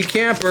 Happy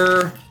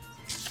Camper,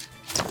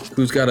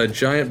 who's got a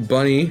giant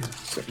bunny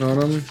sitting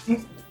on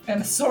him.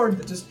 And a sword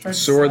that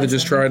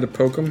just tried To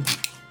poke him.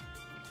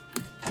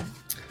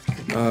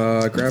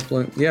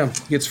 Grappling. Yeah,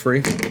 he gets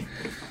free.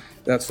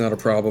 That's not a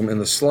problem in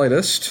the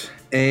slightest.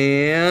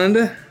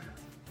 And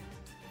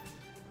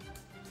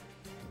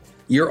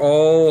you're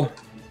all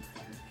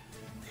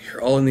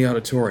in the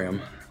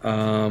auditorium.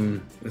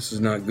 This is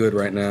not good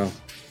right now.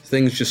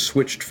 Things just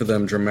switched for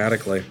them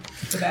dramatically.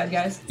 the bad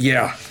guys.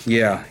 Yeah. He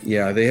had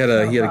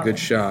a problem. good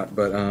shot,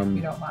 but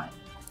You don't mind.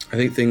 I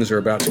think things are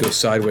about to go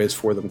sideways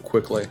for them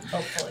quickly.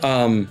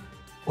 Hopefully.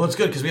 Well, it's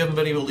good because we haven't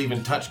been able to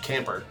even touch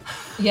Camper.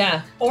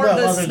 Yeah. Or Well,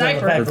 the other than the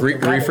sniper. fact that Or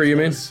Griefer, you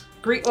mean?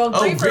 Griefer Oh,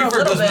 a Griefer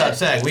little goes without bit.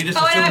 saying. We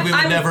just Oh, assumed we would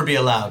I'm- never be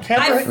allowed.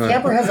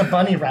 Camper has a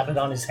bunny rabbit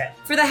on his head.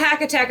 For the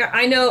hack attack,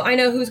 I know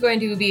who's going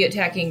to be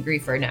attacking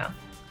Griefer now.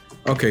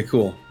 Okay,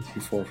 cool.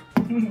 Before.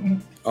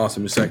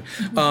 Awesome. Just a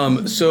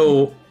sec.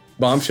 So,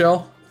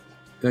 Bombshell,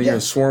 then you're in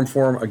Yes. swarm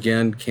form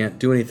again. Can't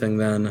do anything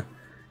then.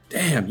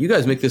 Damn, you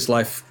guys make this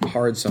life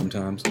hard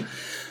sometimes.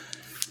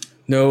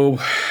 No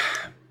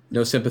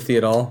sympathy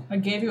at all. I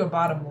gave you a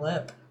bottom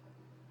lip.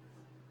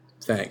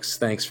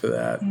 Thanks for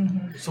that.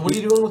 So what are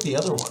you doing with the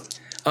other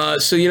one?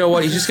 So you know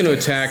what? He's just going to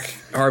attack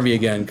Harvey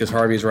again because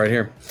Harvey's right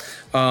here.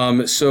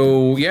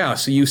 So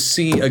you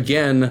see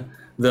again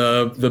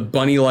the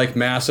bunny-like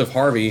mass of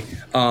Harvey.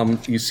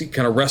 You see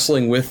kind of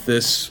wrestling with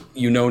this.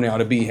 Now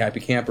to be Happy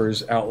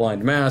Camper's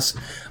outlined mass.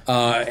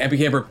 Happy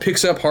Camper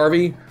picks up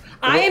Harvey.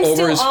 I am over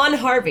still his, on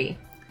Harvey.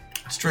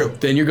 It's true.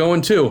 Then you're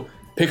going too.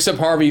 Picks up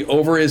Harvey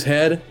over his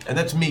head And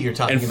that's me you're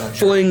talking and about.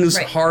 flings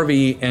Right.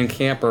 Harvey and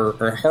Camper,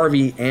 or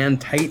Harvey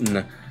and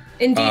Titan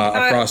Indeed.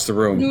 across the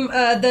room.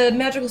 The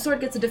magical sword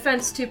gets a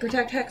defense to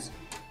protect Hex,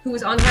 who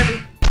is on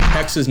Harvey.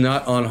 Hex is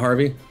not on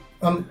Harvey.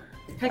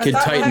 Kid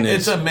thought Titan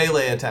It's is. a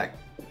melee attack.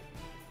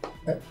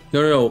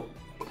 No.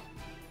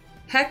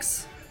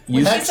 Hex?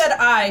 You, When she said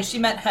I, she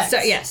meant Hex. So,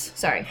 yes,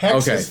 sorry.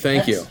 Hex okay, is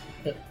thank Hex. you.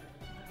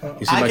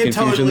 You see I my can confusion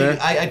totally, there?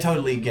 I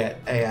totally get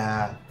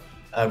a.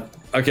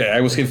 Okay, I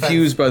was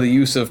confused by the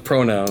use of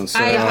pronouns. So,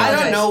 I I don't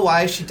apologize. know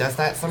why she does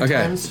that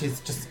sometimes. She's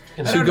just.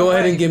 so go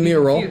ahead and give me a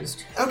roll.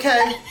 Confused.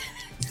 Okay.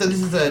 So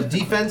this is a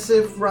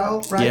defensive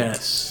roll, right?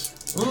 Yes.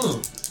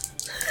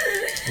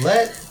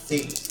 Let's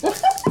see.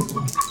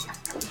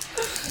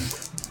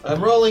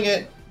 I'm rolling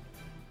it.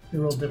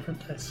 You roll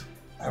different dice.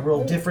 I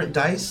roll different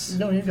dice.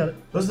 No, you got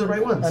it. Those are the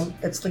right ones.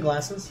 It's the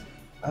glasses.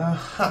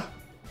 Uh-huh.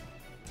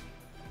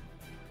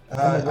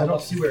 I I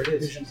don't see where it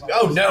is. Vision's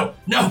Oh, no.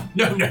 No.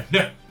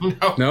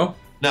 No?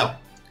 No.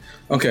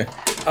 Okay.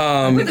 With a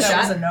That was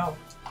shot. a no.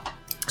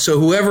 So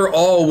whoever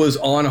all was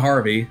on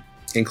Harvey,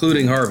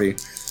 including Harvey,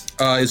 is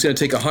going to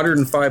take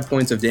 105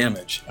 points of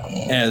damage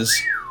as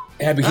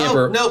Happy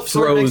Camper Oh, no.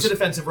 Sword makes throws a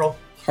defensive roll.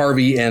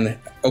 Harvey and...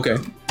 Okay.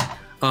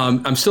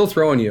 I'm still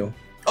throwing you.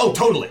 Oh,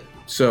 totally.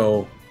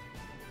 So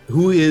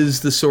who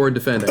is the sword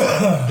defending?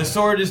 The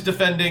sword is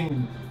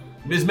defending...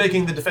 Is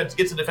making the defense...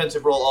 Gets a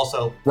defensive roll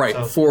also. Right,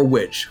 So. for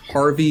which?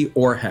 Harvey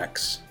or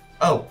Hex?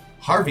 Oh,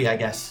 Harvey, I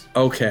guess.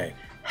 Okay.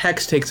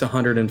 Hex takes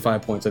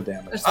 105 points of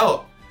damage.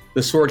 Oh.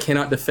 The sword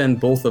cannot defend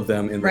both of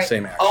them in the Right.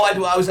 same action. Oh,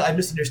 I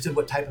misunderstood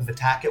what type of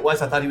attack it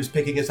was. I thought he was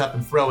picking us up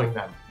and throwing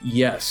them,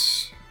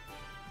 Yes.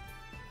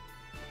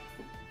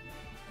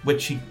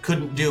 which he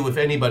couldn't do if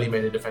anybody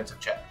made a defensive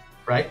check,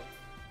 right?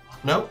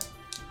 No?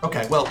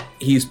 Okay, well,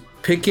 He's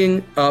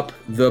picking up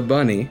the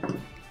bunny.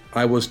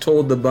 I was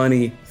told the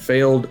bunny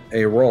failed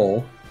a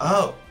roll.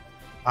 oh.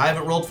 I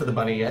haven't rolled for the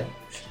bunny yet.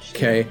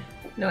 Okay.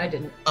 No, I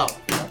didn't. Oh.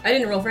 I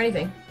didn't roll for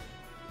anything.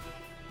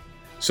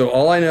 So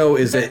all I know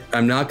is that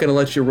I'm not going to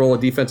let you roll a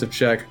defensive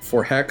check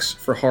for Hex,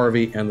 for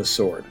Harvey, and the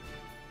sword.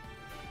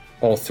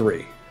 All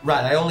three.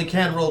 Right, I only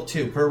can roll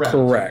 2 per round.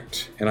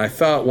 Correct. And I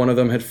thought one of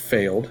them had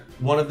failed.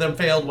 One of them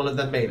failed, one of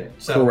them made it.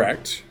 So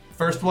Correct.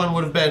 First one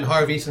would have been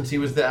Harvey since he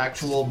was the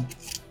actual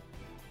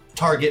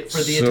target for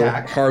the So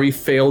attack. Harvey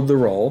failed the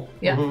roll.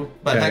 Yeah. Mhm.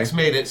 But Okay. Hex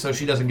made it, so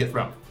she doesn't get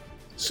thrown.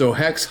 So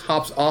Hex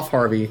hops off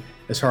Harvey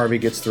as Harvey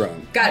gets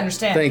thrown. Got I it.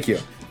 understand. Thank you.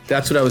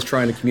 That's what I was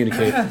trying to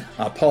communicate. I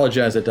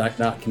apologize that I did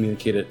not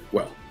communicate it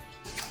well.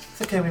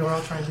 It's okay, we were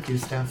all trying to do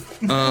stuff.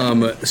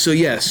 So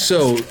yes,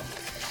 so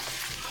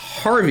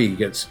Harvey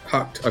gets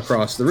hucked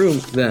across the room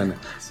then.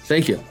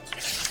 Thank you.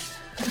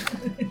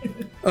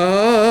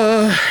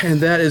 And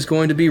that is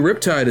going to be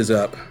Riptide is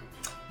up.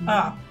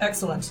 Ah,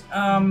 excellent.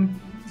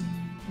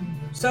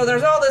 So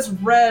there's all this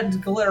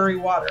red glittery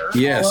water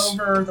Yes.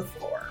 all over the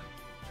floor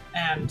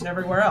and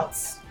everywhere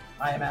else,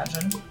 I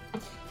imagine.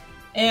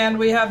 And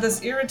we have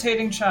this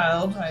irritating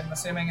child, I'm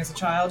assuming is a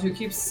child, who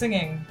keeps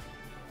singing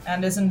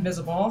and is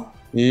invisible,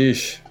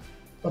 Yeesh.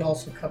 But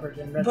also covered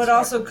in red. but stuff.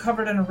 also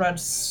covered in red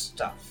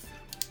stuff.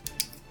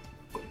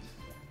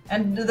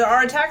 And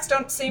our attacks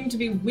don't seem to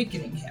be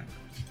weakening him.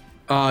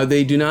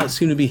 They do not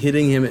seem to be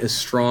hitting him as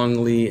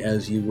strongly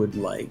as you would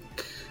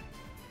like.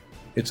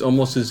 It's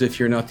almost as if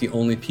you're not the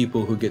only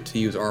people who get to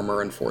use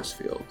armor and force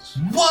fields.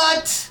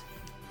 What?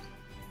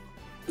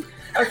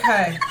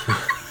 Okay.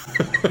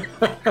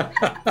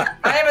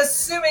 I am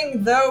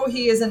assuming, though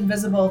he is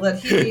invisible, that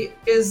he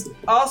is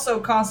also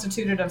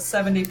constituted of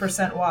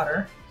 70%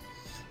 water.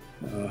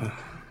 And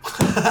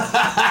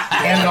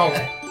no.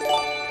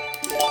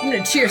 I'm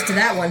gonna cheers to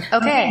that one.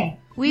 Okay,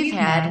 we've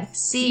had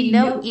see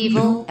no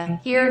evil and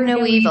hear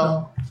no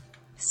evil.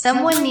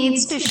 Someone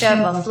needs to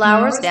shove a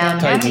flowers down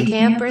Happy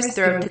Camper's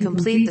throat to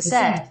complete the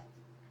set.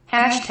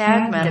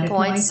 Hashtag meta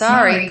points.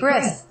 Sorry,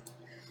 Chris.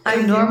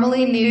 I'm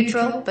normally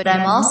neutral, but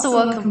I'm also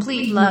a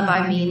complete love,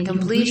 I mean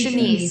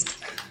completionist.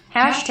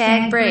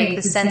 Hashtag break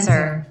the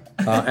censor.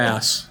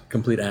 Ass.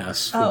 Complete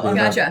ass. Oh, would be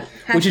Gotcha.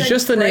 Which is Hashtag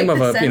just the name break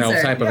of the a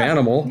censor. type of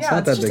animal. It's Yeah, not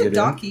it's that just big a a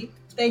deal. donkey.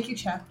 Thank you,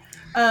 Chad.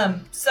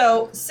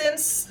 So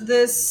since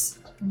this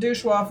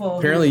douche waffle,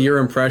 Apparently, your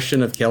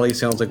impression of Kelly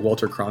sounds like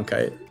Walter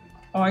Cronkite.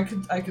 oh, I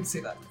could see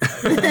that.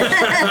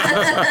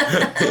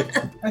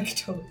 I could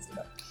totally see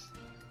that.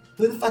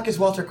 Who the fuck is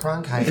Walter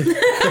Cronkite?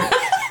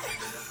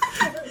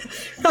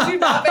 Did you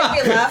not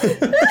make me laugh?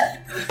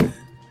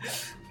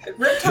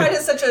 Riptide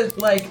is such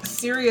a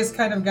serious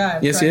kind of guy.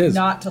 I'm Yes, he trying is.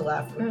 not to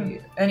laugh with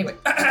you. Anyway,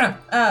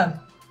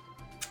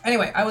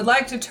 anyway, I would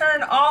like to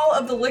turn all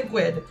of the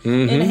liquid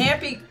in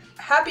Happy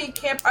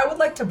Camp. I would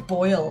like to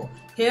boil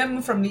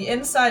him from the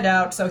inside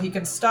out so he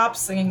can stop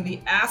singing the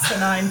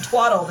asinine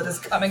twaddle that is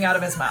coming out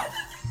of his mouth.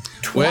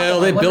 Well,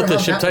 they I wonder built the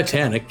how ship that would-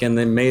 Titanic and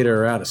they made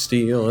her out of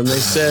steel, and they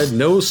said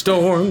no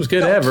storms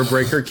could ever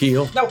break her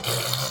keel. No,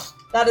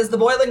 that is the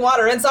boiling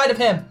water inside of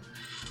him.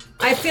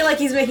 I feel like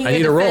he's making I a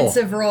need a roll.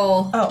 defensive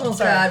roll. Oh,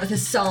 sorry. God, with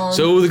his song.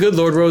 So the good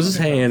Lord rose his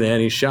hand and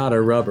he shot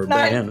a rubber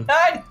Nine. band.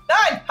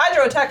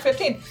 Hydro attack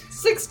 15.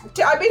 6.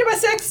 I beat him by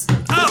 6.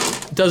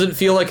 doesn't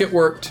feel like it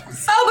worked.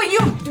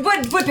 Oh,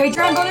 but would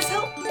Patreon bonus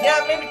help?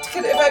 Yeah, maybe if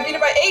I beat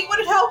it by 8, would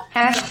it help?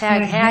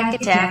 Hashtag hack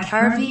attack.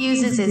 Harvey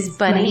uses his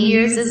bunny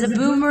ears as a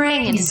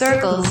boomerang and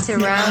circles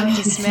around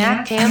to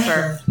smack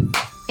Camper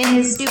in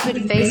his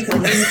stupid face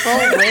with his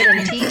full weight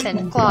and teeth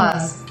and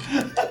claws.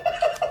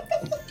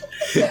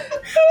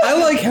 I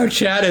like how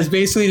Chad has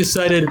basically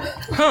decided,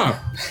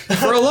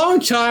 for a long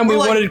time we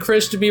wanted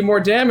Chris to be more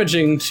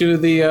damaging to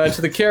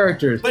the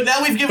characters. But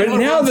now we've given But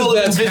him a now room that full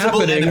of that's invisible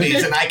happening-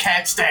 enemies, and I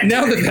can't stand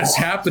Now it that anymore. that's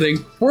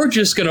happening, we're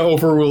just going to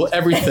overrule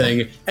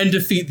everything and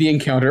defeat the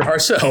encounter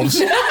ourselves.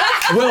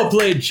 Well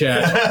played,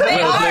 Chad.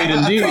 Well played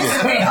indeed.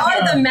 They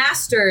are the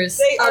masters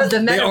of the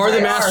metaverse. They are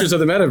the masters of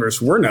the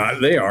metaverse. We're not.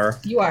 They are.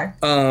 You are.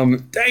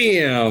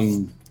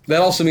 Damn. That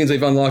also means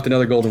they've unlocked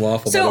another golden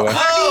waffle, by the way.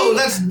 Oh,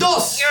 that's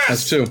dos!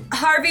 That's two.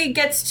 Harvey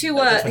gets to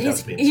what that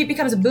means. he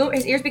becomes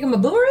his ears become a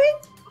boomerang.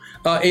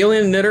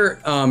 Alien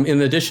Knitter,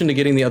 in addition to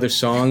getting the other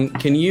song,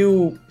 can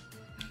you...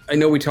 I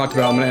know we talked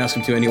about it, I'm going to ask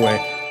him to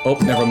anyway. Oh,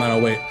 never mind,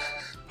 I'll wait.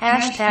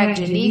 Hashtag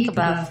Janika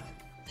Buff.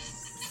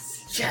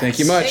 Thank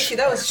you much. Thank you,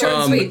 that was short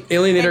and sweet.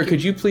 Alien Knitter,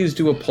 could you please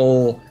do a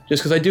poll,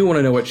 just because I do want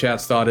to know what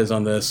chat's thought is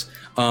on this,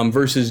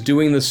 versus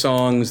doing the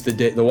songs,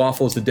 the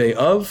waffles the day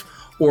of,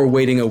 or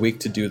waiting a week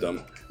to do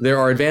them? There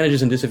are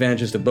advantages and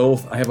disadvantages to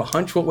both. I have a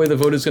hunch what way the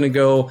vote is going to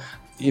go.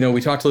 You know, we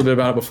talked a little bit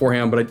about it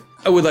beforehand, but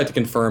I would like to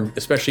confirm,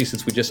 especially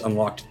since we just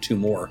unlocked 2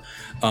 more.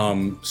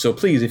 So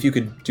please, if you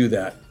could do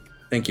that.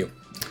 Thank you.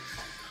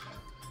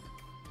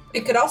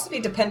 It could also be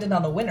dependent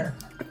on the winner.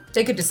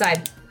 They could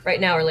decide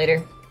right now or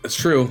later. That's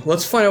true.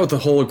 Let's find out what the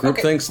whole group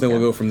Okay. thinks, and then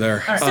we'll go from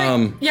there.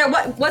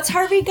 What's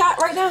Harvey got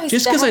right now?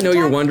 Just because I know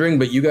you're wondering,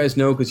 but you guys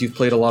know because you've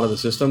played a lot of the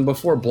system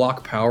before,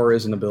 block power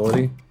is an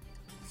ability.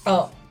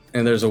 Oh.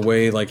 And there's a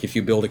way, like, if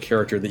you build a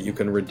character that you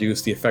can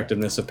reduce the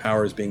effectiveness of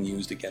powers being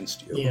used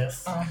against you.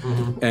 Yes.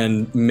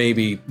 And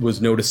maybe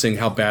was noticing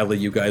how badly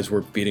you guys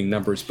were beating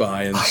numbers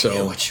by, and so... I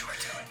knew what you were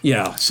doing.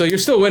 Yeah, so you're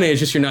still winning, it's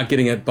just you're not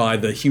getting it by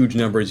the huge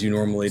numbers you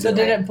normally do. So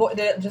did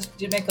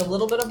it make a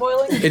little bit of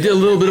boiling? It did a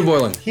little bit of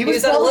boiling. He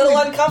was a little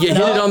uncomfortable. You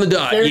hit it on the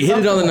dot. Very You hit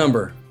it on the comfortable.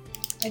 number.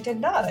 I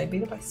did not. I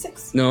beat it by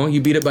 6. No, you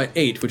beat it by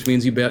 8, which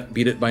means you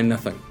beat it by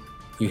nothing.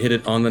 You hit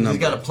it on the He's number.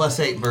 got a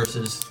 +8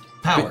 versus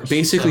powers.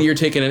 Basically, so- you're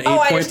taking an 8 Oh, I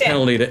point understand.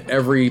 penalty to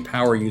every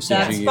power usage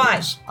That's you fine.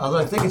 use. Although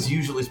I think it's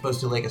usually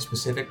supposed to like a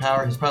specific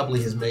power. His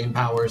main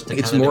power is to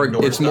It's kind of more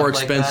ignore it's more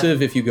stuff like that.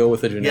 expensive if you go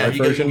with a generic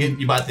version.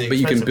 You buy the but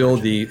you can expensive build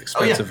version. the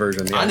expensive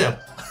version. Yeah. I know.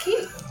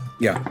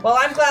 Yeah. Well,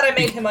 I'm glad I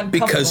made him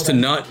uncomfortable. Because to then.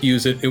 not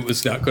use it, it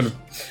was not going to.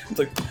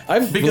 Like,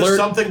 I've Because learned.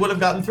 something would have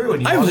gotten through.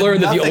 And you I've wanted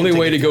learned that the nothing only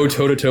way to get go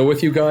through. toe to toe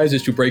with you guys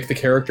is to break the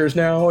characters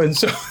now, and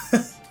so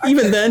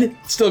even then,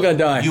 it's still gonna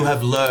die. You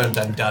have learned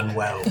and done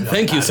well.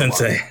 Thank you,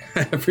 Sensei.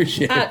 I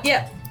appreciate it.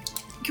 Yeah.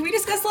 Can we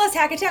discuss the last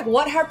hack attack?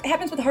 What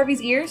happens with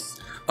Harvey's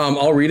ears?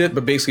 I'll read it,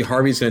 but basically,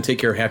 Harvey's gonna take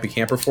care of Happy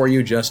Camper for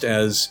you, just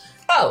as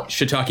Oh,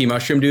 Shiitake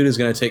Mushroom Dude is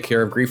gonna take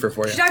care of Griefer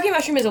for you. Shiitake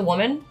Mushroom is a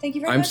woman. Thank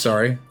you very I'm much.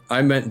 sorry,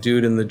 I meant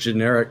dude in the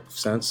generic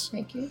sense.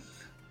 Thank you.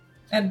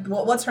 And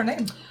what's her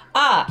name?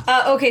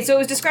 Okay, so it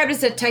was described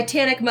as a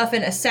Titanic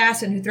muffin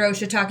assassin who throws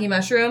shiitake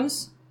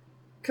mushrooms,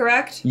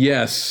 correct?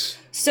 Yes.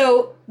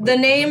 So the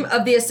name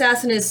of the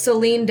assassin is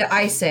Celine de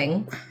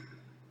Icing,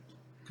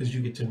 Because you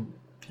get to.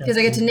 because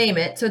I get to name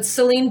it. So it's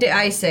Celine de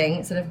Icing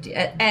instead of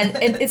and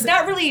it's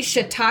not really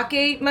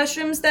shiitake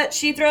mushrooms that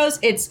she throws.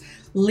 It's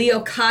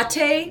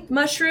leocate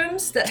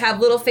mushrooms that have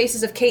little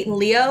faces of Kate and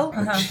Leo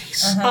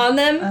on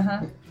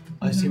them.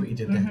 I see what you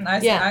did there.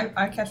 Yeah.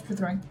 I catch the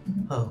throwing.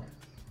 Oh.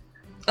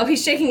 Oh,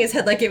 he's shaking his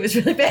head like it was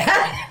really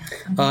bad.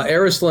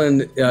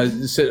 Arislin,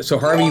 so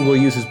Harvey will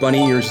use his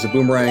bunny ears as a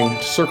boomerang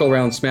to circle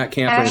around, smack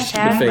Camper in the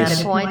Hashtag face.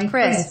 meta point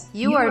Chris.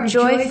 You are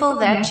joyful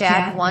that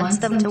Chad wants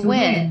them to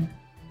win.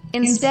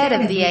 Instead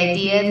of the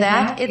idea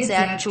that it's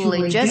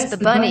actually just the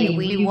bunny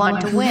we want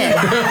to win.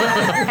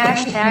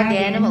 Hashtag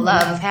animal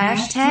love.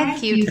 Hashtag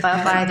cute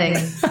vibing.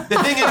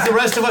 The thing is, the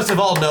rest of us have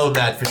all known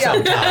that for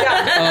some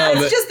time.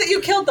 It's just that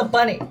you killed the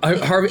bunny.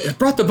 Harvey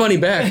brought the bunny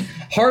back.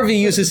 Harvey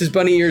uses his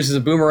bunny ears as a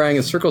boomerang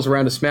and circles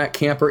around to smack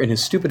Camper in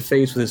his stupid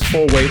face with his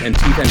full weight and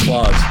teeth and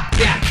claws.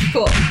 Yeah,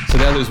 cool. So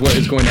that is what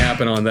is going to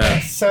happen on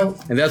that. So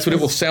And that's what it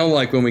will sound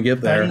like when we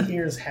get there. bunny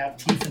ears have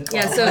teeth and claws.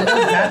 Yeah, so-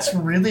 that's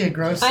really a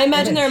gross. I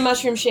imagine they're image.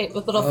 mushroom shaped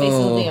with little faces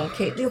of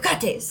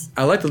Leocates.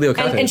 I like the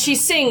Leocate. And she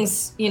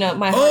sings,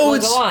 my heart Oh, will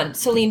it's- go on.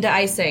 Celine de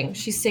Icing.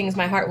 She sings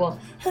My Heart Will.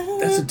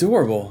 That's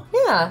adorable.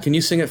 Yeah. Can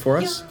you sing it for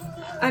us?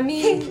 I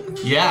mean,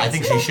 Yeah, I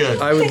think she should.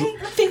 I would.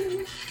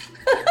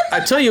 I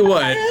tell you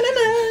what.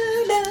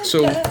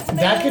 So,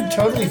 That could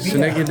totally be.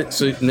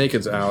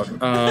 Naked's out. You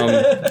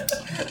have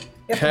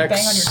to bang on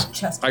Hex. your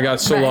chest. I got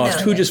so Right, lost.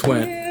 no. Who just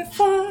went?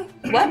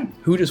 what?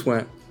 Who just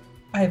went?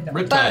 I have no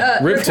Riptide.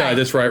 Riptide.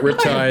 That's right.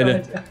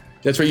 Riptide.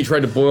 That's right. You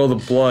tried to boil the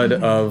blood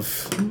of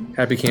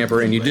Happy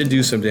Camper, and you did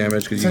do some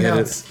damage because you So hit now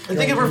it. it's- I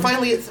think if we're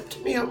finally it's up to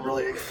me, I'm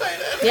really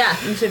excited. Yeah,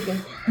 you should go.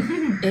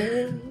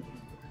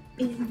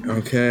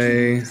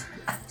 Okay.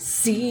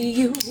 See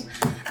you,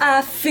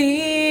 I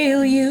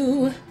feel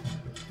you.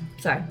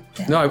 Sorry.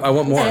 No, I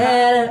want more.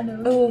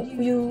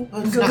 You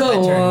It's not my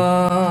go turn.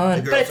 on.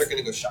 The But girls it's, are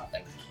gonna go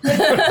shopping.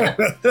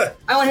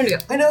 I want him to go.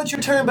 I know it's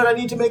your turn, but I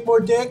need to make more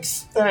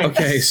dicks. Thanks.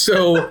 Okay,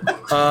 so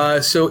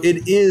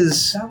it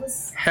is That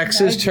was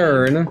Hex's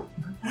turn.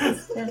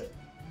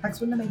 Hex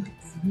wouldn't have made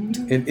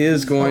it. It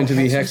is going to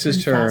be Hex was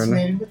Hex's pretty turn.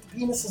 fascinated with the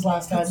penises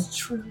last time. That's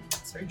true.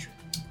 That's very true.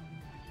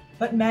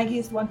 But Maggie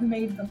is the one who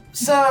made them.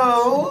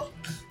 So,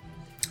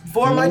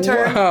 for my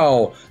turn.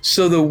 Wow.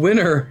 So the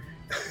winner,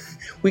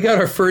 we got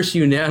our first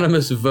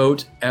unanimous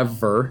vote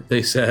ever,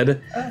 they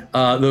said.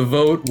 The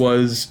vote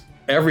was,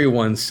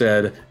 everyone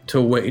said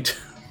to wait.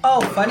 Oh,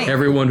 funny.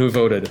 Everyone who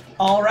voted.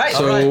 All right.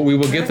 So we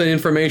will get the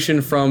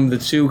information from the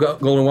two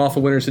Golden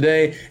Waffle winners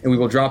today, and we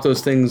will drop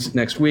those things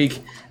next week.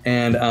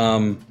 And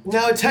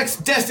Now it's Hex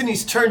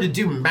Destiny's turn to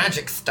do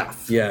magic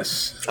stuff.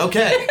 yes.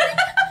 Okay.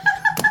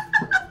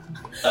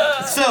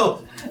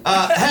 So,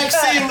 Hex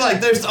seeing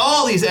like there's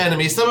all these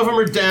enemies. Some of them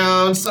are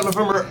down, some of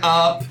them are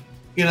up.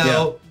 You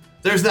know,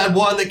 there's that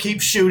one that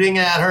keeps shooting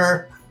at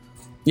her.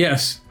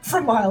 Yes.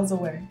 From miles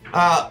away.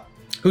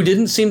 Who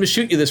didn't seem to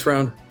shoot you this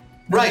round?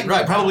 Right,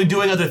 probably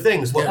doing other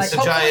things. What Like, the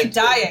hopefully giant,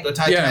 dying. the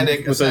Titanic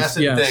with those-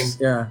 assassin yes, thing.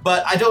 yeah.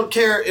 But I don't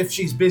care if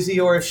she's busy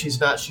or if she's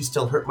not. She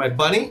still hurt my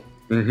bunny,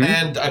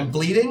 and I'm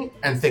bleeding,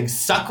 and things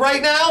suck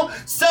right now.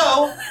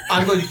 So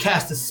I'm going to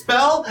cast a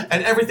spell,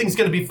 and everything's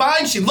going to be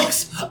fine. She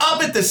looks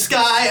up at the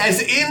sky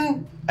as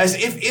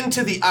if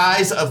into the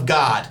eyes of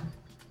God,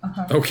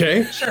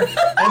 Okay.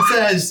 and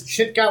says,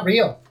 Shit got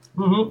real.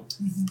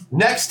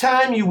 "Next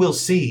time you will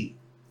see.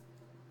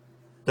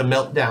 The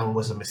meltdown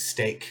was a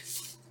mistake.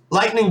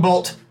 Lightning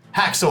bolt,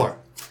 Haxor."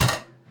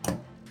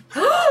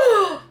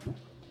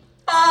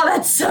 Oh,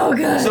 that's so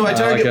good. So I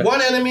target it.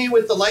 one enemy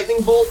with the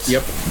lightning bolt.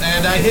 Yep.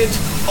 And I hit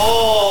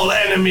all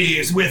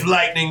enemies with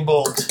lightning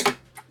bolt.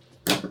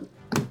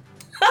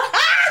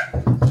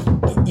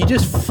 You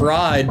just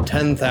fried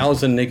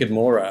 10,000 naked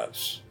mole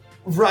rats.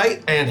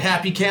 Right, and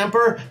Happy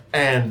Camper,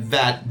 and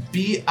that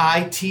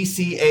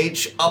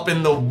BITCH up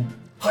in the...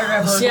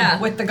 Wherever. Yeah.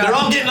 With the They're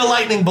all gun. getting a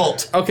lightning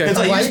bolt. Okay. Because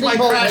I used my Lightning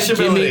bolt, crash give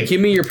ability.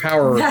 Give me your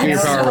power. Give me your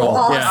That's power so roll.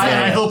 awesome.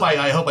 Yeah.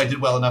 I hope I did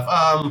well enough.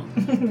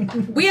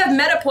 We have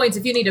meta points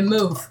if you need to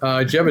move.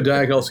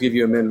 Jebediah can also give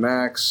you a min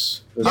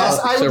max. There's Yes,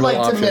 I would several like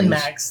options. to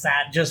min-max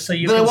that just so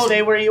you Then I can won't-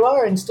 stay where you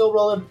are and still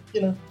roll a,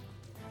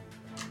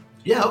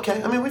 Yeah,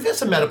 okay. I mean, we've got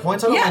some meta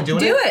points. I don't Yeah, mind doing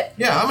do it. it.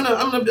 Yeah,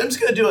 I'm just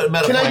gonna do it at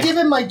meta Can point. I give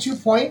him my 2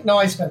 point? No,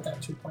 I spent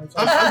that 2 points.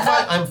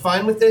 I'm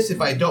fine with this.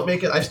 If I don't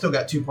make it, I've still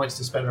got 2 points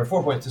to spend, or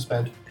 4 points to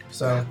spend.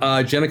 So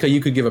Jenica,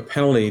 you could give a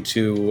penalty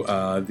to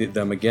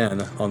them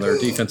again on their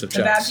defensive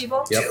The bad checks.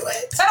 people? Yep.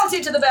 Penalty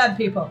to the bad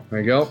people.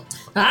 There you go.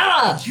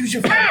 Ah! Use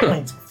your 5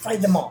 points.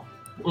 Fight them all.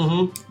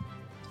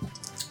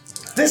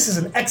 This is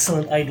an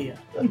excellent idea.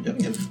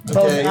 Both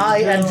Okay. I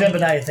and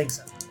Jebediah think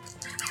so.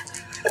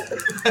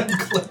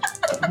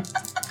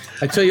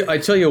 I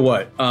tell you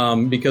what,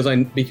 because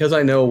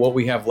I know what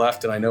we have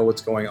left and I know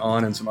what's going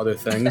on and some other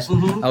things.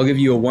 I'll give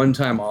you a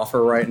one-time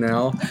offer right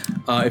now.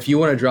 If you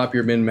want to drop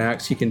your min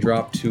max, you can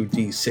drop to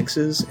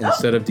D6s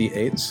instead of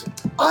D8s.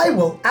 I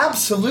will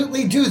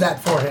absolutely do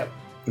that for him.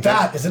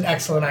 That is an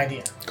excellent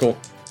idea. Cool.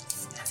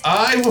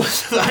 I'm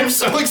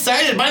so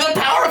excited by the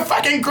power of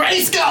fucking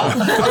Grayskull.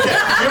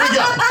 Okay, here we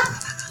go.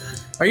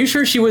 Are you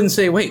sure she wouldn't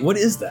say, "Wait, what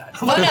is that"?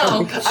 Oh no, I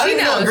don't she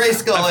even know what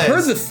knows. Grayskull I've is.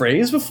 heard the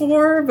phrase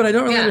before, but I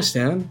don't really Yeah.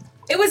 understand.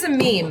 It was a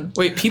meme.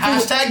 Wait, people.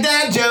 Hashtag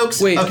dad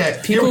jokes. Wait, Okay.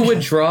 people here we would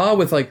go. draw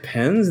with like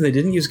pens and they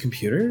didn't use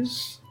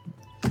computers?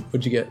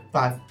 What'd you get?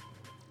 5.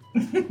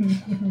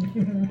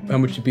 How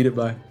much you beat it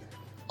by?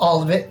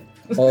 All of it.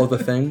 All of the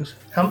things?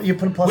 How, you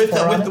put a plus With 4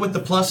 on the, it? with the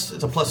plus,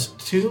 it's a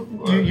 +2.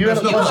 You have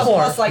a There's no plus 4.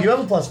 plus, like- You have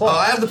a plus 4. Oh,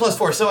 I have the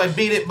 +4, so I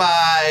beat it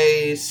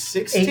by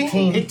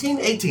 16? 18.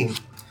 18.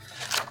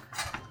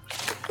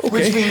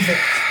 Which means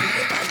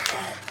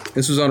that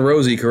This was on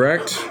Rosie,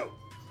 correct?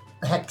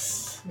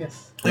 Hex.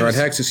 Yes. All right,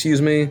 Hex,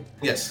 excuse me.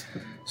 Yes.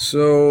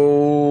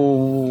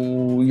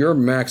 So your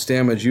max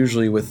damage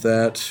usually with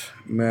that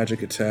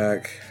magic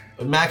attack.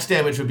 Max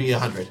damage would be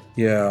 100.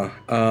 Yeah.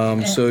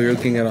 So you're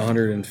looking at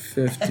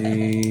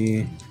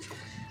 150.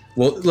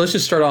 Well, let's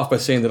just start off by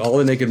saying that all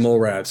the naked mole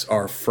rats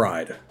are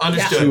fried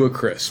Understood. to a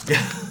crisp.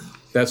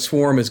 That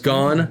swarm is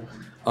gone.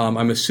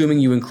 I'm assuming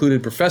you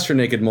included Professor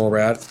Naked Mole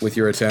Rat with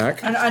your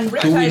attack, And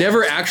who we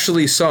never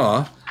actually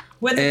saw.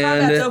 When the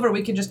and- combat's over,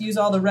 we can just use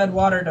all the red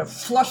water to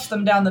flush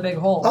them down the big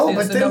hole. Oh, too,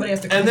 but so then- nobody has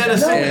to And then, clean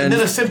them. And-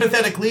 a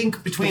sympathetic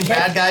link between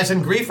bad guys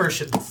and griefers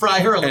should fry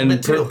her a little And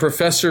bit too.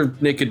 Professor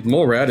Naked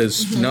Mole Rat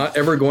is not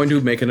ever going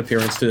to make an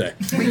appearance today.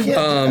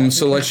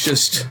 So let's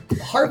just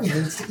Harvey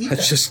needs to eat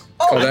let's that. just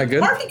call that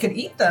good. Harvey could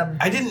eat them.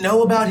 I didn't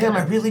know about him.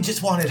 I really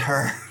just wanted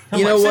her.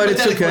 You know what?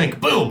 It's Sympathetic okay.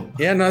 link. Boom.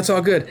 Yeah, no, it's all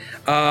good.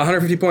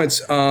 150 points.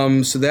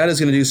 So that is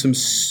going to do some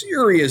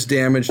serious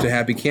damage to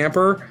Happy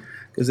Camper,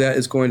 because that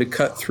is going to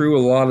cut through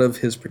a lot of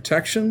his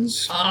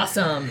protections.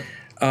 Awesome.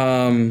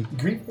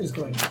 Grief is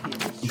going to be.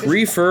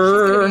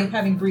 Griefer.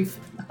 Having grief.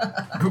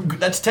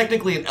 That's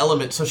technically an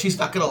element, so she's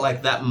not gonna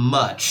like that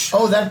much.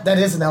 Oh, that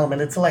is an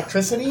element. It's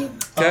electricity.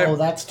 Okay. Oh,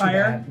 that's too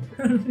Fire.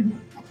 bad.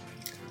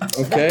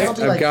 Okay, I'll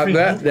do I've like got 3.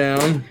 that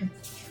down.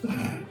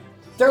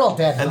 They're all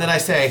dead. And then I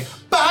say,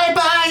 bye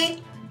bye.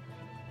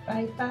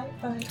 Bye, bye,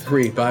 bye.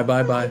 3. Bye,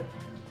 bye, bye.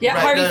 Yeah,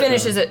 Right, Harvey no,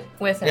 finishes it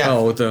with him. Yeah.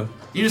 Oh, with the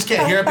You just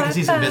can't hear it because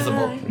he's Bye,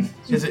 invisible. bye.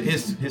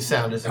 His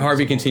sound is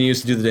Harvey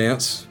continues to do the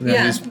dance. Now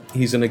Yeah.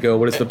 he's gonna go.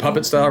 What is the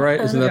puppet style, right?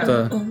 Isn't that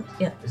the?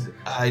 Yeah.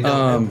 I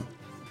don't know.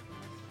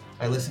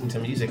 I listened to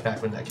music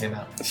back when that came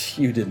out.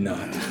 You did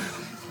not.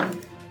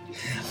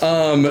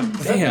 Damn.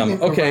 the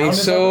Okay, round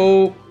is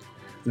so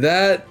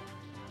that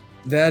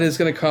is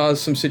going to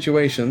cause some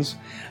situations.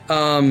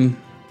 And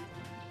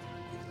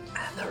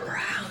the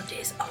round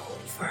is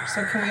over.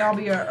 So can we all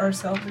be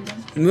ourselves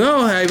again?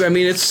 No, I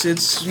mean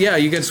it's yeah.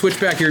 You can switch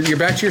back. You're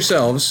back to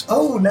yourselves.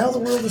 Oh, now the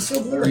world is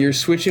so blurry. You're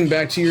switching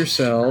back to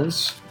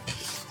yourselves.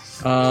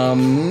 Things are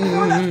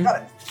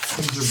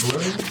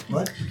blurry.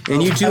 What?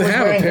 And you do I was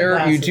have a wearing pair.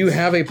 You glasses. do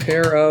have a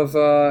pair of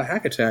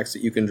hack attacks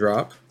that you can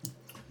drop.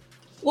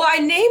 Well, I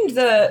named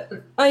her.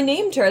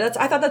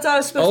 I thought that's all I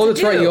was supposed Oh, to that's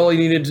do. right. All you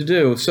needed to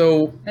do.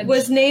 So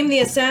Was name the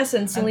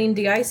assassin Celine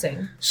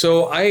de-icing.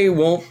 So I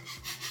won't.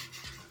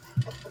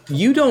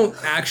 You don't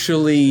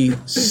actually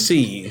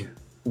see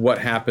what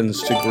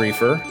happens to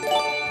Griefer.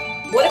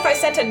 What if I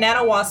sent a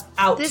nanowasp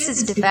out? This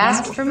is too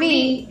fast for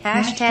me.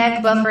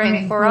 Hashtag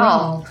buffering for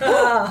all.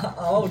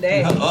 Oh,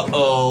 dang.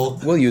 Uh-oh.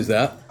 We'll use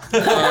that.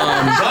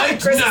 Right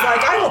Chris is now.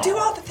 like, I will do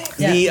all the things.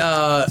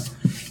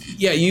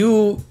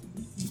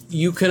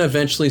 You can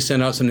eventually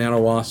send out some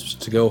nanowasps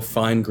to go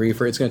find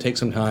Griefer. It's going to take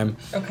some time.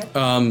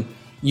 Okay.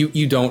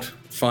 You don't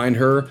find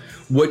her.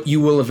 What you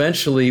will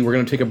eventually, we're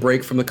going to take a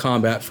break from the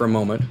combat for a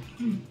moment,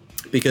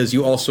 because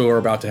you also are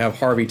about to have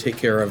Harvey take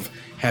care of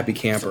Happy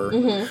Camper.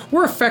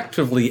 We're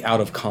effectively out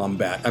of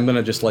combat. I'm going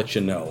to just let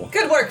you know.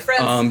 Good work,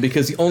 friends.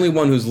 Because the only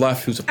one who's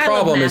left who's a I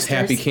love problem is masters.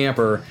 Happy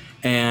Camper,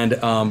 and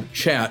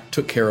Chat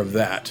took care of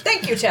that.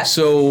 Thank you, Chad.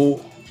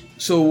 So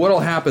what'll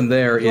happen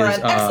there You're is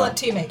an excellent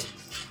teammate.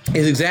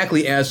 is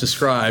exactly as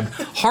described.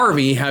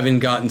 Harvey, having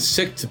gotten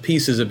sick to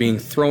pieces of being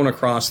thrown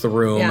across the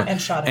room Yeah. And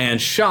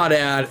shot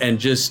at.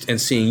 and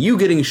seeing you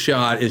getting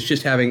shot, is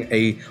just having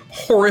a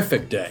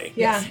horrific day.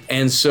 Yeah.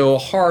 And so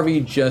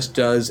Harvey just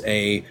does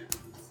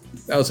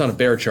it's not a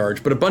bear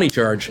charge, but a bunny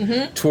charge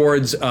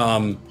towards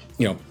hop,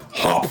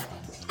 hop,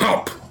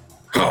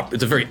 hop.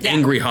 It's a very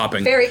angry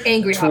hopping. Very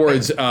angry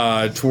towards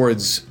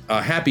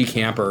Happy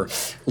Camper,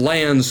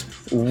 lands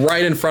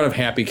right in front of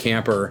Happy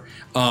Camper,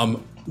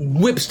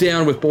 whips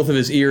down with both of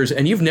his ears,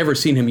 and you've never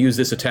seen him use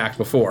this attack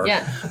before.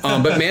 Yeah.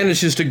 But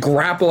manages to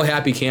grapple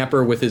Happy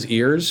Camper with his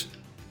ears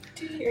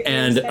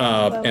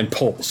and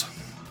pulls.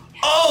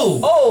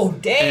 Oh!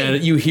 Dang.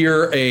 And you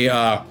hear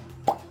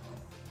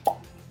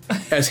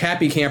as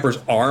Happy Camper's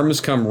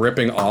arms come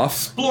ripping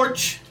off.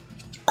 Blorch.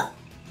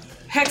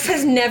 Hex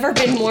has never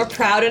been more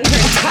proud in her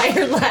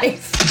entire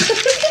life.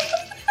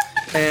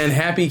 And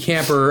Happy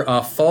Camper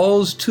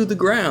falls to the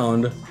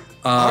ground,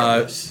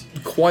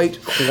 quite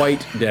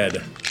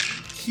dead.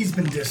 He's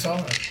been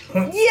disarmed.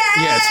 Yay!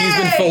 Yes, he's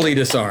been fully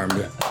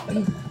disarmed.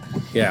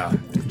 Yeah,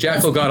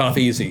 Jackal got off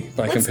easy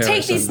by Let's comparison.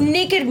 take these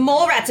naked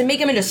mole rats and make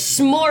them into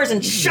s'mores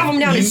and shove them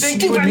down his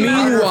stupid mouth.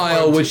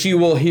 Meanwhile, what you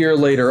will hear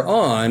later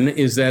on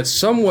is that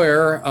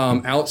somewhere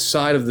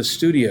outside of the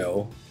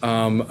studio,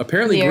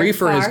 apparently Near,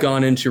 Griefer has far?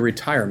 gone into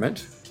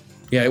retirement.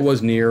 Yeah, it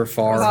was near,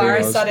 far. who Far,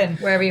 knows? sudden.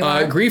 Wherever you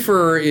are.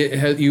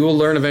 Griefer, you will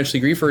learn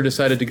eventually, Griefer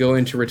decided to go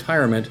into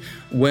retirement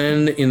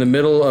when, in the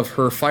middle of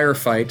her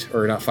firefight,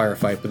 or not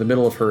firefight, but the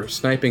middle of her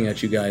sniping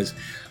at you guys,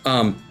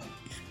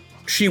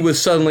 she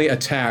was suddenly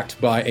attacked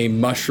by a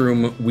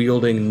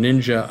mushroom-wielding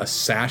ninja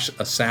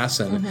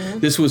assassin.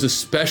 This was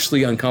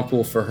especially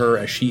uncomfortable for her,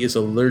 as she is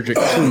allergic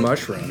to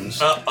mushrooms.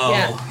 Uh-oh.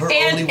 Yeah. Her only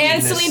And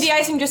weakness. Celine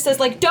de-icing just says,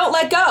 like, don't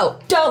let go,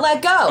 don't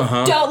let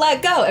go, don't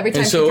let go, every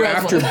time And she so throws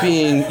after one.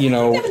 being,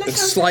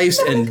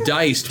 sliced and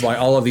diced by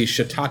all of these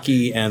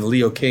shiitake and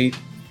leocate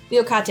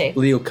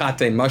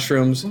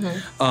mushrooms,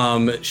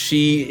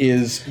 she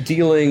is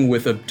dealing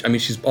with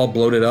she's all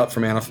bloated up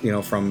from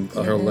from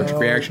her allergic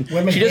reaction.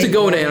 Women She doesn't hate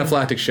go into women.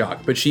 anaphylactic shock,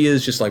 but she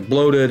is just like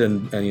bloated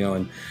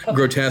and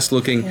grotesque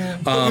looking, We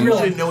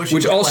really didn't know what she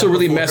which looked also like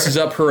really before. messes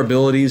up her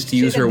abilities to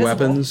use her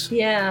invisible. weapons.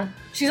 Yeah.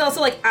 She's also,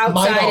 like,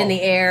 outside in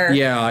the air.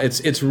 Yeah,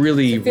 it's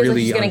really Feels like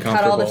really she's getting cut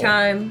uncomfortable all the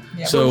time.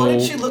 So What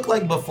did she look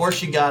like before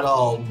she got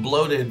all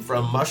bloated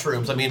from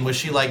mushrooms? I mean, was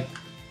she like,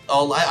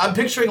 I'm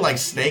picturing like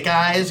Snake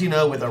Eyes,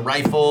 with a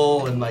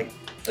rifle and like.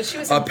 But she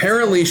was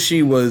apparently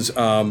she was,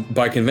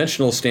 by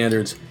conventional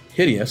standards,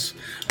 hideous,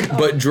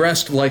 but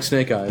dressed like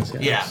Snake Eyes.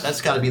 Yeah,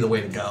 that's got to be the way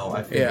to go.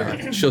 I figure.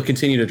 Yeah, she'll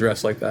continue to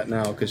dress like that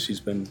now because she's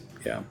been,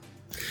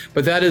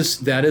 But that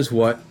is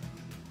what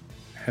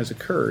has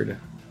occurred.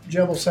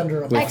 Joe will send her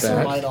a With box of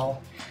that. Midol.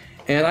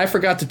 And I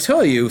forgot to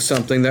tell you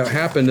something that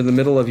happened in the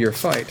middle of your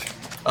fight.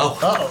 Oh.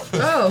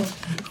 Oh.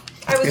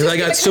 Because I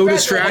got so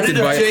distracted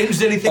Wouldn't by have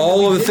changed anything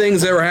all of we the did.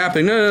 things that were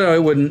happening. No,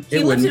 it wouldn't. He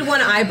It wouldn't. lifted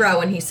one eyebrow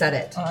when he said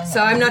it, so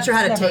I'm not sure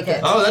how to take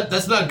it. Oh,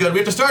 that's not good. We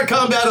have to start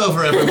combat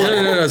over, everyone.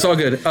 No, it's all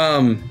good.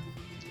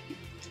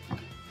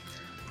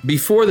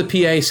 before the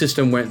PA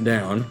system went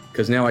down,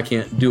 because now I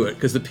can't do it,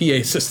 because the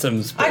PA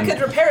system's I could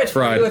repair it for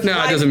fried. you if No, you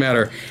it like. doesn't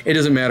matter. It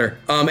doesn't matter.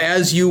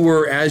 As you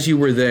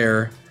were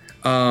there,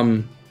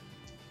 I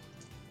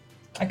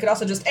could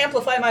also just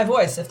amplify my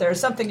voice if there is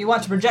something you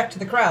want to project to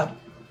the crowd.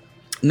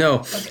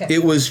 no, Okay.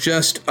 it was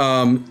just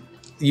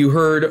you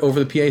heard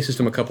over the PA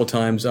system a couple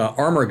times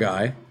Armor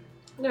Guy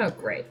No,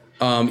 great.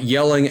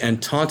 yelling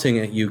and taunting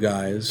at you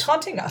guys.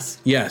 Taunting us.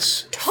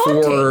 Yes,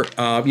 Taunting?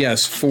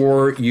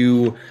 for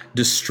you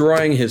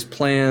destroying his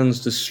plans,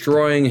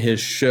 destroying his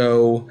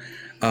show.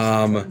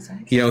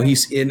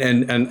 He's in,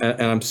 and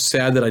I'm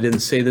sad that I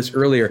didn't say this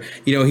earlier.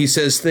 He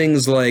says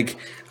things like,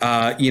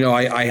 I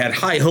had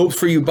high hopes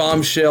for you,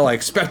 Bombshell. I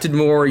expected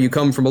more. You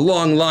come from a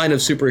long line of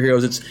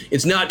superheroes.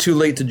 It's not too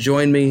late to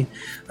join me.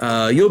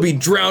 You'll be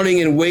drowning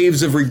in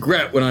waves of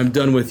regret when I'm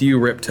done with you,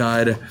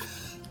 Riptide.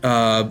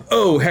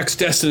 Hex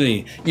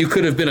Destiny, you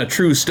could have been a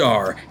true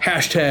star.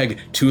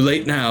 # too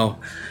late now.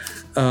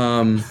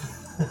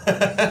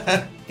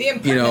 The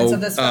impertinence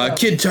of this fellow.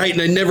 Kid Titan,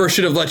 I never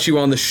should have let you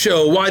on the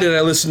show. Why did I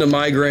listen to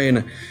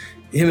Migraine?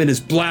 Him and his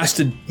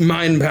blasted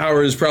mind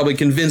powers probably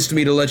convinced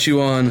me to let you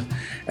on.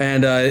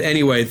 And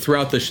anyway,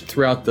 throughout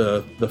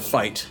the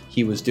fight,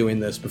 he was doing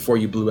this before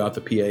you blew out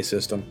the PA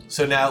system.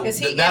 So now, Is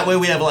he that in- way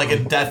we have like a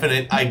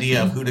definite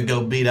idea of who to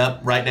go beat up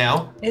right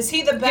now. Is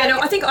he the Yeah, bad? no,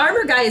 I think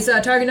Armor Guy is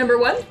target number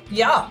 1.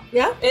 Yeah.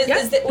 Yeah?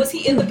 Yeah. Was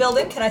he in the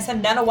building? Can I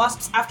send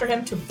nanowasps after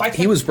him to bite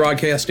him? He was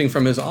broadcasting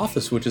from his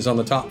office, which is on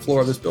the top floor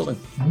of this building.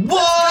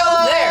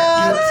 What?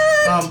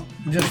 there.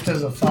 Just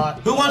as a thought.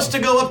 Who wants to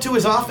go up to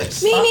his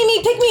office? Me,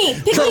 pick me,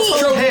 pick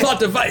me. Plot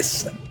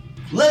device.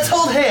 Let's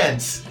hold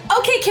hands.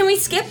 Okay, can we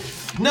skip?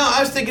 No, I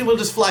was thinking we'll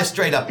just fly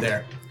straight up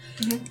there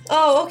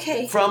Oh,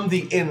 okay. from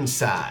the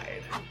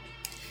inside.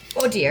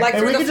 Oh dear. Like Hey,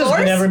 through we the could just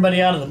floors? get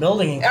everybody out of the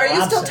building and Are you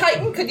collapse still it.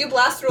 Titan? Could you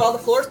blast through all the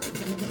floors?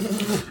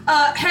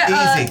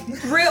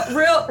 Easy.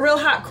 Real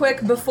hot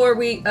quick before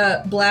we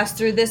blast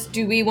through this,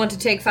 do we want to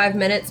take 5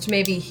 minutes to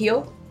maybe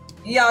heal?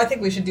 Yeah, I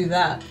think we should do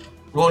that.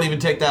 Won't even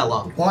take that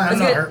long. Well, I'm Is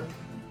not it- hurt.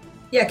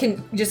 Yeah,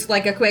 can just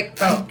like a quick.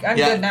 Oh, I'm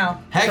Yeah. good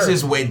now. Hex Sure.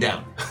 is weighed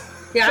down.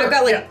 Yeah, I've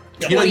got like.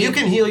 Yeah. You know, 20. you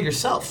can heal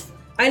yourself.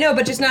 I know,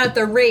 but just not at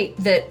the rate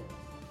that.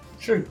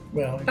 sure.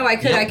 Well, Oh, I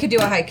could. Yep. I could do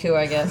a haiku,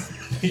 I guess.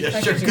 Yeah,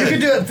 I sure. could you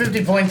could do it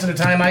 50 points at a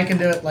time. I can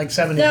do it like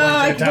 70 No, points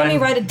I at a can time. only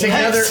write it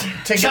down. Together,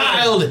 Hex,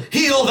 child,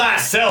 heal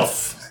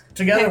thyself.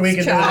 together we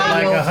can do it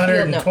like Child.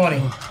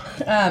 120.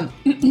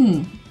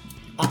 Um,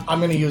 I'm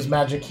going to use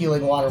magic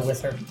healing water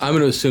with her. I'm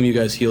going to assume you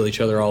guys heal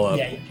each other all up.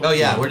 Yeah. Oh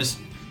yeah, we're just.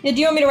 yeah, do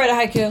you want me to write a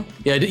haiku?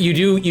 Yeah, you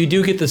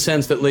do get the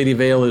sense that Lady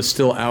Vale is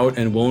still out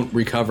and won't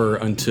recover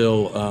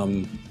until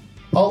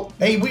Oh,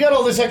 hey, we got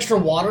all this extra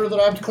water that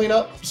I have to clean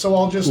up, so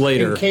I'll just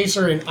Later. encase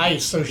her in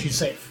ice so she's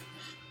safe.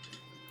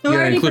 No, you're I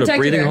gonna already include a protected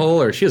breathing her. hole,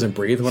 or she doesn't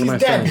breathe. What am I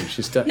She's dead. saying?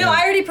 She's dead. No,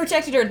 I already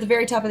protected her at the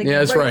very top of the game. Yeah,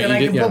 that's right. And You I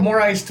did, can yeah. put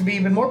more ice to be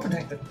even more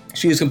protected.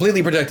 She is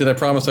completely protected. I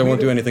promise I won't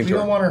do anything We to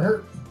don't her. want her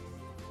hurt.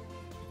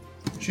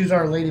 She's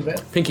our Lady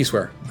Vale. Pinky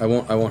swear. I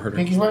won't hurt her.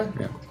 Pinky swear?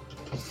 Yeah.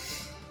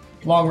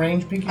 Long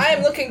range pinky I am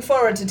swear? looking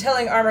forward to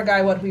telling Armor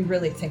Guy what we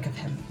really think of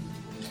him.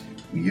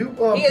 You,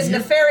 He is you,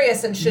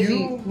 nefarious and should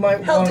you be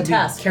might held want to to be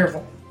task.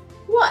 careful.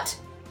 What?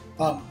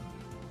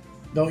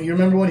 Don't you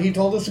remember what he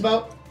told us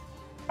about?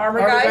 Armor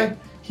Armor Guy? Guy?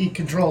 He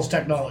controls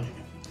technology.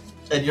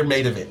 And you're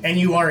made of it. And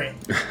you are it.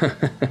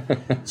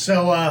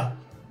 So,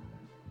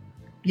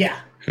 yeah.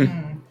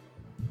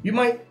 You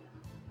might.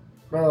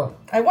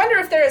 I wonder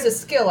if there is a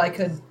skill I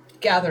could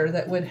gather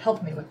that would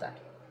help me with that.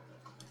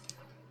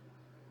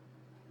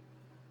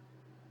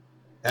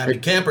 Happy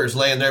Camper's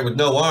laying there with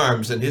no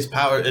arms, and his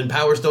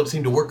powers don't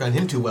seem to work on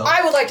him too well.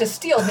 I would like to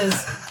steal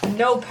his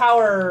no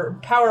power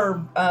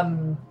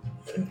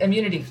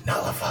immunity.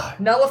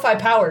 Nullify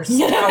powers.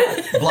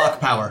 Block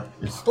power.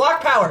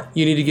 Block power.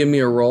 You need to give me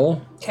a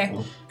roll, Okay.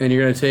 and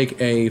you're going to take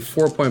a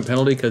 4-point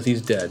penalty because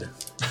he's dead.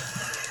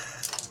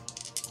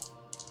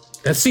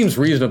 That seems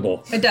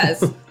reasonable. It does.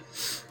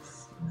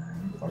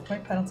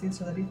 4-point penalty,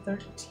 so that'd be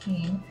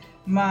 13.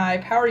 My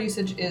power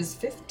usage is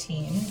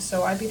 15,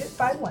 so I beat it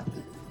by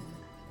 1.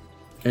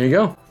 There you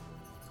go.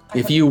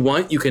 If you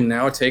want, you can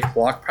now take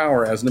block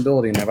power as an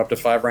ability and have up to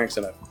 5 ranks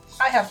in it.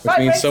 I have 5 Which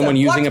means ranks someone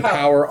of using a block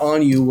power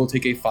on you will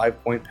take a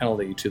 5-point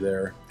penalty to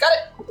their Got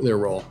it.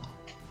 roll.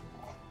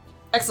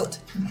 Excellent.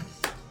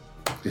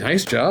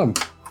 Nice job.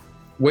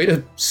 Way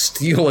to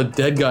steal a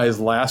dead guy's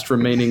last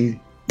remaining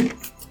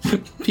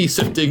piece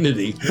of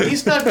dignity.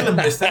 He's not gonna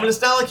miss them, and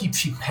it's not like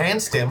she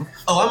pantsed him.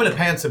 Oh, I'm gonna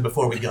pants him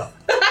before we go.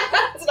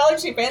 It's not like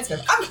she pants him.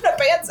 I'm gonna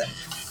pants him.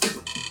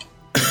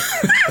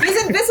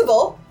 He's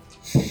invisible.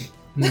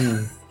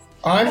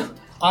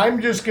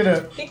 I'm just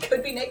gonna He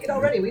could be naked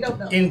already. We don't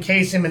know.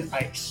 encase him in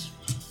ice.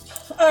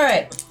 All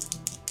right.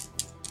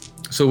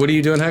 So what are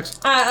you doing, Hex?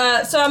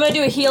 So I'm gonna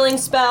do a healing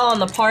spell on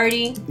the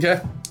party.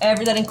 Yeah.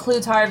 That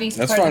includes Harvey. So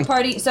That's part of fine. the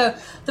party. So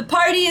the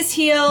party is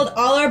healed.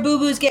 All our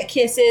boo-boos get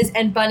kisses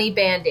and bunny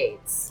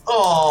band-aids.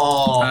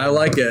 Oh, I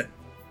like it.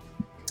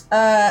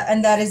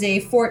 And that is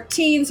a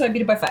 14, so I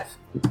beat it by 5.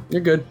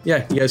 You're good.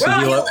 Yeah, you guys We're can all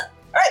heal healed up. up.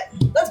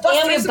 right, let's bust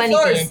And through a some bunny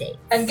floors Band-Aid.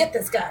 and get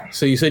this guy.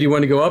 So you said you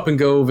wanted to go up and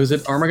go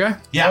visit Armor Guy?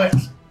 Yeah.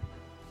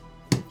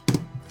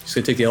 So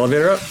you take the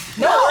elevator up?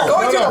 No, we're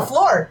going no, to no. the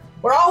floor.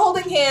 We're all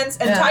holding hands,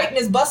 and Titan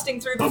is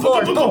busting through the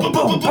floor.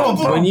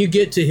 When you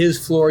get to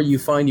his floor, you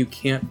find you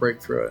can't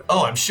break through it.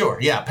 Oh, I'm sure.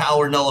 Yeah,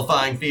 power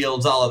nullifying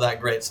fields, all of that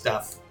great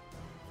stuff.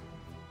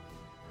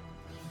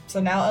 So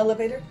now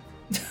elevator?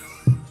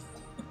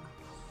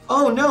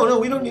 Oh, no,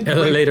 we don't need to break.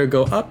 Elevator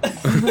go up.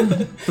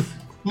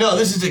 No,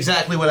 this is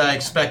exactly what I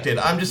expected.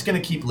 I'm just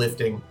going to keep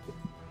lifting.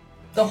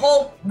 The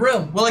whole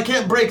room. Well, I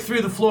can't break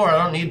through the floor.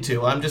 I don't need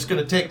to. I'm just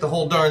going to take the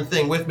whole darn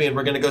thing with me, and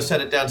we're going to go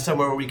set it down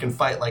somewhere where we can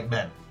fight like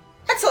men.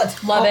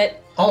 Excellent. Love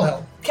it. I'll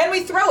help. Can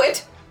we throw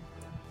it?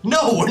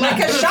 No, we're not Like a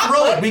going to shot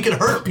throw put? it. We can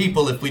hurt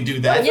people if we do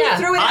that. Yeah.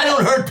 Threw it I in don't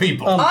an hurt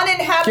people.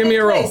 uninhabited Give me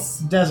a roll. place.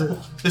 Desert.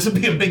 This would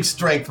be a big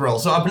strength roll,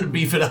 so I'm going to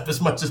beef it up as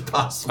much as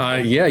possible.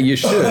 Yeah, you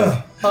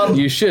should.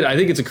 You should. I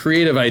think it's a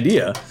creative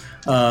idea.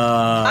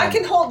 I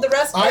can hold the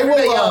rest of I will,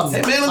 everybody else.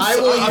 Hey man, I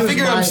will I use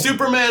figure my- I'm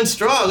Superman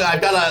strong. I've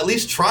got to at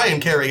least try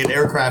and carry an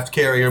aircraft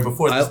carrier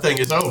before this I- thing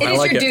is over. It is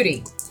like your it.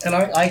 duty. And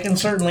I can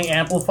certainly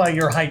amplify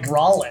your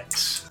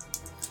hydraulics.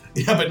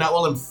 Yeah, but not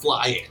while I'm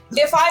flying.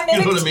 If I You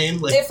mimicked, know what I mean?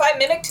 Like, if I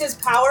mimicked his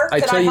power, I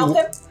could tell I you help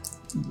him?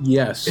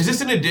 Yes. is this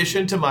in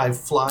addition to my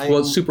flying? Well,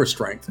 it's super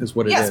strength is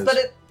what it is. Yes, but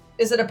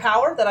is it a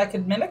power that I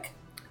could mimic?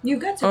 You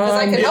got to. Because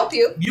I could It- help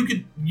you.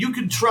 You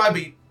could try,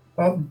 but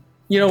Well,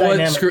 You know Dynamic.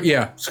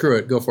 what? Screw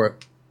it. Go for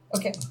it.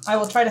 Okay, I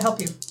will try to help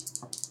you.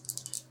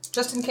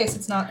 Just in case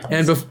it's not.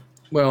 And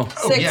well,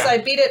 6, yeah. I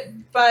beat it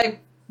by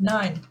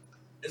 9.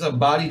 it's a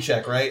body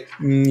check, right?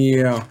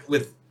 yeah.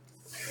 With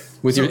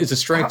With your, it's a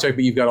strength check,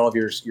 but you've got all of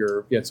your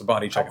yeah, it's a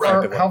body check.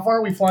 effectively. how far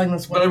are we flying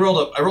this way? but I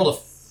rolled a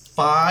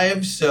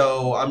 5,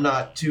 so I'm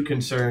not too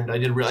concerned. I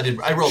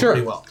rolled Sure.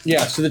 pretty well.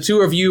 Yeah, so the two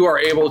of you are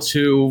able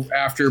to,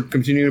 after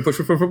continuing to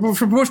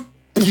push,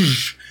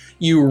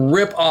 you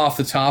rip off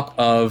the top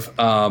of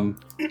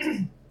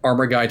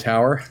Armor Guy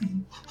Tower.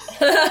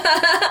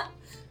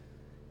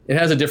 It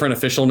has a different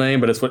official name,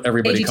 but it's what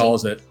everybody AGT?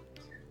 calls it.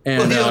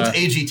 Well, And he owns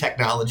AG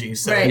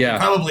Technologies, so Right. it Yeah.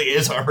 probably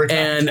is Armor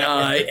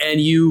Guy.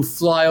 and you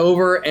fly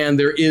over, and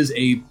there is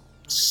a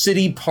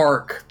city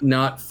park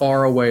not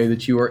far away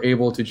that you are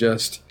able to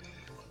just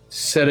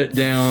set it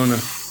down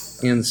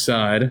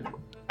inside.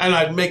 And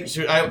I'd make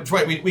sure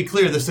we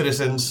clear the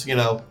citizens. You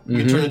know, we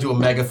Mm-hmm. can turn into a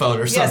megaphone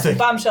or Yes, something.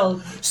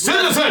 bombshell.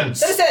 Citizens,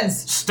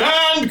 Citizens!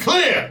 stand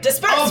clear.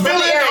 Disperse A from the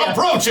villain area.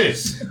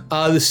 approaches.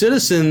 The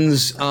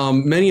citizens,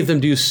 many of them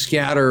do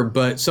scatter,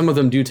 but some of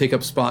them do take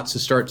up spots to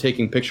start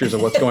taking pictures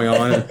of what's going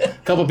on. And a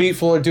couple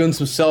people are doing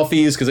some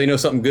selfies because they know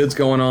something good's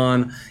going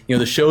on. You know,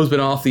 the show's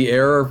been off the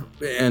air,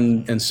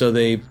 and so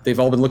they've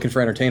all been looking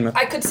for entertainment.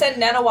 I could send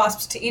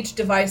nanowasps to each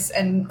device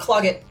and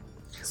clog it,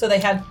 so they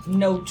had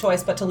no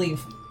choice but to leave.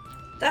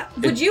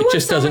 Would you it want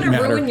just someone doesn't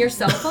to matter. ruin your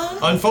cell phone?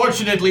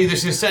 Unfortunately,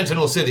 this is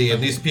Sentinel City,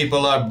 and these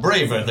people are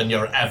braver than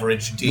your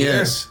average deer.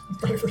 Yes.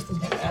 Braver than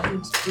your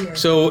average deer.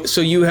 So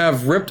you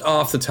have ripped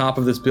off the top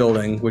of this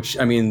building, which,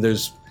 I mean,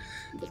 there's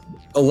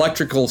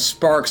electrical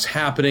sparks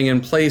happening in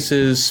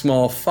places,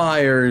 small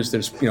fires,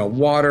 there's,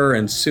 water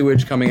and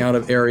sewage coming out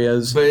of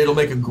areas. But it'll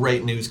make a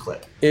great news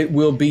clip. It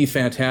will be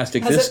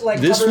fantastic. Has This it, like,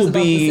 this hovers will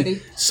above be the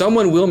city?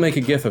 someone will make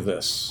a gif of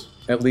this,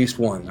 at least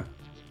one.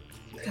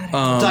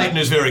 Titan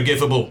is very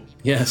gifable.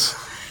 Yes,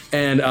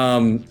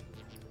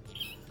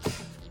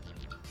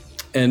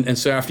 and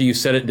so after you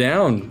set it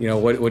down,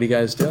 what do you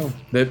guys do?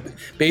 That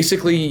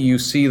basically you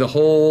see the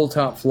whole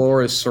top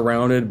floor is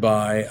surrounded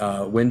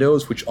by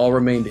windows, which all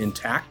remained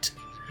intact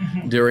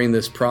during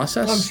this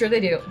process. I'm sure they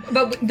do.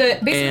 But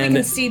basically And- we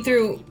can see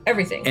through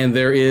everything. And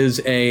there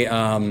is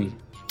a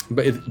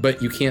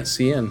but you can't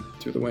see in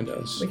through the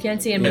windows. We can't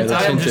see in Yeah, windows.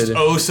 that's I am just tinted.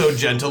 oh so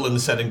gentle in the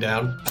setting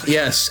down.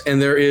 Yes,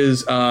 and there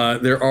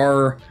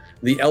are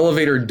the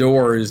elevator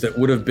doors that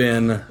would have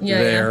been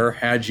there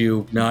had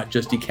you not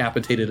just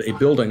decapitated a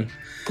building.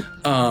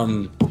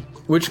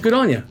 Which good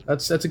on you.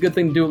 That's a good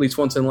thing to do at least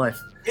once in life.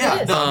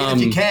 Yeah, no, I mean,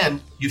 if you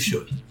can, you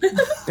should.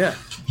 Yeah.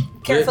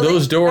 Carefully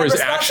Those doors and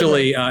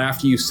responsibly. actually,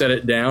 after you set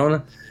it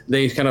down,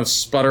 they kind of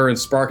sputter and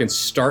spark and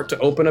start to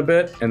open a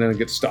bit and then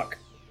get stuck.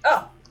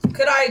 Oh,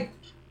 could I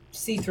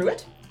see through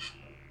it?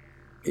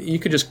 You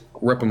could just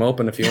rip them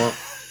open if you want.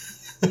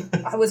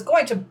 I was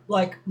going to,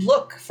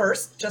 look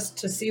first just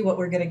to see what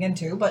we're getting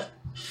into, but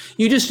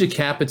You just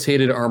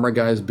decapitated Armor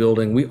Guy's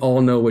building. We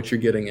all know what you're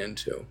getting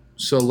into.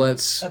 So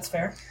let's that's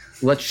fair.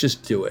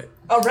 just do it.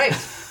 All right.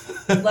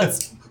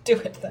 Let's do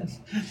it then.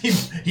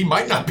 He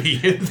might not be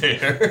in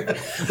there.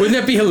 Wouldn't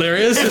that be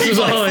hilarious? This He was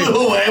all like like,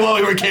 flew away while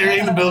we were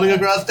carrying the building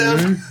across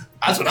town.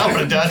 That's what I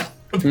would have done.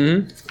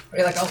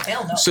 You're like, oh,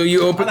 hell no. so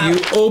you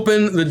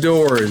open the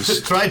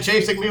doors. Try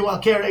chasing me while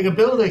carrying a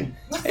building.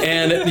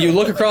 And you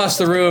look across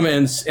the room,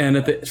 and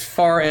at the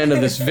far end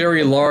of this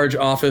very large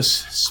office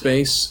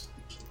space,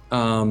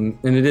 and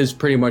it is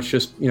pretty much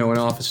just an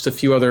office, just a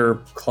few other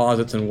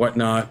closets and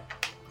whatnot.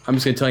 I'm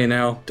just gonna tell you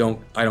now,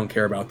 I don't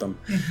care about them.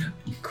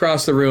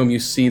 Across the room, you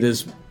see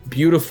this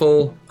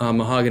beautiful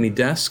mahogany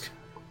desk,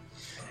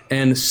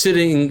 and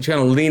sitting,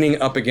 kind of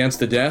leaning up against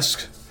the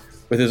desk,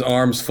 with his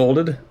arms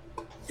folded,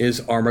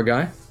 is Armor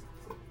Guy.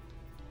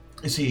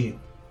 Is he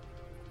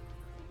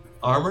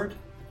armored?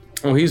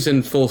 Oh, he's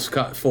in full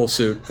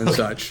suit and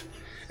such.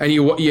 And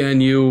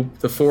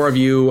the four of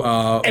you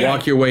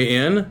walk your way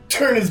in.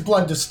 Turn his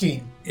blood to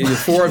steam. And the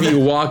four of you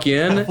walk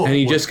in, and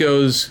he just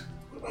goes.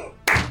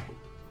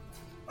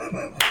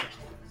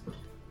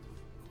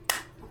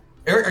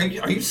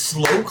 Eric, are you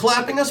slow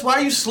clapping us? Why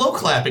are you slow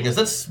clapping us?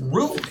 That's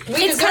rude.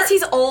 It's because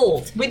he's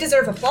old. We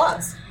deserve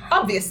applause,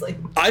 obviously.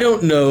 I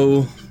don't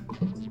know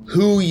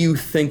who you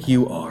think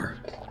you are.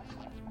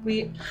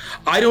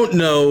 I don't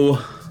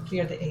know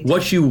We are the age.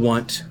 what you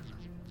want.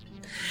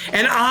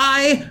 And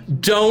I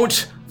don't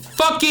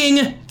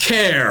fucking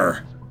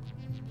care.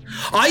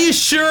 I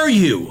assure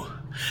you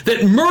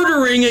that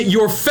murdering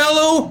your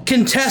fellow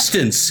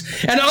contestants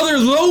and other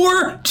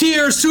lower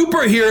tier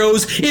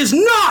superheroes is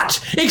not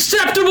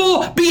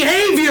acceptable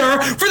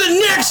behavior for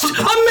the next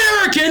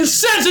American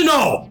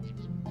Sentinel.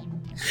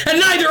 And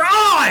neither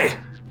I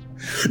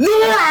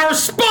nor our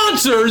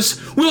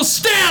sponsors will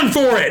stand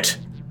for it.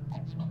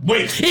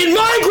 Wait. In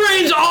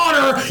Migraine's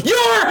honor,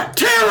 your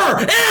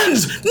terror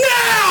ends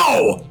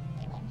now!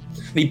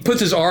 And he puts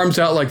his arms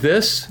out like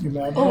this,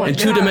 and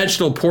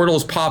two-dimensional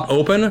portals pop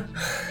open,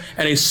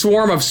 and a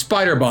swarm of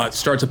spider bots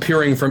starts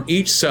appearing from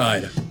each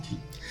side.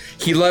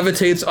 He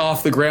levitates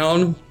off the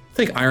ground,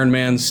 think Iron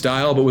Man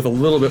style, but with a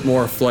little bit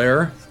more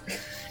flair,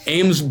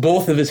 aims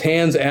both of his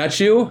hands at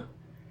you,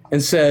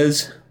 and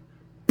says,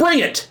 "Bring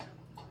it!"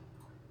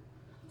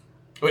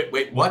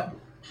 Wait, what?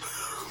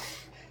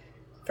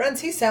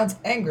 Friends, he sounds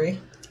angry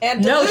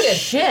and No deluded.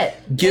 shit.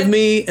 Give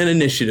me an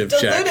initiative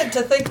check. Deluded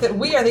to think that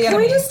we are the Can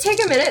enemy. we just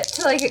take a minute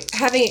to like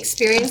having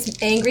experienced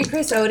angry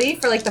Chris Odie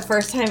for like the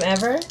first time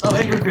ever? Oh,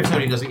 Angry Chris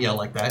Odie doesn't yell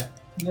like that.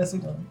 Yes, he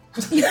does.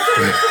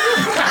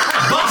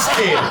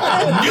 Busted!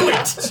 Knew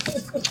it!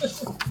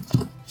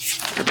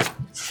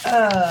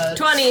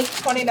 20.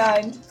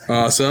 29.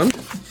 Awesome.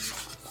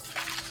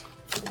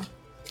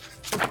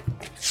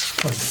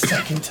 For the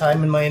second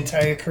time in my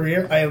entire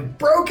career, I have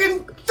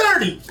broken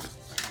 30.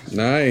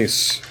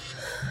 Nice.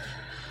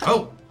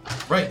 Oh,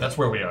 right, that's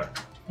where we are.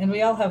 And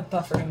we all have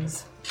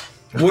bufferings.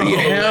 What do you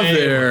have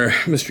there,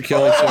 Mr.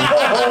 Kellyson?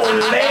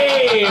 Oh,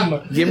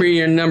 lame! Give me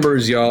your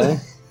numbers, y'all.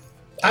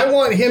 I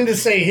want him to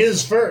say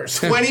his first.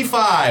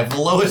 25, the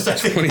lowest I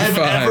think 25.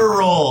 I've ever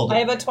rolled. I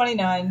have a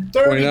 29.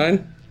 30.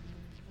 29?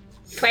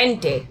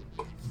 20.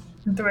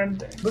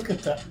 Look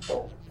at that.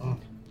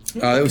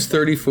 That was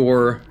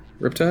 34.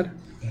 Riptide?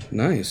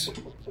 Nice.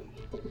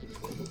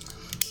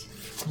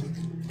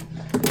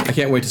 I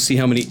can't wait to see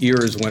how many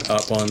ears went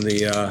up on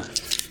the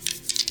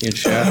in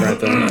chat right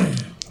there.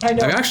 I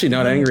know. I'm actually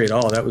not angry at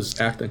all. That was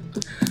acting.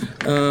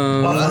 I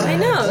know, it What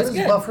was does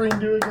good. buffering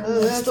do again?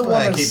 That's the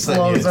why I one that keep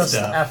putting you slows in us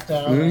stuff. F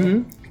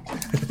down.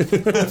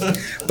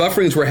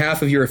 Buffering's where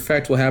half of your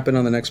effect will happen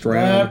on the next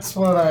round. That's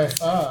what I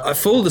thought.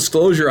 Full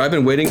disclosure, I've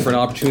been waiting for an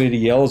opportunity to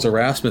yell as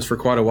Erasmus for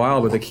quite a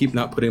while, but they keep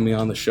not putting me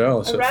on the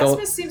show. So Erasmus it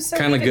felt seems so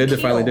kind of even good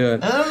to finally do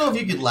it. I don't know if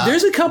you could laugh.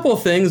 There's a couple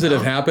of things that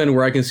have happened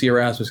where I can see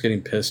Erasmus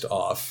getting pissed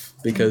off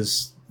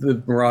because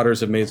the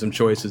Marauders have made some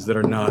choices that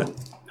are not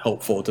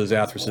helpful to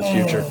Zathras'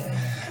 future.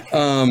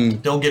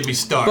 Don't get me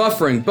started.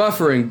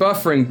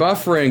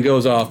 Buffering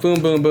goes off.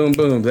 Boom, boom, boom,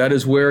 boom. That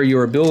is where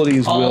your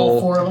abilities All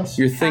four of us?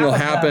 your thing will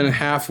Half of happen them.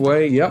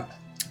 halfway. Yep.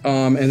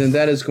 And then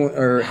that is going,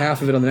 or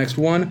half of it on the next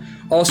one.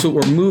 Also, it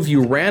will move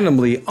you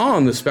randomly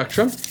on the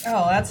spectrum,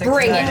 Oh, that's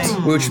Bring it.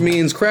 exciting. which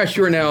means Crash,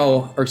 you are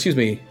now, or excuse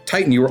me,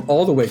 Titan, you are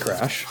all the way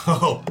Crash.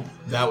 Oh,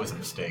 that was a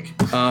mistake.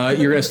 You're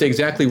going to stay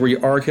exactly where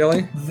you are,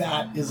 Kelly.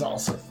 That is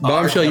also.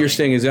 Bombshell, you're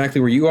staying exactly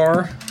where you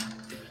are.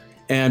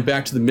 And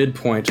back to the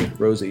midpoint,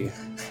 Rosie.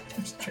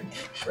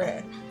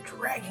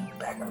 Dragging you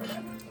back over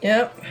there.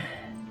 Yep.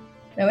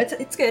 No,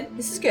 it's good.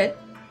 This is good.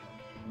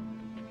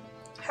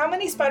 How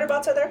many spider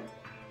bots are there?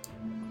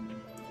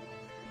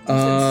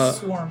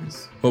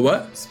 Swarms.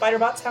 What? Spider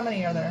bots, how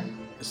many are there?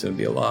 It's going to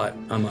be a lot.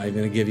 I'm not even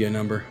going to give you a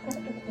number.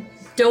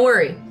 Don't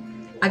worry.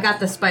 I got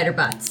the spider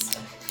bots.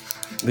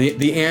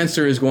 The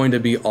answer is going to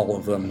be all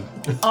of them.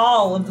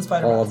 All of the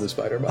spider All bots. of the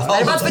spider bots.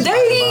 Spider bots for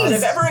that days!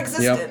 have ever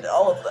existed.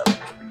 All of them.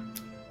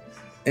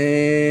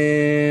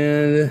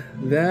 And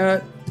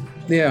that,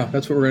 yeah,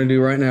 that's what we're going to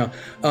do right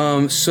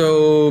now.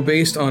 So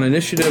based on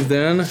initiative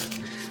then,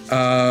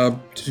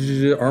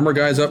 Armor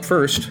Guy's up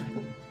first.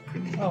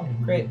 Oh,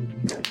 great.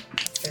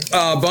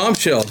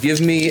 Bombshell, give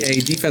me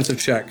a defensive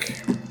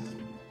check.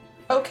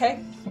 Okay.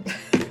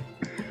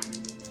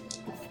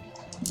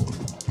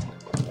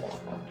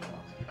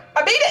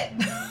 I beat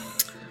it!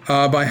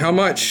 By how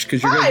much?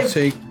 Because you're going to 5.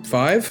 take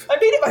 5? I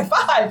beat it by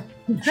 5!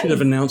 Should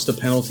have announced a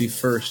penalty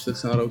first.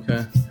 That's not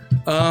okay.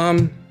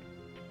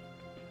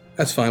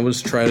 That's fine. We'll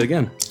just try it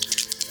again.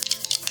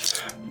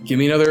 Give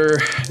me another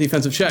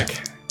defensive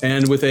check.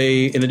 And with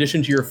in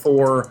addition to your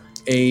 4,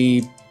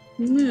 I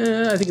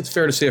think it's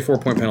fair to say a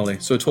 4-point penalty.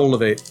 So a total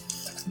of 8.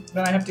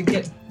 Then I have to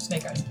get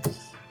Snake Eyes,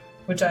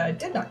 which I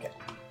did not get.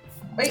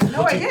 Wait,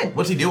 no, I did.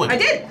 What's he doing? I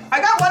did.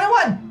 I got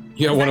 101.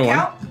 You got Does that 101?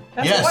 count?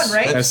 That's Yes, a one,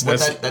 right?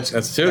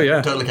 That's two,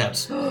 yeah. Totally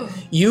counts.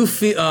 You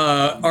feel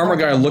Armor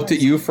Guy looked at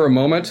you for a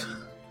moment,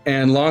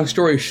 and long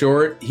story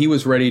short, he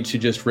was ready to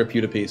just rip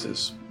you to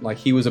pieces. Like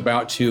he was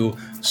about to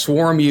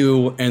swarm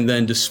you and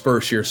then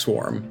disperse your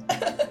swarm.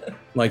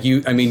 Like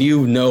you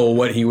know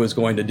what he was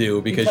going to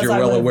do because you're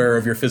well aware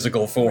of your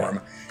physical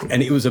form,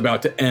 and he was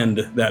about to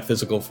end that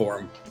physical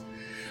form.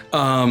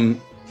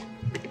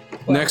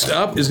 Next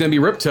up is going to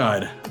be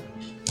Riptide.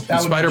 The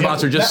spider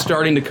bots are just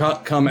starting to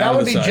come out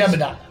of the sides. That would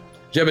be Jebediah.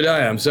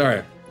 Jebediah, I'm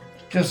sorry.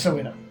 Just so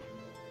we know.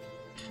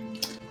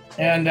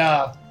 And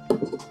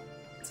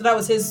So that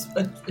was his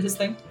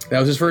thing? That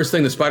was his first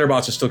thing. The spider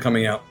bots are still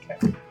coming out.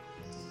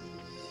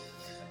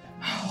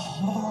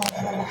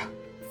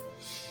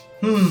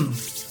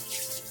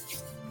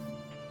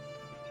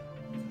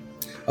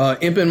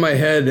 Imp in my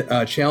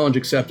head, challenge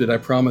accepted. I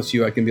promise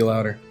you I can be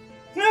louder.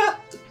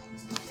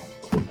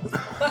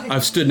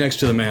 I've stood next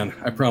to the man.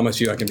 I promise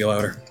you I can be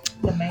louder.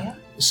 The man?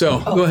 So,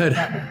 go ahead.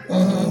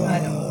 I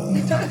know.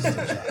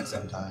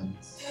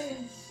 Sometimes.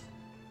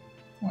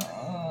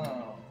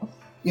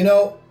 you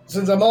know,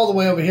 since I'm all the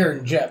way over here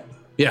in Jeb,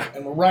 Yeah.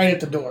 and we're right at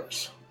the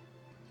doors,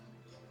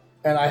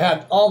 and I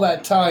had all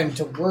that time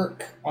to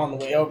work on the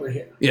way over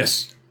here,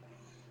 Yes.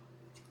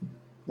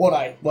 what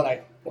I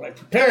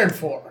prepared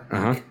for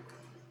Uh-huh.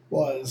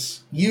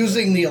 was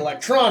using the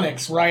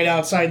electronics right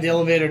outside the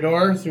elevator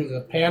door through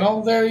the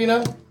panel there, you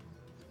know.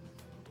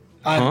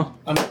 I'm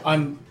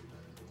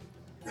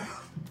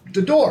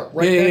the door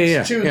right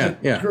next to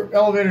the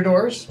elevator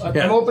doors.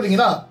 I'm opening it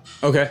up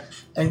Okay.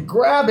 and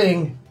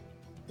grabbing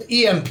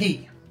the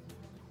EMP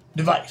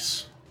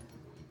device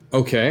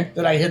Okay.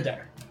 that I hid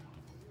there.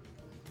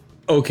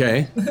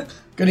 Okay.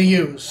 Gonna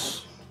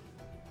use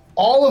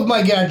all of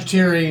my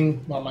gadgeteering.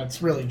 Well,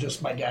 it's really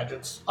just my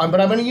gadgets. But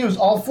I'm gonna use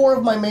all 4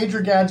 of my major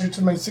gadgets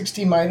and my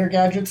 16 minor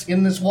gadgets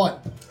in this one.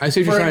 I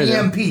see what you're for trying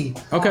an to do. EMP.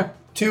 Okay.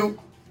 To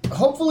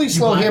hopefully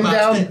slow him black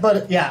down, boxed it?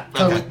 but yeah,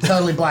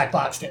 totally black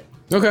boxed it.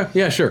 Okay.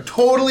 Yeah, sure.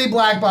 Totally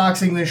black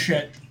boxing this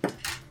shit.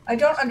 I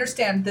don't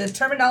understand the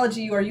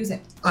terminology you are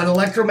using. An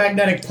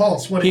electromagnetic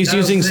pulse. What He's it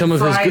does using is some it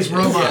of his fries good-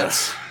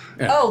 robots.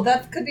 Yeah. Oh,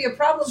 that could be a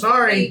problem.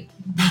 Sorry.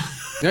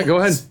 Yeah, go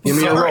ahead. Give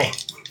me a roll.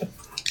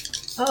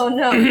 Oh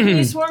no! Can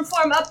you swarm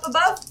form up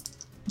above?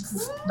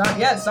 Not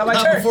yet. It's not my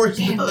Not turn. before it's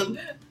done.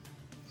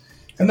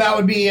 And that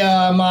would be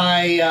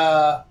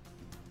my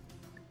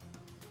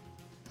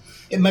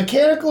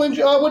mechanical. It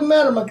wouldn't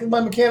matter.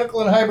 My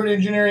mechanical and hybrid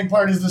engineering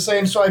part is the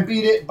same, so I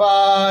beat it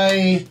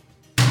by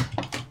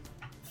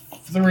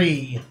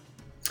 3.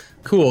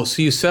 Cool.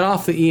 So you set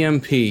off the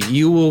EMP.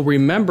 You will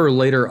remember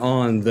later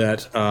on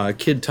that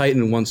Kid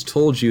Titan once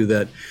told you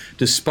that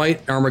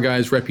despite Armor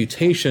Guy's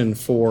reputation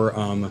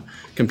for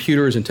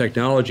computers and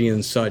technology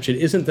and such, it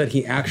isn't that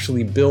he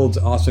actually builds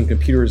awesome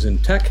computers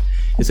and tech.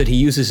 It's that he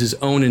uses his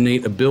own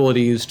innate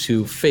abilities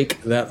to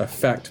fake that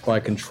effect by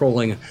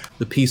controlling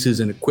the pieces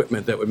and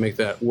equipment that would make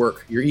that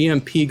work. Your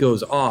EMP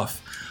goes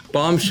off.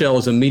 Bombshell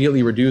is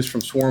immediately reduced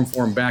from swarm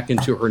form back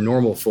into her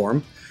normal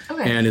form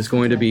and is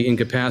going to be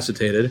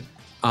incapacitated.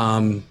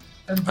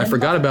 I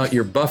forgot about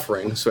your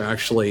buffering, so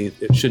actually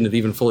it shouldn't have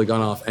even fully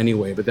gone off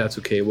anyway, but that's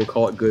okay. We'll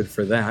call it good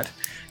for that.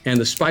 And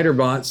the spider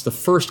bots, the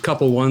first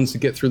couple ones to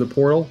get through the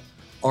portal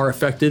are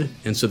affected,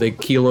 and so they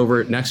keel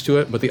over next to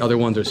it, but the other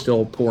ones are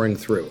still pouring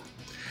through.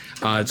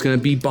 It's going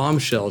to be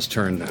Bombshell's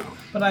turn now.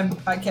 But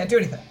I can't do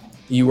anything.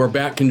 You are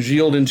back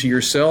congealed into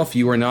yourself.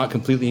 You are not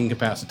completely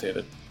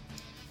incapacitated.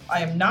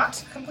 I am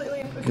not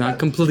completely incapacitated. Not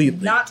completely.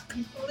 Not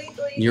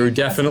completely. You're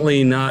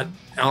definitely not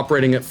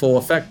operating at full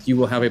effect. You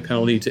will have a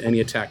penalty to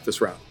any attack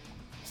this round.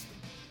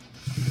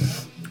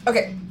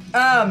 Okay.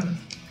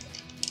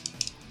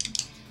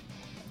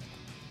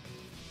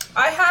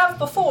 I have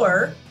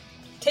before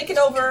taken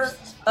over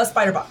a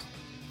spider bot.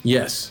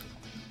 Yes.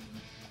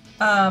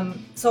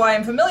 So I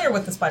am familiar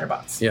with the spider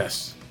bots.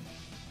 Yes.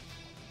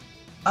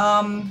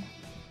 I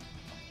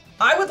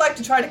would like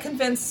to try to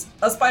convince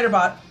a spider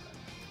bot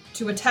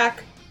to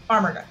attack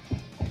Armor Guy.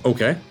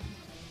 Okay.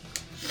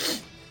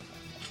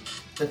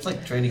 It's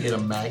like trying to get a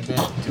magnet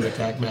to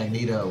attack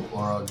Magneto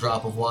or a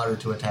drop of water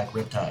to attack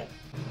Riptide.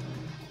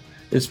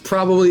 This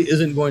probably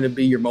isn't going to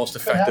be your most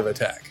effective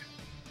attack.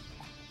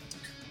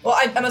 Well,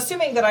 I'm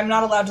assuming that I'm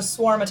not allowed to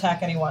swarm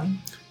attack anyone.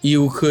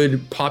 You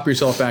could pop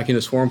yourself back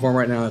into swarm form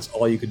right now. That's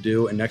all you could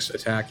do. And next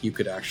attack, you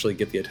could actually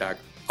get the attack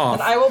off.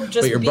 And I will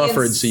just but you're be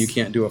buffered, so you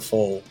can't do a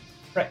full.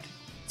 Right.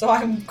 So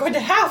I'm going to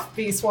have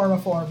be swarm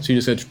form. So you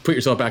just have to put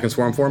yourself back in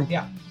swarm form?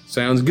 Yeah.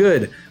 Sounds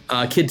good.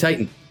 Kid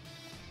Titan.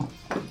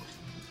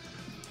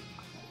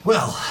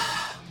 Well,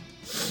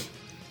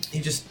 he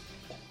just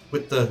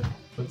with the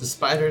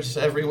spiders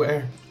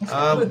everywhere.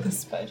 With the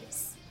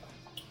spiders.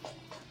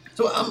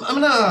 So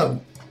I'm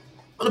gonna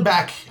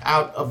back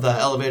out of the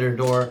elevator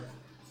door.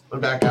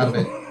 I'm back out of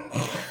it,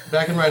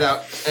 backing right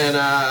out, and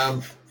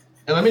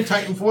I'm in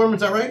Titan form.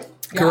 Is that right?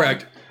 Yeah.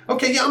 Correct.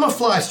 Okay, yeah, I'm gonna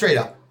fly straight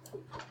up.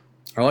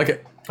 I like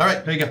it. All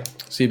right, there you go.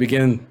 So you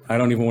begin. I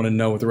don't even want to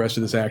know what the rest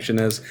of this action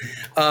is.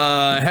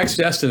 Hex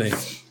Destiny.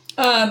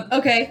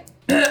 Okay.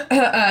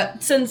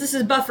 Since this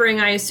is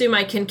buffering, I assume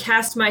I can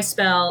cast my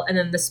spell, and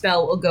then the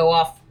spell will go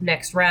off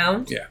next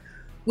round. Yeah.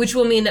 Which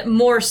will mean that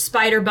more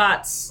spider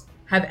bots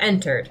have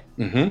entered.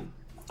 Mm-hmm.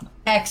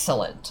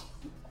 Excellent.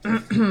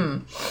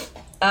 I'm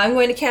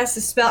going to cast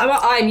a spell.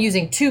 I'm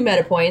using 2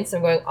 meta points.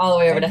 I'm going all the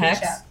way over to Thank you,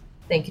 Hex. chat.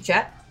 Thank you,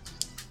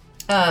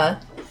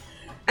 chat.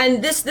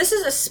 And this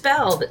is a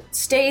spell that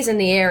stays in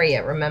the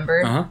area,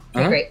 remember?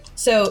 Okay, great.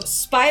 So,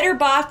 spider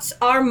bots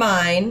are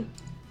mine.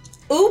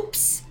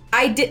 Oops,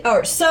 I did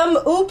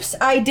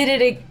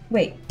it.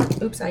 Wait,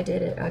 oops, I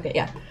did it. Okay,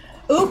 yeah.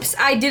 Oops,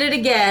 I did it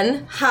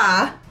again.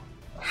 Ha.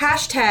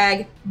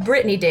 Hashtag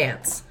Britney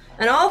dance.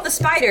 And all of the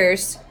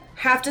spiders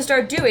have to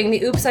start doing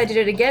the oops, I did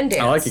it again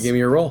dance. I like it. Give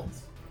me a roll.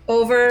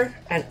 Over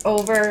and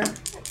over,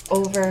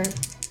 over.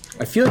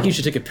 I feel like you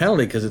should take a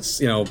penalty because it's,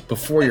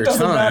 before your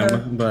doesn't time, matter.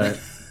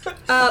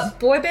 but...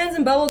 Boy bands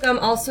and bubblegum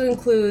also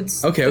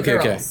includes Okay. the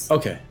girls.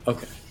 I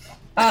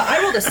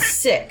I rolled a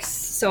 6,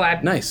 so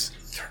I... Nice.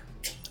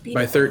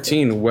 By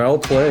 13, well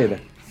played.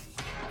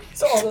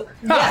 So,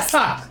 Yes.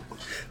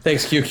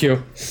 Thanks,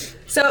 QQ.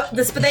 So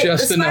the spider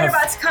enough.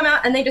 bots come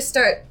out and they just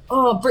start,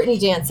 Britney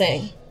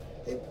dancing.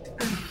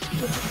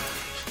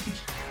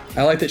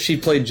 I like that she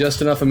played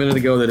just enough a minute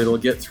ago that it'll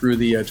get through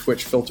the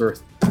Twitch filter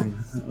thing.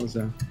 That was,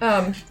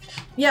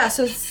 Yeah,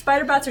 so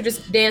spider bots are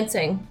just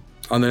dancing.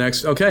 on the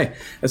next... Okay,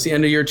 that's the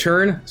end of your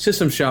turn.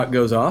 System shot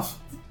goes off.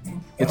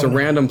 It's a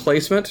random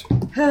placement.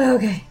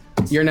 Okay.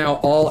 You're now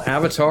all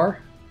Avatar.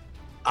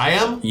 I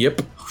am?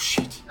 Yep. Oh,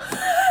 shit.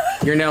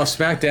 You're now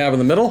smack dab in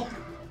the middle.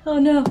 Oh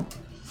no.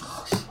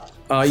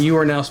 You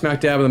are now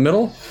smack dab in the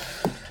middle.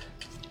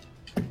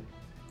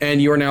 And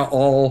you are now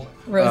all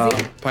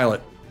Rosie.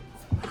 pilot.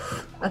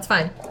 That's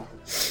fine.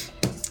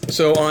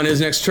 So on his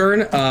next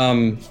turn,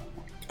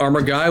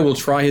 Armor Guy will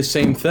try his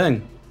same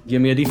thing.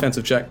 Give me a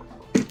defensive check.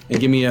 And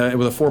give me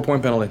with a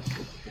 4-point penalty.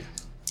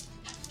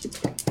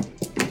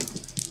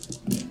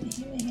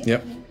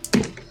 Yep.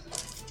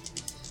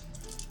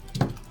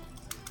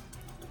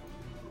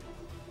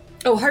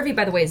 Oh, Harvey,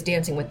 by the way, is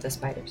dancing with the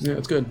spiders. Yeah,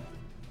 it's good.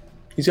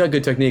 He's got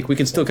good technique. We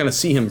can still kind of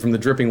see him from the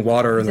dripping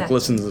water and the Exactly.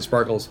 glistens and the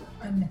sparkles.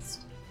 I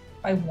missed.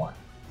 By 1.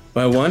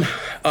 By 1.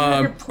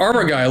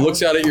 Armor Guy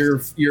looks out at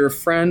your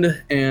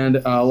friend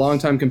and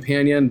longtime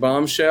companion,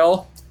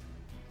 Bombshell.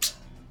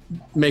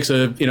 Makes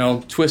a,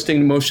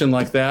 twisting motion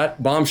like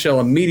that.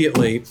 Bombshell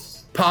immediately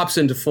pops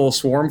into full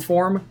swarm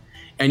form,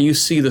 and you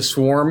see the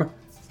swarm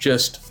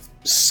just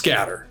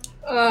scatter.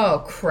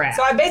 Oh, crap.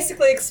 So I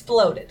basically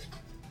exploded.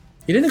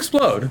 He didn't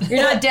explode.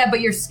 You're not dead,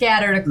 but you're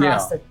scattered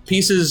across the...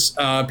 Pieces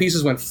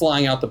went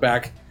flying out the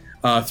back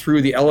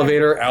through the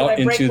elevator, Did I out break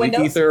into the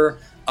windows? ether.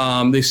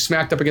 They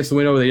smacked up against the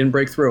window, but they didn't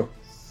break through.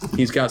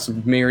 He's got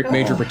some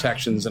major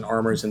protections and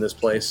armors in this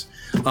place.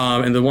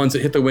 And the ones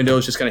that hit the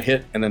windows just kind of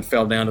hit and then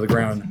fell down to the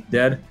ground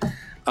dead.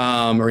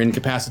 Or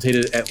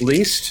incapacitated at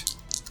least.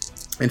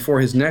 And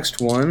for his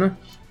next one...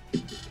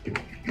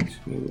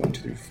 1,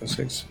 2, 3, 4,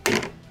 6...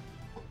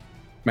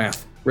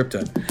 Math.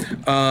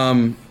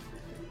 Riptide.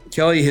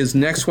 Kelly, his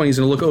next one, he's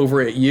going to look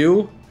over at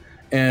you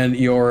and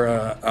your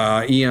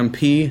EMP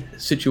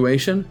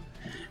situation,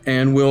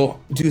 and we'll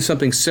do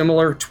something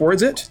similar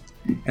towards it.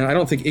 And I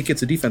don't think it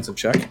gets a defensive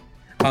check.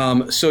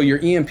 So your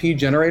EMP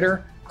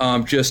generator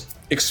just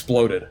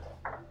exploded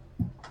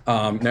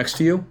next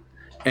to you.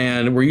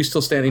 And were you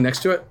still standing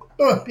next to it?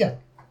 Yeah.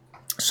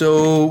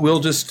 So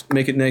we'll just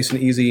make it nice and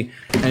easy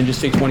and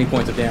just take 20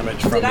 points of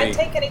damage from Did I me.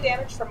 take any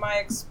damage from my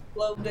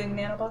exploding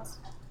nanobots?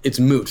 It's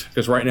moot,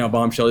 because right now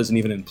Bombshell isn't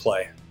even in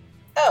play.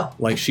 Oh.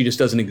 Like, she just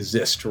doesn't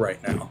exist right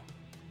now.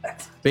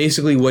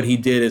 Basically, what he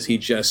did is he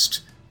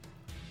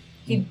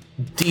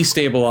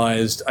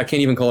destabilized. I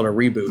can't even call it a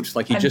reboot.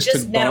 Like, he I'm just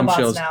just took nanobots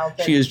Bombshells. now,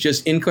 but- She is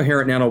just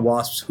incoherent nano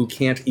wasps who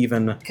can't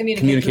even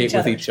communicate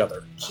with each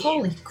other.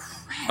 Holy crap.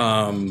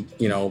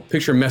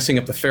 Picture messing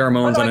up the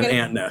pheromones Oh, no, on I an get it.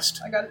 ant nest.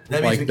 I got it.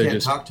 That means Like, we they're can't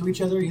just- talk to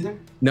each other either?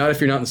 Not if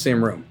you're not in the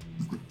same room.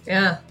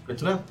 Yeah. Good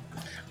to know.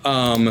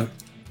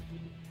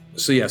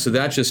 So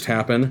that just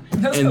happened,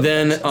 and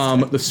then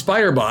the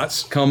spider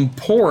bots come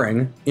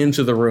pouring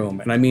into the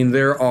room, and I mean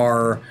there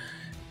are.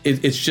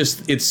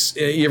 It's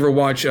you ever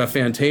watch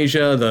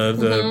Fantasia,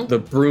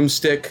 the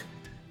broomstick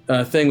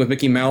thing with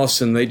Mickey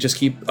Mouse, and they just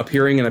keep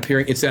appearing and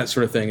appearing. It's that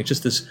sort of thing. It's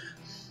just this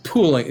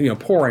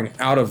pouring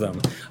out of them.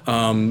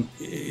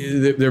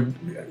 They're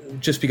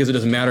just because it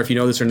doesn't matter if you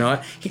know this or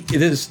not.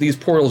 These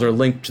portals are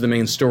linked to the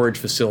main storage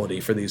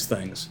facility for these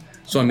things.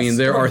 So I mean,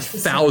 there are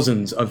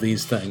thousands of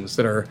these things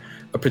that are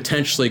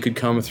potentially could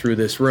come through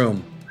this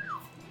room.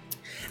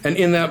 And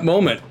in that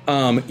moment,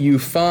 you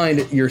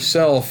find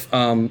yourself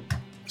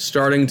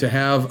starting to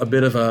have a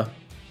bit of a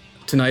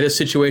tinnitus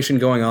situation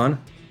going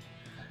on,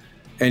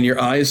 and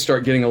your eyes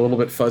start getting a little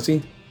bit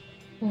fuzzy,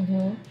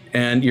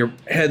 and your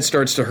head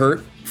starts to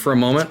hurt for a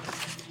moment,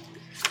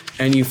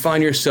 and you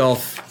find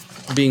yourself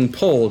being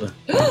pulled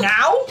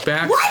Now?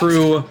 back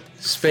through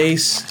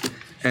space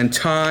and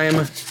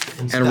time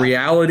and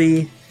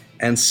reality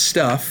and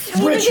stuff.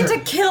 You get to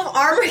kill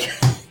Armor.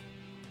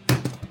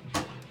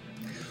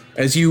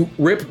 As you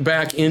rip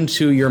back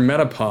into your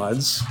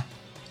metapods,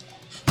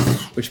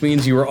 which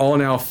means you are all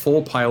now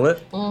full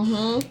pilot.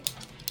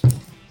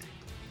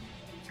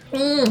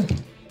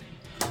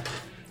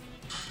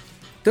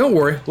 Don't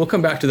worry, we'll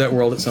come back to that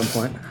world at some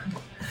point.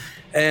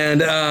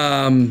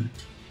 And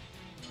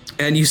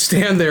you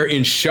stand there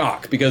in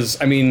shock because,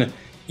 I mean,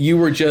 you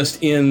were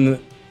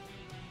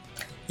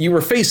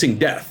facing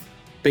death,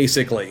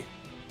 basically.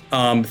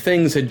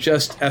 Things had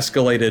just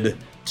escalated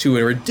to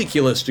a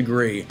ridiculous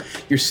degree.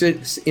 You're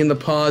sitting in the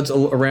pods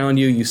around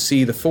you. You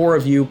see the four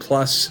of you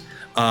plus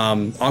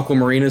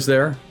Aquamarine is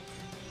there,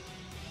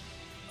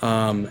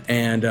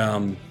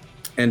 and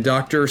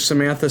Dr.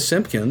 Samantha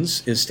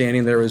Simpkins is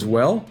standing there as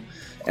well.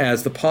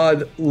 As the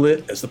pod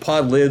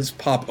lids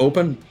pop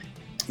open,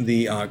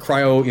 the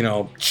cryo,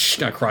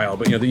 not cryo,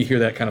 but you hear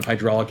that kind of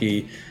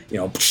hydraulic-y,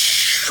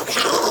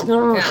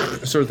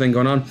 sort of thing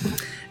going on,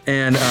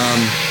 and.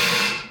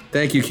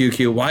 Thank you,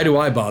 QQ. Why do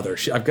I bother?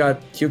 I've got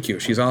QQ.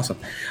 She's awesome.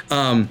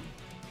 And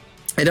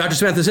Dr.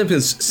 Samantha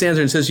Simpkins stands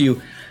there and says to you,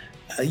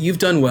 you've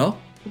done well.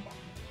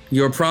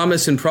 Your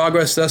promise and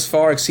progress thus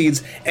far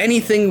exceeds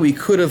anything we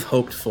could have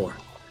hoped for.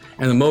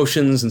 And the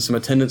motions and some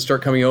attendants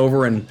start coming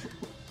over and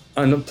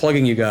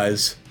unplugging you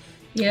guys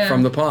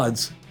from the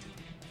pods.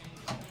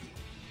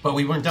 But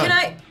we weren't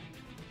done.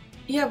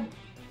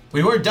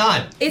 We weren't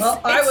done.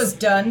 I was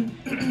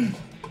done.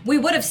 We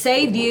would have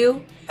saved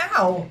you.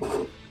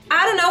 Ow.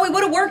 I don't know, we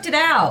would have worked it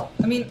out.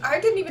 I mean, I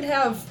didn't even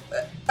have...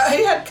 I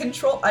had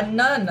control... I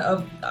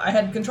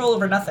had control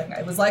over nothing.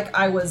 It was like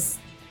I was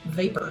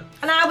vapor.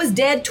 And I was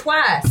dead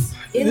twice.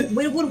 It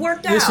would have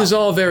worked out. This is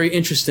all very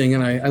interesting,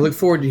 and I look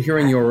forward to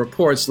hearing your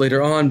reports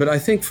later on, but I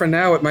think for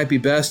now it might be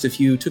best if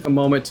you took a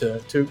moment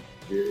to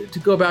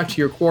go back to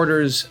your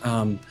quarters,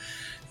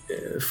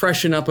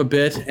 freshen up a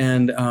bit,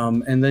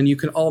 and then you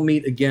can all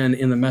meet again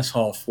in the mess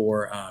hall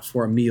for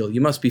a meal.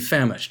 You must be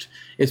famished.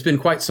 It's been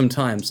quite some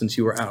time since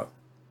you were out.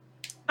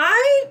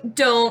 I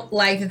don't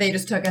like that they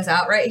just took us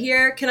out right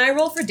here. Can I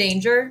roll for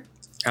danger?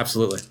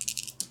 Absolutely.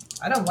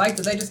 I don't like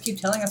that they just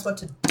keep telling us what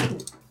to do.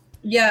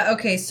 Yeah,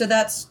 okay, so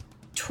that's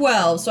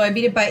 12, so I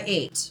beat it by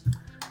 8.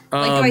 Do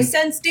I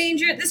sense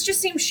danger? This just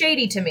seems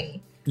shady to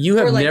me. You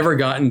have never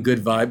gotten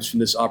good vibes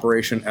from this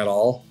operation at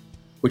all,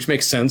 which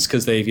makes sense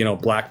because they've,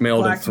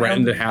 blackmailed and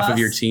threatened half of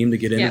your team to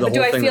get into the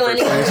whole thing. Do I feel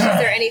anything? Is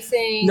there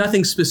anything?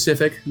 Nothing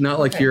specific. Not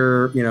like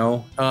you're,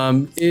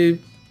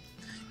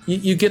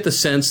 you get the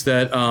sense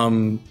that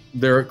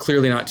they're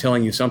clearly not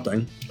telling you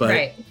something,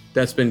 but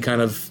that's been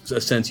kind of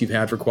a sense you've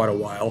had for quite a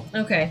while.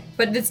 Okay,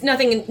 but it's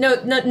nothing,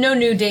 no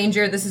new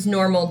danger. This is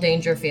normal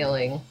danger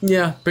feeling.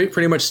 Yeah,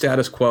 pretty much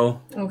status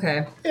quo.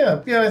 Okay.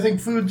 Yeah, I think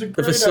food's a great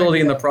The facility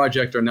idea. and the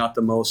project are not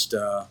the most...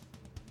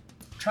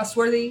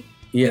 trustworthy,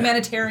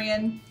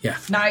 humanitarian,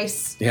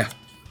 nice. Yeah.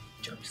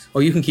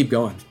 Oh, you can keep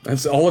going.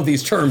 That's all of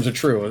these terms are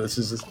true.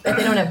 But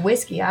they don't have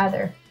whiskey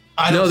either.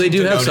 No, they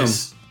do have some.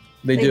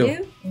 They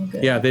do.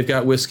 Okay. Yeah, they've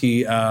got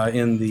whiskey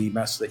in the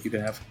mess that you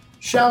can have.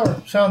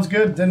 Shower. Sounds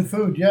good. Then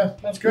food. Yeah,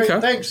 that's great. Okay.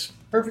 Thanks.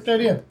 Perfect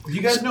idea. Do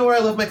you guys know where I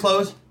left my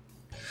clothes?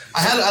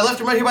 I left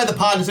them right here by the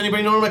pod. Does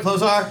anybody know where my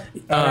clothes are?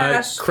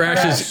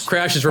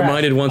 Crash is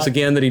reminded once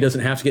again that he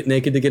doesn't have to get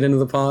naked to get into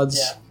the pods.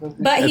 Yeah.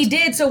 But he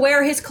did, so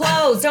wear his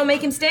clothes. Don't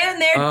make him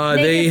stand there.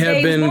 They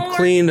have been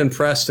cleaned and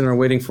pressed and are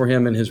waiting for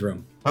him in his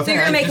room. Okay, So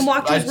you're gonna make him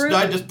walk to his room?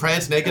 I just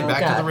pranced naked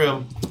back to the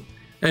room.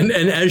 And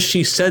as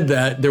she said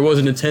that, there was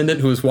an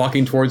attendant who was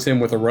walking towards him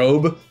with a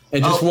robe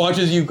and just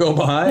watches you go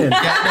by. And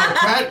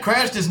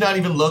Crash does not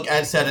even look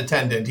at said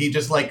attendant. He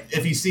just,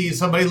 if he sees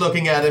somebody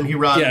looking at him, he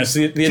runs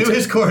the to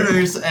his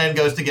quarters and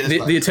goes to get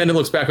his the attendant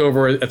looks back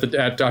over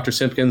at Dr.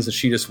 Simpkins and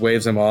she just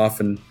waves him off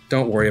and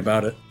don't worry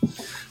about it.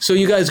 So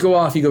you guys go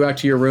off, you go back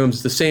to your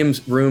rooms, the same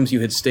rooms you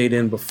had stayed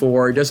in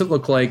before. It doesn't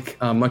look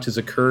like much has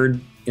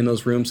occurred in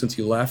those rooms since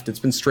you left. It's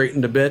been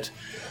straightened a bit.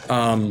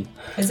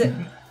 Is it...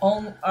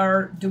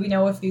 do we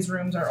know if these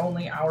rooms are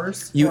only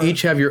ours? You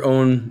each have your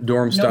own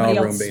dorm-style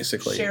room, else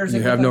basically. shares You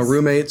it have with no us?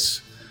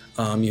 roommates.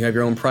 You have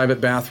your own private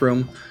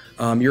bathroom.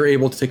 You're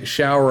able to take a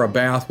shower, a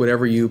bath,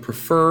 whatever you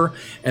prefer,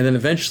 and then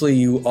eventually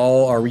you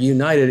all are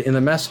reunited in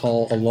the mess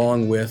hall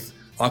along with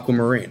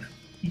Aquamarine.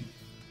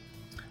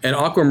 And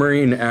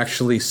Aquamarine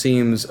actually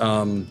seems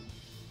a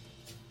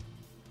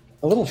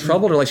little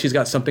troubled, or like she's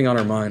got something on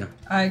her mind.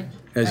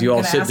 As you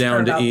all sit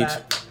down to eat.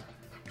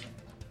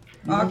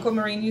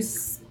 Aquamarine, you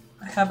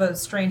have a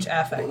strange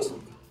affect.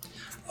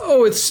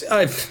 Oh, it's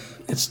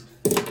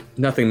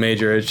nothing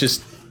major. It's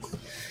just,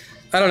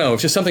 I don't know.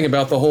 It's just something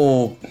about the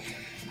whole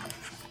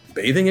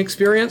bathing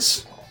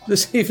experience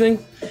this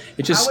evening.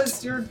 How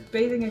was your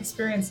bathing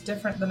experience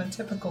different than a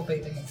typical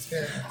bathing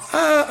experience?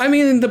 I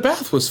mean, the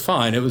bath was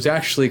fine. It was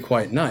actually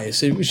quite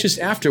nice. It was just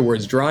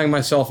afterwards, drying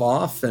myself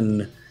off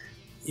and,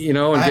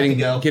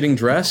 and getting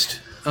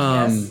dressed.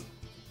 Yes.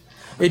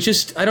 It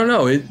just, I don't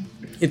know.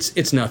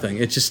 It's nothing.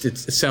 It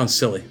sounds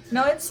silly.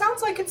 No, it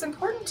sounds like it's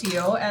important to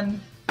you,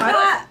 and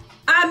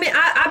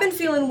I've been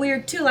feeling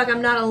weird too, like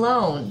I'm not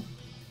alone.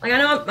 Like I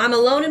know I'm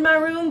alone in my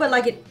room, but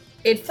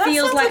it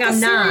feels like I'm a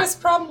not. serious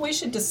problem we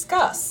should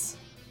discuss.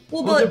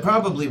 Well, Well, they're but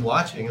probably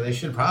watching. They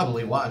should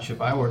probably watch. If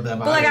I were them,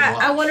 but like I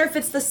would I watch. wonder if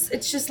it's this.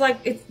 It's just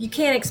like you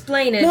can't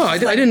explain it. No, It's I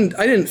just like-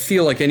 didn't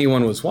feel like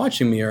anyone was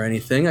watching me or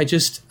anything. I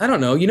don't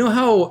know. You know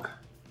how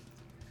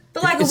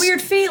But like a it's-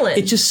 weird feeling.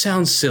 it just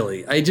sounds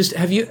silly.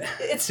 Have you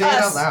It's Say it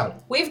us. out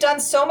loud. We've done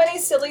so many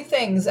silly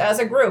things as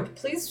a group.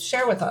 Please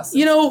share with us.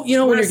 You know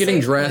when We're you're getting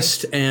safe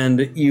dressed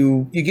and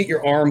you get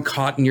your arm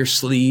caught in your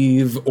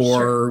sleeve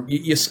or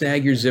you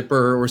snag your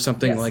zipper or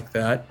something Yes. like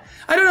that.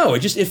 I don't know.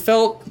 It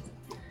felt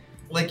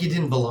Like you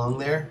didn't belong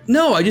there.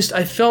 no. I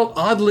felt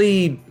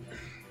oddly.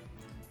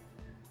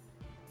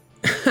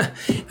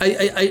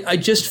 I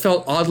just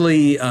felt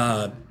oddly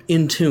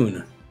in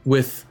tune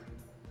with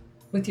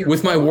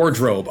with my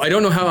wardrobe. I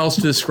don't know how else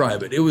to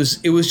describe it. It was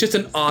just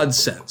an odd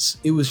sense.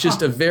 It was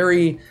just a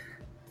very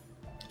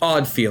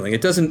odd feeling.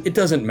 It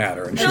doesn't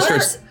matter. And No,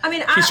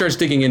 she starts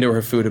digging into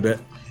her food a bit.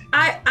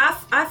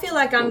 I feel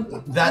like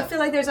I feel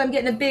like I'm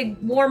getting a big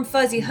warm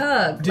fuzzy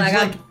hug. Did you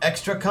I'm- like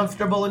extra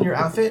comfortable in your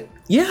outfit?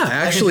 Yeah,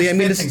 actually, I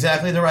mean, it's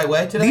exactly the right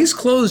way today. these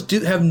clothes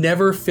have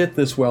never fit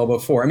this well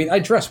before. I mean, I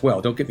dress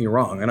well, don't get me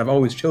wrong, and I've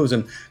always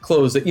chosen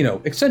clothes that,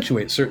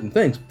 accentuate certain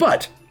things.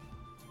 But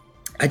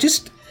I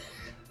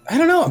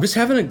don't know, I'm just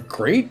having a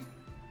great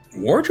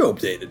wardrobe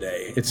day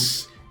today.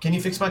 Can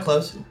you fix my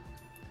clothes?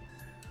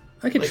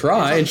 I could Like,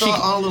 try. And it's on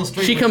a little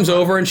straight she with comes the-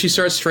 over and she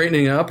starts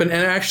straightening up. And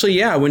actually,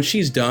 yeah, when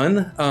she's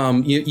done,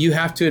 you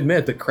have to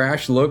admit that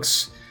Crash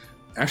looks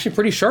actually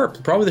pretty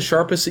sharp. Probably the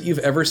sharpest that you've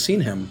ever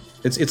seen him.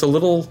 It's a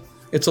little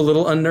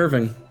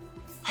unnerving.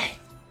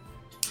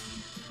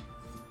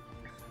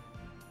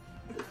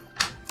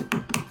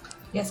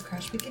 Yes,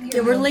 Crash, we can hear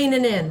yeah, we're you.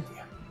 leaning in.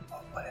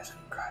 What is it,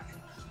 Crash?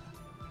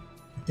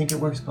 I think it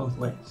works both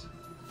ways.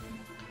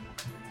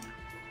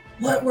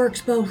 What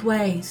works both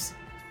ways?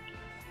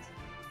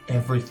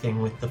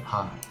 Everything with the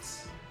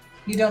pods.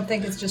 You don't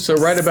think it's just So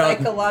right a about-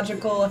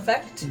 psychological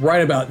effect?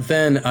 Right about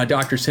then,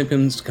 Dr.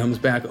 Simpkins comes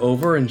back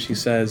over and she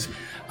says,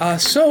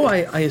 so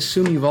I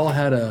assume you've all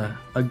had a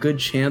good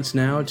chance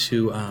now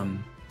to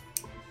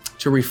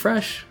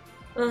refresh?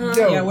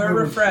 Yeah, we're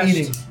refreshed.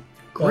 eating.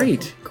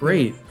 Great.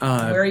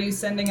 Where are you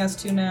sending us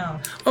to now?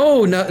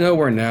 Oh,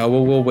 nowhere now.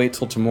 We'll wait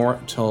till tomorrow.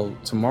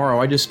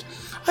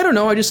 I don't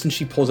know. And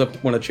she pulls up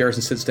one of the chairs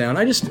and sits down.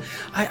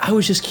 I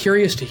was just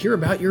curious to hear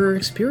about your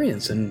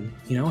experience and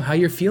how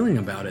you're feeling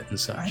about it and I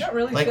such. don't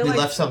really Like feel we like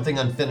left something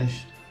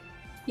unfinished.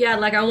 Yeah,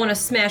 like I want to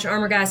smash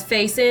Armor Guy's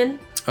face in.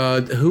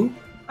 Who?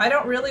 I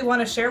don't really want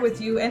to share with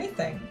you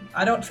anything.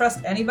 I don't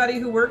trust anybody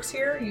who works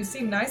here. You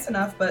seem nice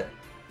enough, but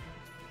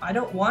I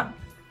don't want.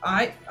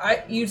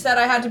 You said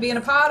I had to be in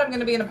a pod. I'm going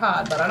to be in a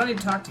pod, but I don't need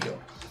to talk to you.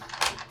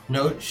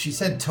 No, she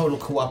said total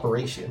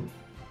cooperation.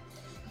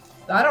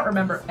 I don't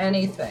remember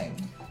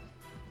anything.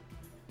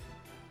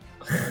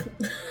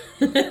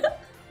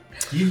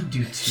 You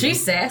do too.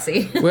 She's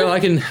sassy. Well, I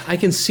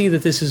can see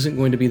that this isn't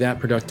going to be that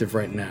productive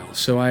right now.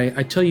 So I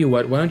tell you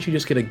what, why don't you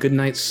just get a good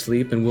night's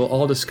sleep and we'll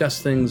all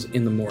discuss things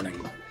in the morning.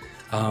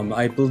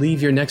 I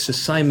believe your next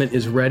assignment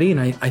is ready and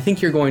I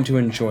think you're going to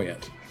enjoy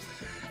it.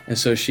 And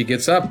so she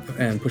gets up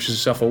and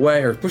pushes herself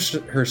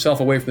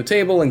away from the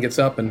table and gets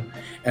up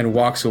and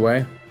walks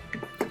away.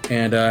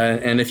 And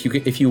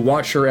if you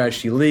watch her as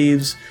she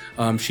leaves,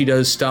 she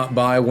does stop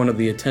by one of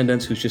the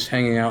attendants who's just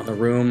hanging out in the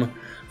room.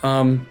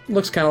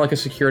 Looks kind of like a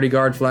security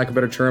guard, for lack of a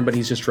better term, but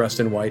he's just dressed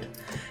in white.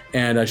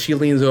 And she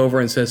leans over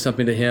and says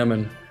something to him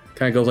and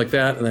kind of goes like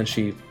that, and then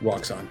she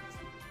walks on.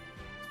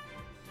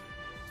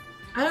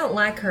 I don't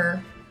like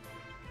her.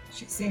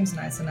 She seems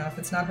nice enough.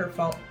 It's not her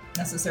fault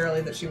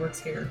necessarily that she works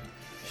here.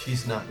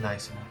 She's not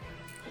nice enough.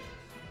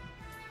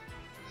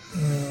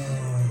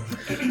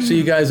 So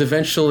you guys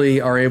eventually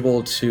are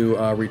able to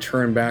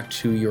return back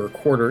to your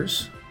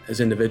quarters as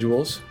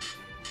individuals.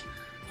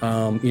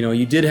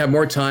 You did have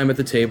more time at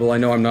the table. I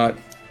know I'm not,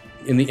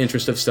 in the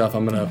interest of stuff,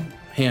 I'm going to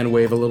hand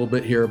wave a little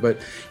bit here, but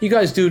you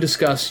guys do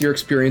discuss your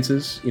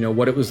experiences,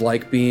 what it was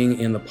like being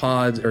in the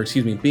pods,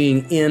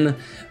 being in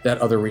that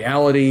other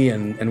reality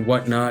and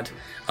whatnot.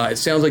 It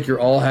sounds like you're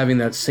all having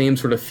that same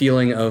sort of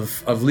feeling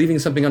of leaving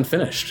something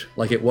unfinished,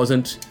 like it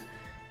wasn't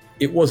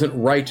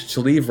right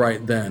to leave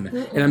right then.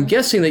 And I'm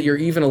guessing that you're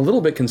even a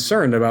little bit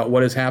concerned about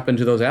what has happened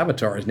to those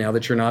avatars now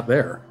that you're not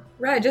there.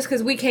 Right, just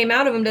because we came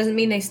out of them doesn't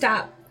mean they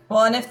stop.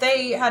 Well, and if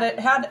they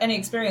had any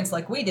experience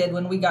like we did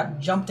when we got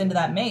jumped into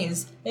that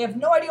maze, they have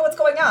no idea what's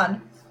going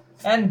on.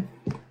 And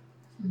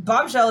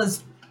Bombshell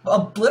is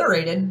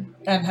obliterated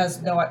and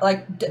has no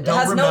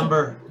Don't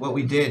remember what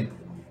we did.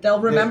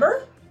 They'll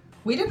remember?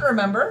 We didn't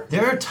remember.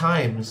 There are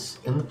times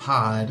in the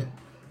pod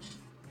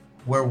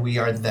where we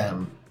are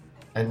them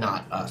and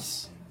not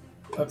us.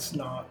 That's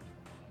not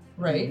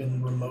Right.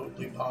 even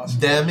remotely possible.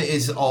 Them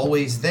is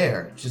always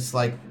there, just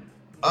like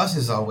us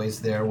is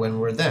always there when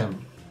we're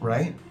them,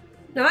 right?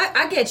 No,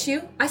 I get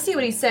you. I see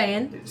what he's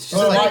saying. It's just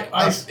Well, like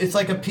us. it's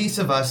like a piece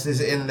of us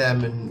is in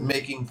them and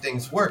making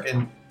things work.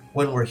 And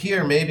when we're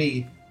here,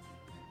 maybe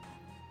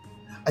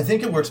I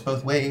think it works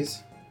both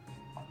ways.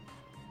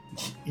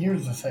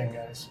 Here's the thing,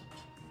 guys.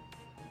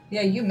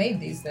 Yeah, you made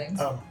these things.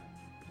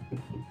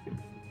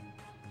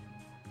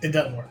 It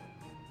doesn't work.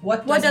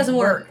 What What doesn't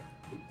work?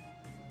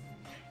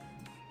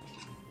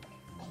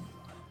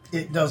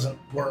 It doesn't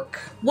work.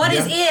 What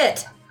is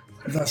it?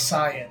 The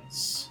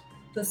science.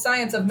 The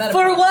science of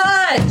metaphor. For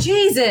what?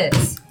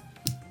 Jesus.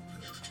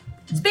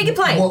 Speak it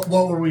plain.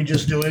 What were we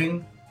just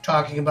doing?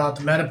 Talking about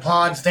the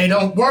metapods. They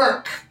don't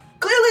work.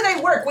 Clearly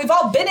they work. We've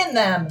all been in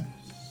them.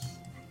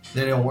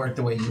 They don't work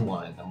the way you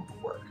wanted them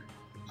to work.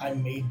 I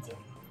made them.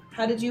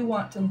 How did you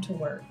want them to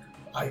work?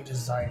 I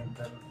designed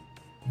them.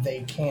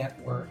 They can't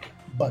work,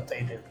 but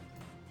they do.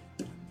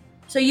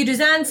 So you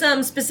designed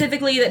something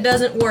specifically that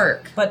doesn't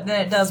work. But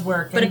then it does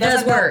work. But and it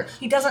does work.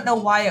 He doesn't know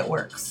why it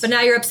works. But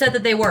now you're upset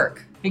that they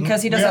work.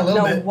 Because he Yeah, a doesn't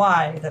little know bit.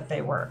 why that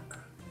they work.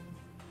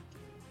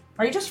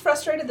 Are you just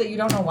frustrated that you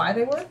don't know why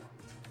they work?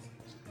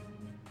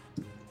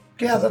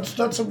 Yeah,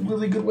 that's a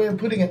really good way of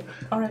putting it.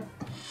 All right.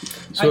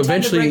 So I tend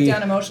eventually, to break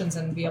down emotions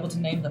and be able to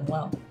name them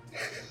well.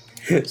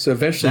 so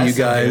eventually, you That's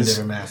something guys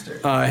they're master.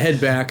 head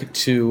back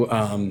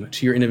to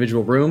your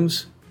individual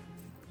rooms,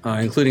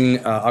 including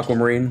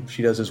Aquamarine.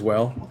 She does as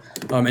well,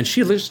 and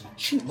she looks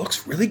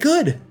really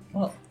good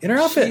Well, in her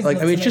outfit. she Like, I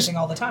looks mean, it's just amazing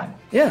all the time.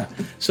 yeah.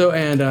 So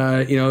and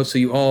so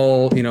you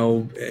all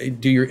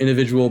do your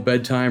individual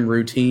bedtime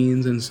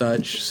routines and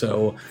such.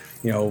 So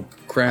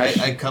Crash.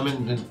 I come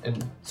in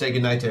and say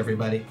goodnight to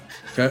everybody.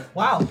 Okay.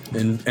 Wow.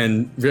 And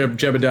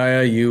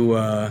Jebediah,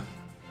 you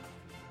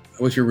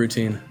what's your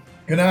routine?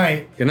 Good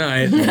night. Good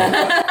night.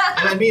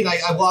 And I mean, I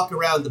walk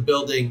around the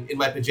building in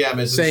my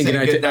pajamas Saying and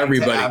say goodnight to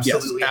everybody.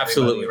 absolutely Yes,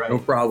 absolutely. everybody, right?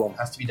 No problem.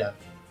 Has to be done.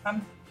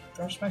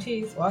 Brush my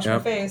teeth, wash Yep.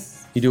 my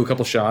face. You do a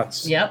couple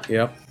shots. Yep.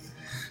 Yep.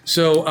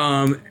 So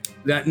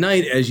that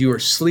night, as you are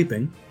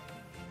sleeping,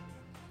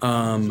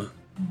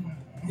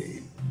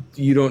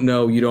 you don't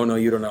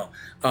know.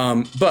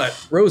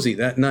 But Rosie,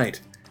 that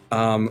night,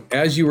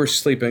 as you were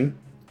sleeping,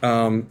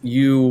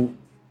 you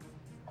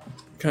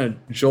kind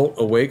of jolt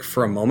awake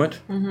for a moment.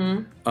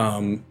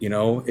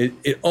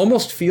 It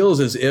almost feels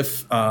as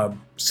if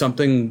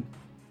something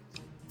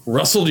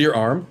rustled your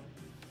arm.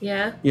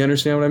 Yeah. You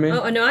understand what I mean?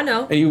 Oh, no, I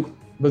know.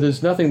 But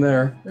there's nothing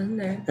there. Nothing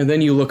there. And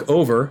then you look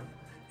over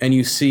and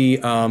you see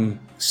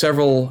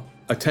several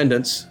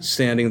attendants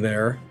standing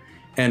there,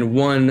 and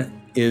one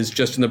is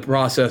just in the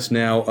process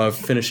now of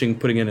finishing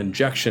putting an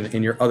injection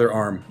in your other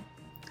arm.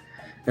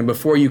 And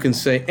before you can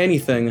say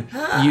anything,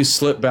 you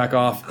slip back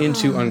off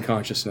into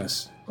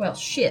unconsciousness. Well,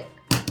 shit.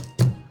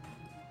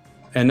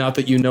 And not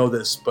that you know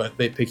this, but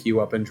they pick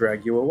you up and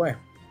drag you away.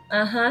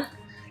 Uh-huh.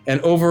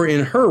 And over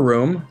in her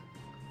room,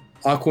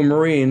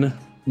 Aquamarine,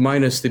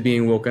 minus the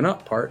being woken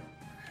up part,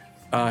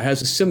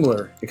 has a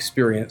similar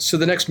experience. So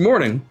the next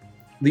morning,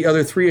 the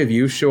other three of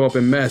you show up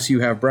in mess. You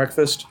have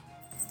breakfast.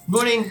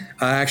 Morning.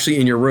 Actually,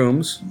 in your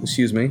rooms,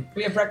 excuse me.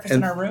 We have breakfast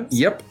in our rooms?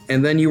 Yep.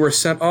 And then you were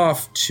sent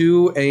off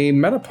to a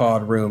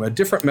metapod room, a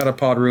different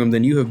metapod room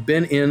than you have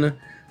been in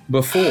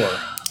before.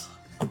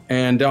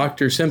 And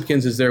Dr.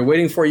 Simpkins is there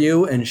waiting for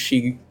you, and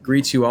she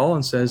greets you all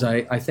and says,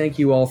 I thank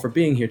you all for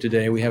being here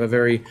today. We have a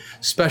very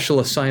special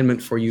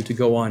assignment for you to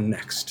go on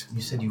next.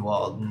 You said you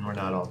all, and we're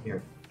not all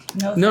here.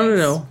 No,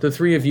 No. thanks. The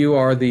three of you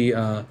are the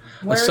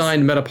Where's-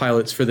 assigned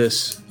metapilots for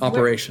this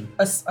operation.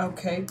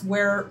 Okay,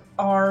 where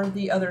are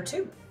the other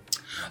two?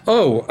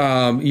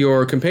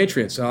 Your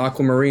compatriots,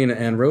 Aquamarine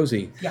and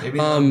Rosie. Yeah. Maybe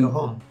they'll go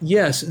home.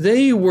 Yes,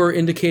 they were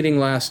indicating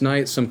last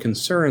night some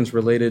concerns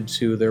related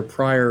to their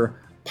prior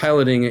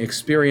piloting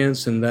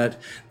experience, and that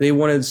they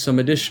wanted some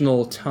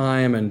additional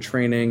time and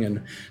training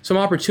and some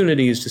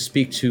opportunities to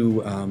speak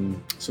to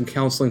some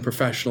counseling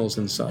professionals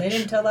and such. They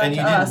didn't tell that And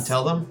to you us. didn't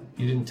tell them?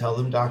 You didn't tell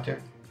them,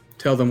 Doctor?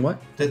 Tell them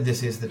what? That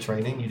this is the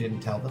training? You didn't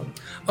tell them?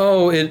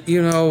 Oh,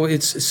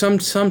 it's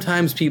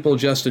sometimes people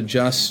just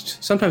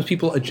adjust. Sometimes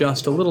people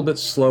adjust a little bit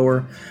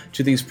slower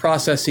to these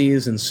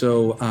processes, and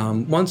so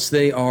once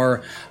they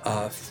are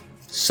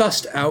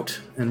sussed out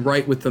and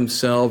right with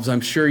themselves,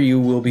 I'm sure you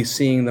will be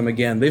seeing them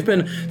again. They've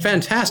been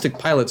fantastic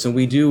pilots, and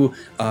we do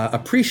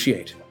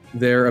appreciate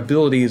their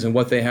abilities and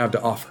what they have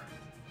to offer.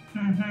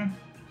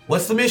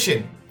 What's the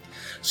mission?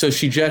 So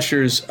she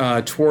gestures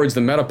towards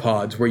the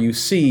metapods, where you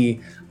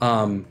see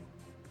 5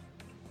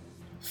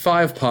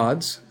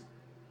 pods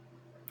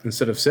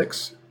instead of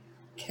 6.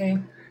 Okay.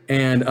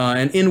 And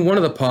in one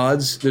of the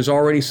pods, there's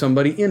already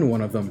somebody in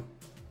one of them.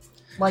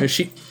 Like, And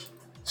she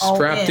all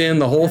strapped in, in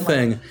the whole and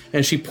thing,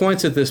 and she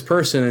points at this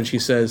person and she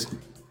says,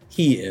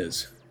 "He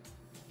is."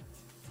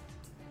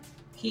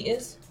 he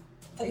is?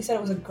 I thought you said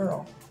it was a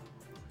girl.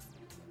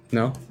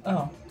 No.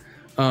 Oh.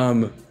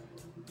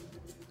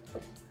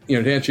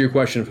 To answer your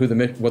question of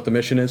what the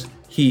mission is,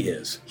 he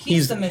is.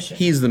 He's the mission.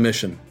 He's the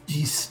mission.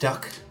 He's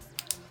stuck.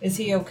 Is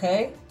he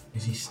okay?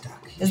 Is he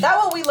stuck? Is that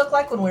what we look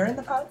like when we're in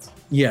the pods?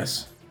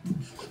 Yes.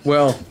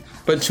 Well,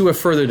 but to a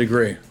further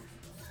degree.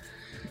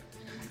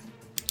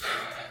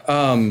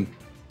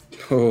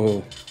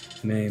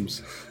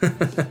 Names.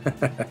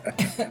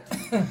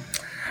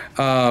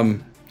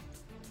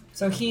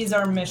 So he's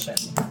our mission.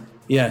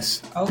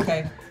 Yes.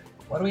 Okay.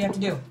 What do we have to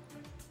do?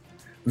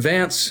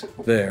 Vance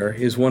there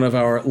is one of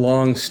our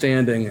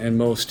long-standing and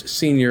most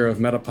senior of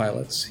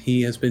metapilots.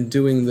 He has been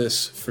doing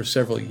this for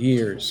several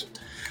years,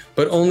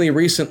 but only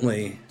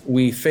recently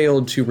we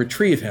failed to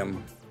retrieve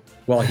him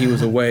while he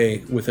was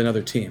away with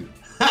another team.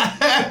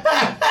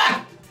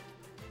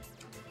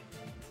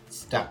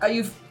 Stuck.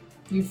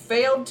 You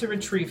failed to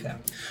retrieve him.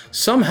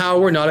 Somehow,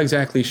 we're not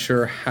exactly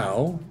sure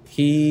how,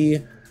 he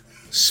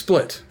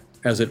split,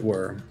 as it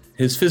were.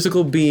 His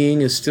physical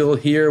being is still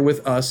here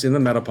with us in the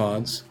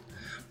metapods,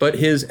 but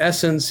his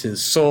essence,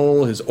 his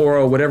soul, his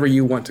aura, whatever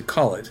you want to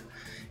call it,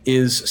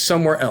 is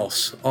somewhere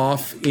else,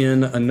 off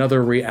in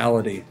another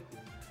reality.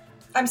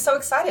 I'm so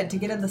excited to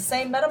get in the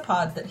same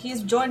metapod that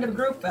he's joined a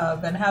group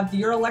of and have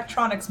your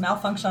electronics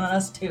malfunction on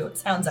us too. It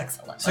sounds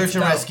excellent. Search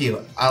and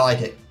rescue. I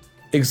like it.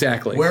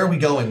 Exactly. Where are we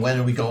going? When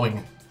are we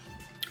going?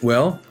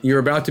 Well, you're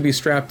about to be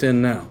strapped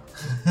in now.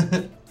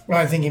 Well,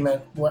 I think he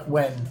meant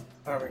when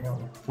are we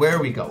going? Where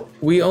are we going?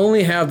 We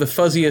only have the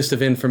fuzziest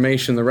of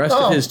information. The rest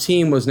of his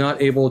team was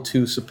not able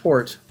to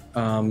support,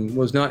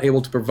 was not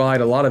able to provide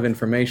a lot of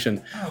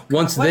information. God,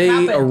 Once what they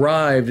happened?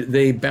 arrived,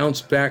 they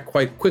bounced back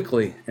quite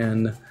quickly,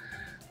 and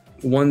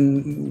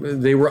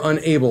they were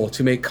unable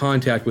to make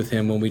contact with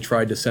him when we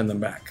tried to send them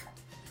back.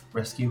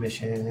 Rescue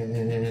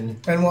mission.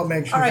 And what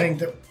makes you All right. think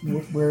that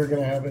we're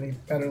going to have any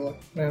better luck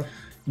now?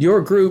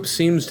 Your group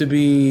seems to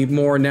be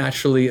more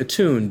naturally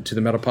attuned to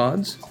the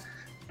metapods.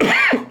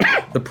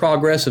 The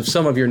progress of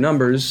some of your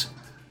numbers,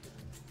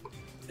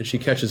 and she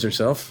catches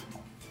herself.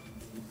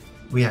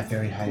 We have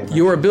very high.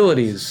 Your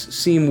abilities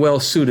seem well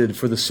suited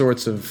for the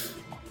sorts of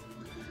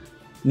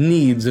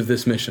needs of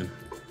this mission.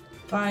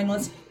 Fine,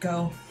 let's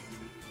go.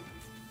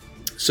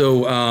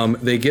 So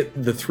they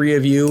get the three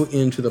of you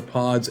into the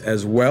pods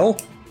as well.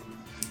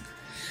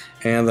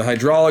 And the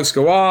hydraulics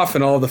go off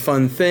and all the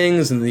fun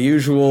things and the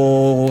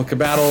usual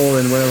cabattle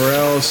and whatever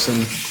else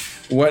and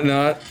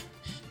whatnot.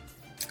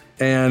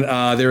 And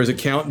there is a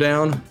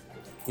countdown,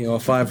 a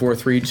 5, 4,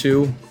 3,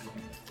 2.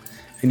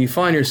 And you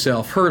find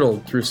yourself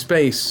hurtled through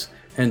space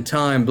and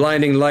time,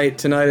 blinding light,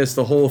 tinnitus,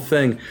 the whole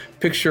thing.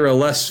 Picture a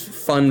less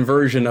fun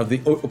version of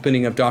the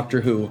opening of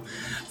Doctor Who.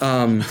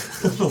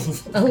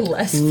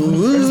 Less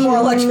There's more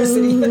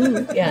electricity.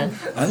 Yeah.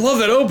 I love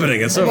that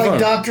opening. It's so Like fun.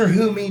 Doctor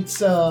Who meets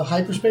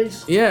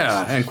hyperspace?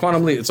 Yeah, and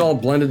Quantum Leap. It's all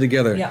blended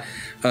together.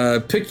 Yeah.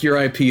 Pick your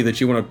IP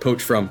that you want to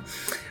poach from.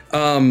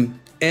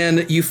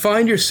 And you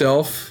find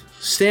yourself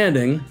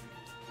standing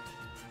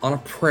on a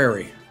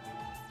prairie.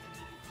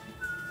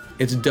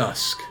 It's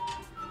dusk.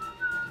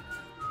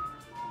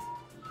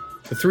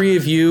 The three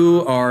of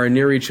you are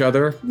near each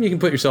other. You can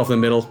put yourself in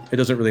the middle. It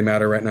doesn't really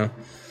matter right now.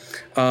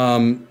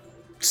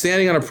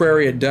 Standing on a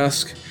prairie at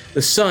dusk,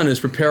 the sun is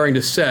preparing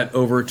to set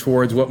over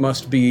towards what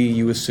must be,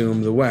 you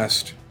assume, the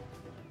west.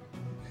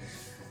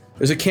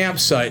 There's a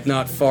campsite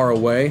not far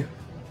away.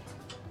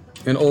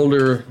 An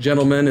older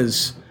gentleman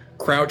is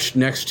crouched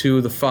next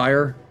to the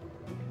fire,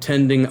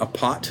 tending a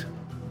pot,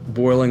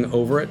 boiling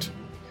over it.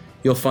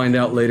 You'll find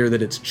out later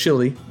that it's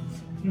chili,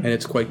 and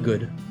it's quite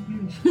good.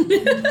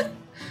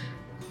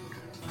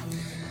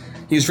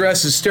 He's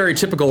dressed as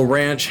stereotypical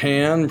ranch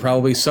hand,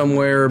 probably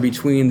somewhere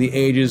between the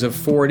ages of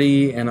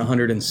 40 and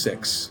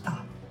 106.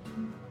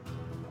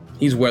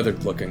 He's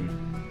weathered looking.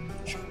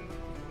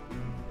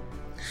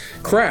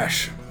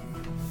 Crash.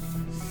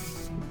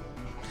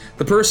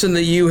 The person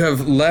that you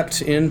have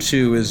leapt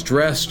into is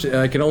dressed,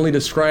 I can only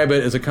describe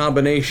it as a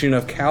combination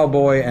of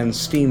cowboy and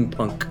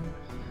steampunk.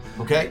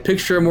 Okay.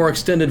 Picture a more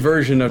extended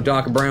version of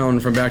Doc Brown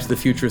from Back to the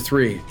Future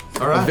 3.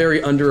 All right. A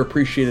very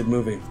underappreciated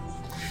movie.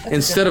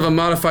 Instead of a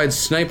modified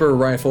sniper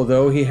rifle,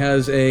 though, he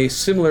has a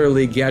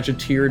similarly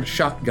gadgeteered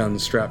shotgun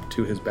strapped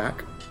to his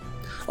back.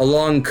 A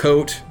long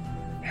coat,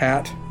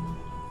 hat.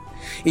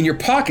 In your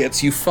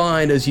pockets, you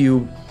find, as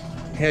you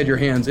had your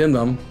hands in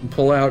them, and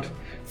pull out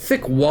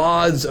thick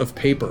wads of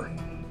paper,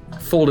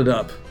 folded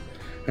up.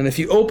 And if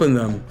you open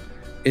them,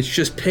 it's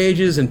just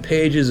pages and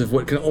pages of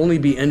what can only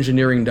be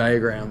engineering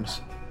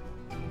diagrams.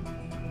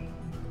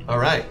 All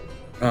right.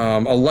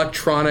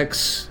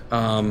 Electronics,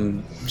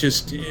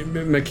 just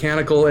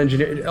mechanical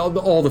engineering,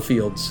 all the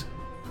fields.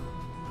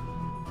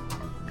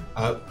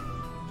 I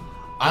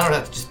don't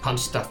have to just punch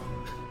stuff.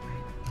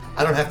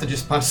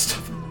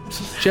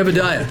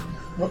 Jebediah.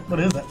 What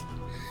is that?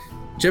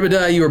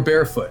 Jebediah, you are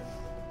barefoot.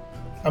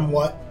 I'm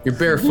what? You're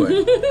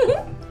barefoot.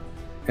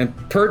 And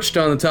perched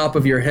on the top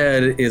of your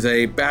head is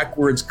a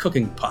backwards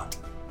cooking pot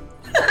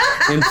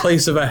in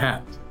place of a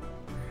hat.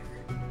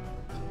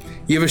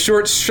 You have a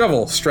short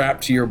shovel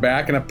strapped to your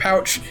back and a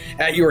pouch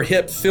at your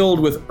hip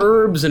filled with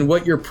herbs and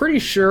what you're pretty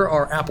sure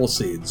are apple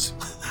seeds.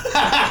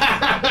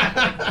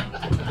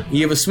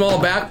 You have a small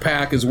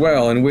backpack as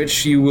well, in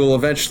which you will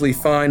eventually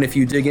find, if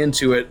you dig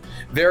into it,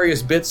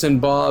 various bits and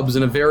bobs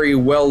and a very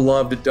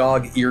well-loved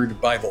dog-eared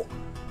Bible.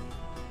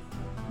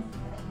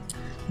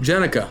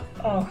 Jenica.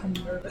 Oh, I'm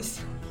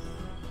nervous.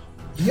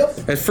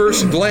 Yep. At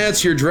first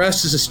glance, you're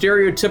dressed as a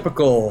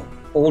stereotypical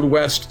Old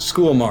West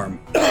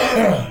schoolmarm.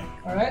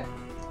 All right.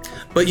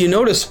 But you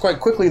notice quite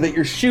quickly that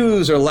your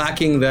shoes are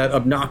lacking that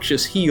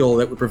obnoxious heel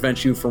that would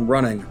prevent you from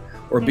running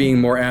or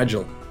being more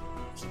agile.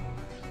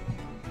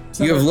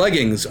 You have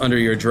leggings under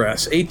your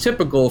dress,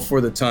 atypical for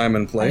the time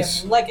and I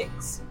place. have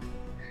leggings.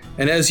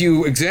 And as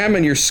you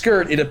examine your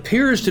skirt, it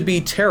appears to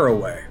be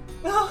tearaway.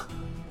 Oh,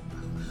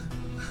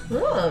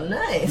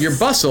 nice. Your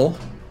bustle,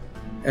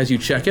 as you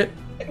check it,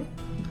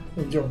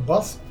 Your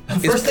bus?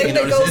 First thing you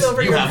that notice goes is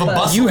over you your have a butt.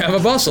 bustle. You have a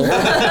bustle.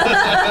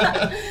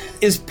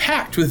 Is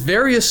packed with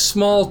various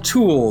small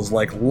tools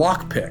like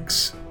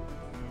lockpicks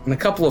and a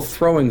couple of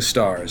throwing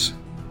stars.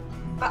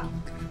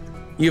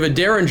 You have a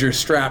derringer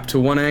strapped to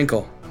one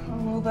ankle.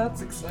 Oh,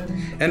 that's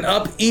exciting. And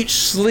up each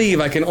sleeve,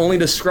 I can only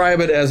describe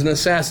it as an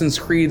Assassin's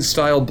Creed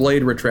style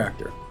blade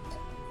retractor.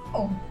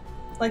 Oh,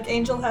 like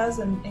Angel has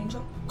an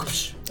Angel?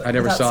 I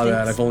never Without saw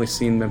that. skates. I've only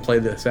seen them play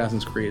the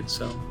Assassin's Creed,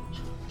 so.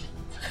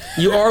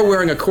 You are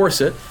wearing a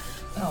corset,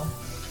 Oh.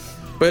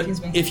 but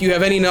Excuse me. if you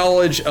have any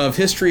knowledge of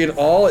history at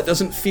all, it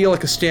doesn't feel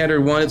like a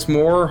standard one. It's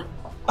more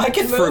I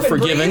can move For and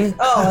forgiving? breathe?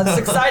 Oh, that's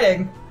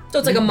exciting. So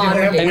it's like a Do they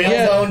modern have day.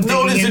 whalebone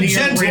Known as digging a into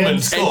your gentleman's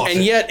ribs? sword.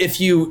 and yet if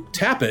you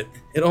tap it,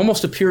 it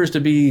almost appears to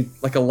be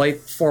like a light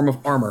form of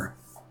armor.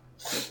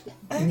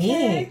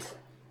 Okay.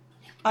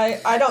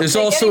 I don't There's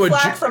take also any a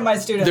flack ju- from my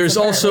students. There's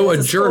apparently. also a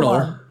This is full journal.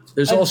 on.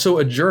 There's also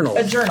a journal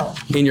A journal.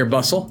 in your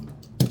bustle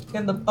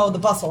In the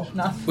bustle,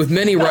 not with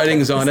many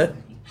writings on it.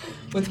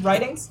 with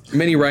writings.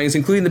 Many writings,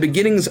 including the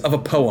beginnings of a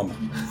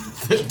poem.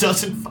 It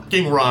doesn't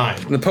fucking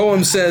rhyme. The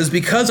poem says,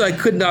 "Because I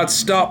could not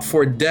stop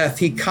for death,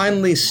 he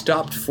kindly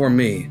stopped for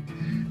me.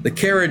 The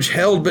carriage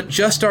held but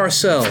just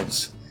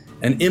ourselves,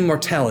 and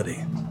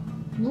immortality."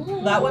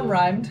 That one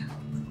rhymed.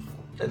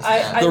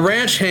 I The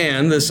ranch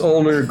hand, this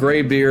older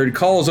gray beard,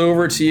 calls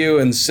over to you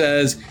and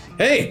says,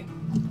 "Hey,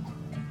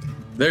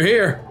 they're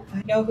here."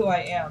 know who I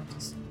am.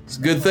 It's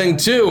a good thing,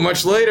 too.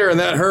 Much later, and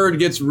that herd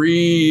gets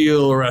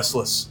real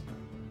restless.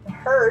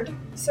 Heard,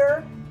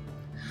 sir?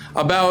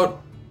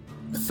 About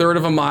a third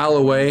of a mile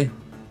away,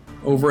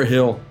 over a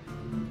hill,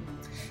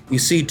 you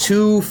see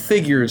two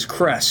figures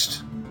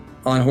crest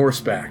on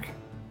horseback.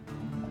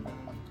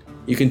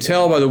 You can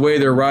tell by the way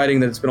they're riding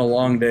that it's been a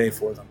long day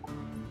for them.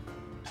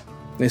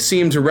 They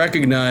seem to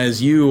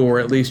recognize you, or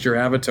at least your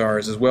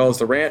avatars, as well as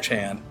the ranch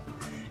hand,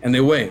 and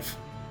they wave.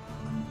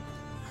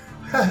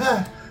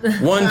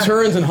 One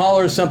turns and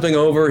hollers something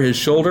over his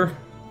shoulder.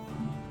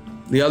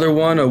 The other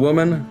one, a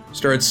woman,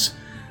 starts...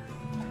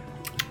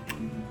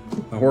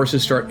 The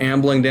horses start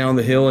ambling down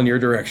the hill in your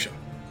direction.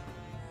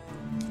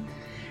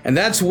 And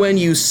that's when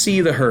you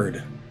see the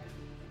herd.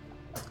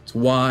 It's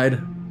wide,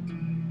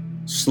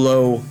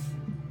 slow,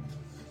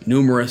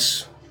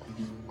 numerous,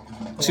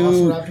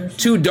 Velociraptors?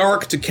 too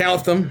dark to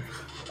count them,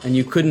 and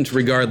you couldn't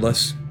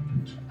regardless.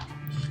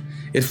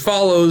 It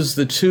follows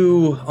the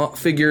two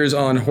figures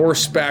on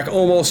horseback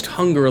almost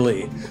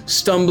hungrily,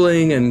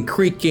 stumbling and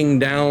creaking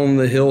down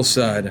the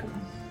hillside.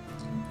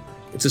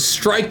 It's a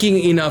striking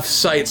enough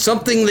sight,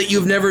 something that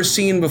you've never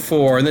seen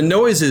before, and the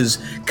noises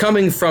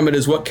coming from it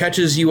is what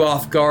catches you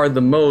off guard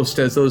the most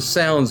as those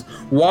sounds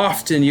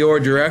waft in your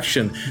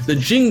direction. The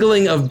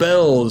jingling of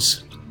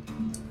bells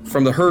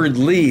from the herd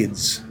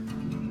leads,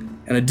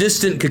 and a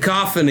distant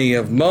cacophony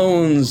of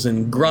moans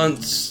and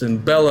grunts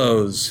and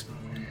bellows.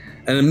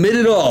 And amid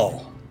it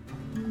all,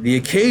 the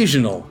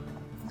occasional,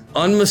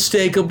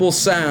 unmistakable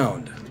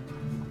sound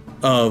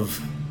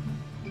of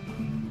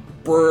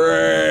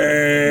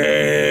brains.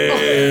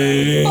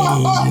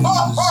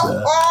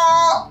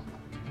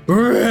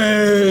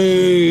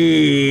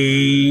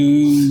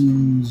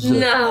 Brains.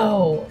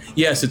 No.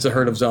 Yes, it's a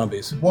herd of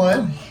zombies.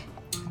 What?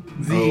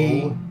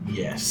 Oh,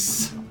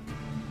 yes.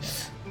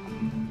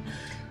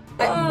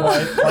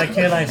 What? Why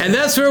can't I? And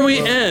that's where we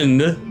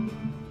end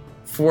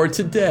for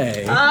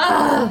today.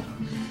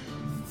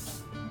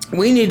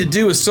 We need to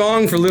do a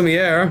song for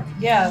Lumiere.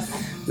 Yes.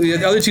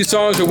 The other two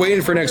songs are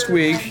waiting for next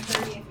week.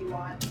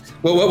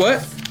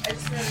 What?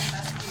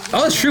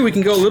 Oh, that's true. We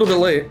can go a little bit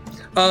late.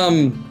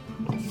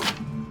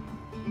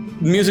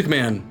 Music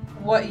Man.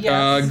 What?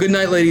 Yes. Good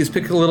night, ladies.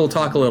 Pick a little,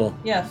 talk a little.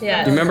 Yes.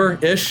 Yeah. You remember?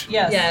 Ish?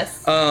 Yes.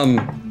 Yes.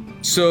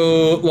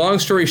 So, long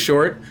story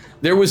short,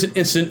 there was an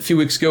incident a few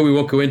weeks ago. We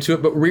won't go into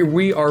it, but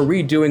we are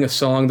redoing a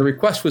song. The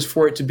request was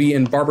for it to be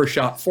in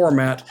barbershop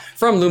format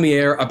from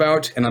Lumiere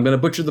about, and I'm going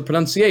to butcher the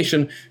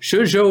pronunciation,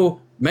 shoujo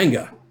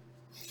manga.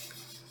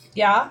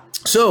 Yeah.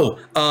 So,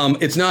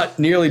 it's not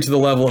nearly to the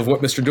level of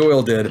what Mr.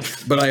 Doyle did,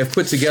 but I have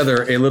put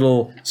together a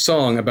little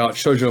song about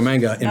shoujo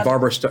manga in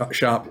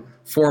barbershop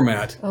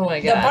format. Oh my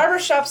The god.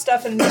 barbershop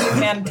stuff in Music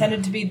Man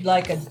tended to be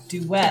like a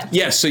duet.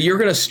 Yes, so you're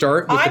going to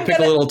start with the I'm pick a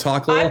gonna- little,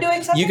 talk a little. I'm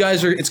doing something? You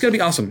guys are. It's going to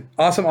be awesome.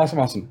 Awesome. It's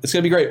going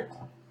to be great.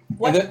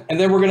 What? And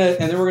then we're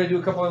gonna do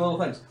a couple of little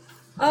things.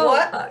 Oh,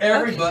 What?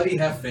 Everybody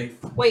have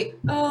faith. Wait.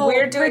 Oh,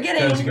 we're doing.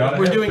 getting.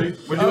 We're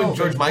doing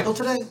George Michael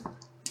today?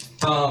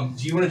 Do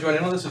you want to join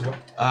in on this as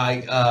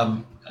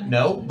well?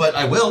 No, but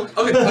I will.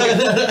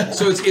 Okay.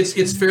 So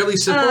it's fairly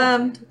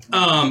simple.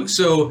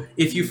 So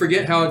if you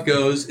forget how it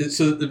goes,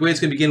 so the way it's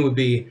going to begin would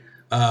be,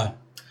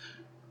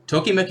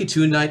 Tokimeki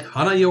Tonight,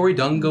 Hana Yori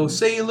Dungo,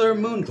 Sailor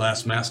Moon,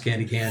 Glass Mask,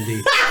 Candy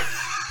Candy.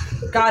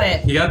 Got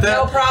it. You got that?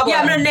 No problem.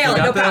 Yeah, I'm gonna nail You it.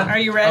 got No that? problem. Are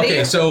you ready?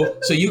 Okay, so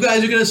you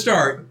guys are going to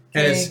start,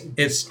 and Okay.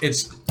 it's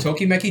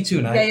Tokimeki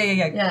Tonight.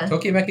 Yeah. Yeah.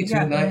 Tokimeki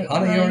Yeah, Tonight, right,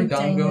 Hana Yori right,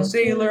 Dango, dang.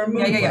 Sailor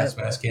Moon, Yeah. Glass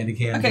Mask, Candy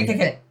Candy. Okay,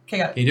 got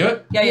it. Can you do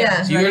it?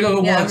 Yeah. So you're gonna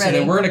go Yeah, once, I'm and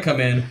then ready. we're gonna come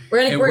in. We're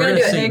and gonna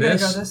do it. sing You're gonna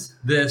this, go this.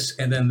 this,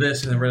 and then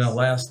this, and then we're gonna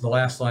the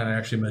last line. I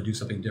actually am gonna do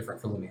something different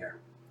for Lumiere.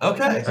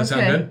 Okay. Does that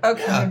sound Okay. good?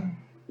 Okay.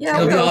 Yeah. Yeah,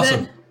 It'll be we'll go awesome.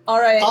 with it. All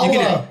right. I'll You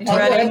go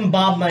ready? ahead and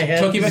bob my head.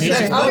 Chucky Becky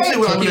That's mostly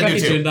what I'm going to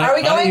do too. Are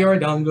we going? Your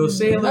dango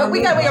sailor. Oh,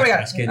 we got it.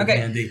 Okay.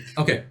 Candy.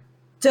 Okay.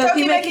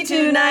 Tokimeki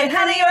tonight,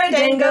 honey, you're a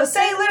dango,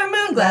 Sailor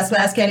Moon, glass,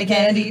 candy,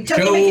 candy.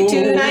 Tokimeki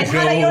tonight,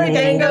 honey, you're a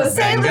dango,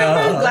 Sailor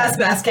Moon,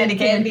 glass, candy,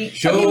 candy.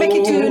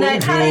 Tokimeki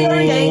tonight, honey, you're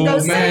a dango,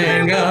 Sailor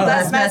Moon,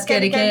 glass,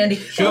 candy, candy.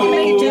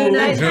 Tokimeki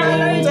tonight,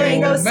 honey, you're a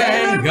dango,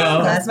 Sailor Moon,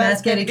 glass,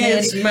 candy,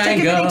 candy.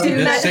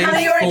 Tokimeki tonight,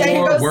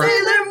 honey, you're a dango,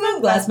 Sailor Moon,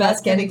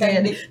 glass, candy,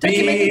 candy.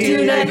 Tokimeki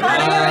tonight,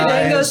 honey, you're a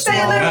dango,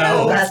 Sailor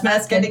Moon,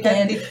 glass, candy,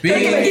 candy.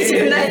 Tokimeki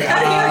tonight,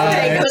 honey, you're a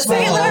dango,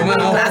 Sailor Moon,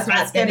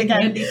 glass, candy,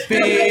 candy.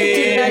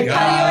 Tokimeki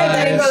tonight, honey, you're a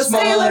dango,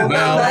 Sailor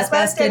Moon,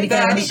 glass, candy,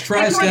 candy.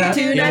 Tokimeki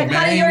tonight,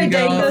 honey, you're a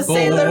dango,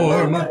 Sailor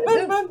Moon,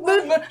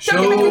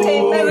 Tokimeki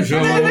tonight,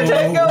 honey, you're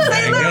a dango,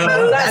 Sailor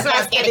Moon,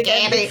 glass,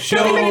 candy, candy.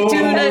 Tokimeki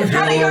tonight,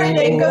 honey, you're a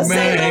dango,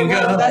 Sailor Moon,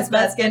 glass,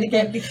 candy,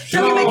 candy.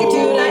 Tokimeki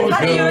tonight,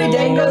 honey, you're a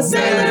dango,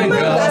 Sailor Moon,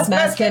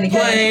 glass, candy,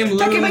 candy.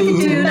 Tokimeki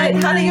tonight,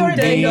 honey, you're a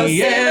dango,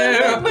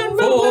 Sailor Moon,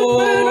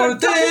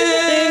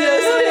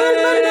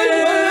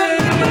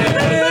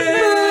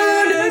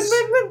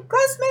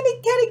 glass, candy,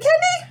 candy.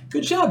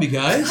 Good job, you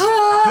guys.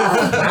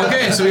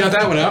 Okay, so we got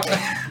that one up.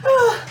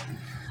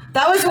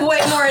 That was way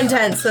more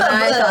intense than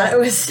I thought it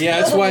was.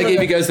 Yeah, that's why I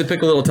gave you guys the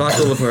pick a little, talk a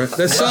little part.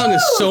 That song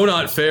is so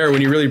not fair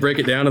when you really break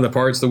it down to the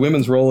parts. The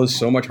women's role is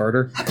so much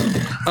harder.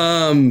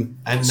 I'm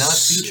not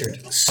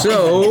featured.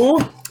 So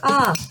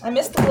I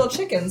missed the little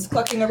chickens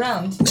clucking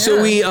around.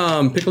 So we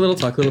pick a little,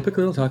 talk a little, pick a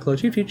little, talk a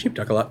little, cheep, cheep, cheep,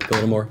 talk a lot, pick a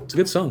little more. It's a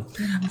good song.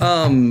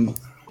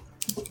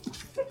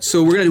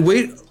 So we're gonna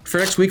wait for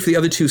next week for the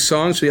other two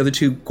songs, for the other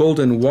two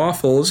golden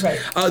waffles. Right.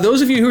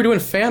 Those of you who are doing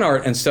fan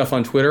art and stuff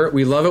on Twitter,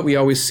 we love it. We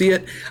always see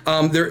it.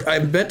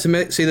 I've meant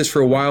to say this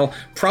for a while.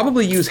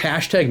 Probably use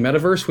hashtag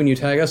Metaverse when you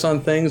tag us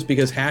on things,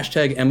 because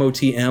hashtag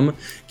MOTM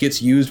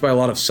gets used by a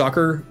lot of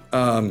soccer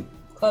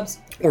Clubs.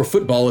 or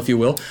football, if you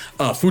will,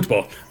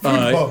 football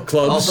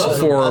clubs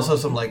Also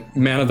some like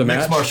man of the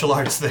mixed match. martial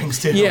arts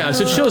things too. Yeah,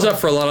 so it shows up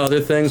for a lot of other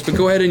things, but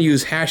go ahead and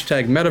use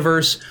hashtag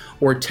Metaverse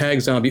or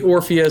tag Zombie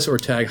Orpheus or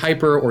tag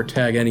Hyper or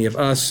tag any of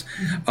us.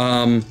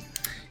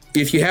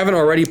 If you haven't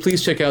already,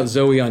 please check out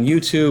Zoe on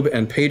YouTube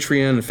and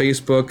Patreon and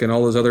Facebook and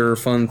all those other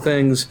fun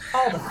things.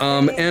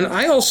 And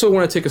I also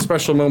want to take a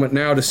special moment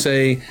now to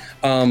say,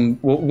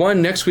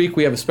 next week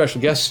we have a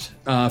special guest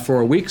for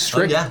a week.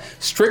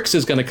 Strix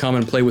is going to come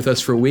and play with us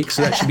for a week,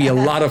 so that should be a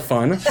lot of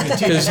fun.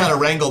 Teach us how to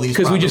wrangle these.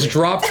 Because we just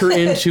dropped her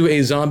into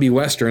a zombie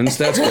westerns.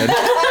 That's good.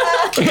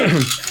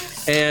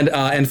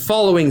 And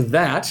following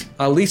that,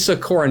 Lisa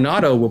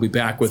Coronado will be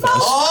back with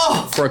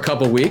us for a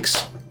couple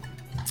weeks.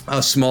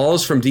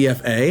 Smalls from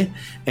DFA,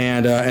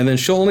 and then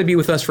she'll only be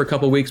with us for a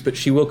couple weeks, but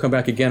she will come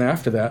back again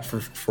after that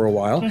for a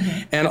while.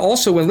 And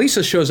also, when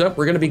Lisa shows up,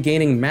 we're going to be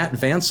gaining Matt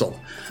Vancel,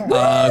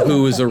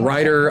 who is a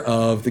writer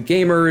of The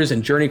Gamers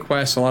and Journey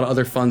Quest, and a lot of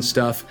other fun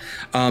stuff.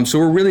 So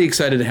we're really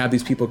excited to have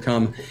these people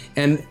come.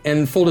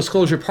 And full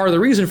disclosure, part of the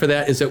reason for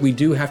that is that we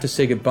do have to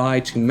say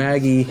goodbye to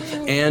Maggie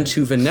and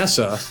to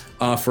Vanessa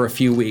for a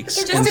few weeks.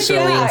 Just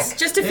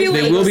a few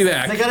weeks. They will be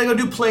back. They gotta go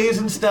do plays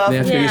and stuff. They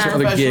have to do some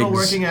other Professional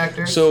gigs. working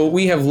actors. So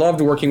we have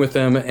loved working with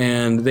them,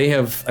 and they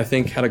have, I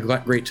think, had a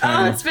great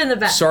time. Oh, it's been the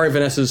best. Sorry,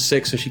 Vanessa's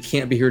sick, so she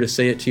can't be here to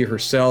say it to you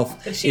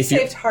herself. But she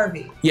saved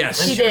Harvey.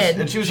 Yes, She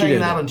did. And she was She hanging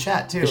did. out in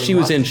chat too. She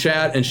was in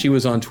chat, and she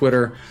was on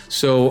Twitter.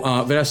 So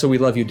Vanessa, we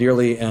love you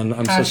dearly, and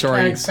I'm so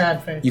sorry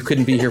Sad face. you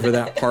couldn't be here for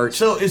that part.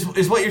 So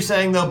is what you're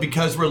saying though,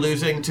 because we're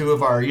losing two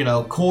of our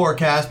core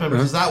cast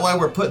members? Is that why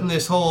we're putting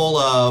this whole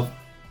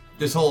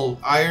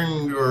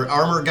iron or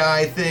armor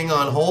guy thing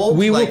on hold?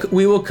 We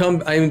will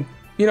come.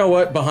 You know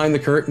what? Behind the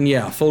curtain,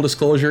 yeah. Full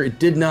disclosure, it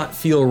did not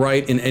feel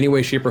right in any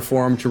way, shape, or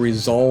form to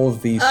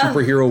resolve the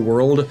superhero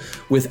world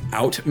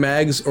without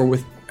Mags or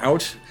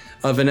without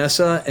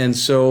Vanessa, and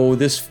so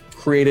this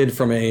created,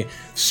 from a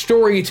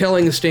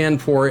storytelling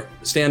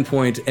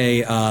standpoint,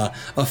 a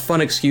fun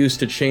excuse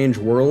to change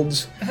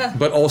worlds,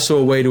 but also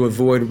a way to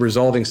avoid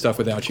resolving stuff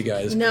without you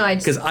guys. No,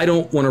 because I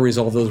don't want to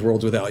resolve those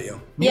worlds without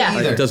you. Yeah.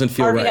 either. It doesn't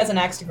feel Harvey right. has an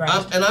axe to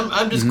grind. And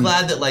I'm just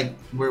glad that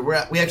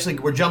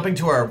we're jumping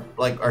to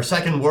our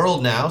second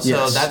world now. So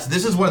Yes.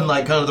 this is when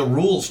kind of the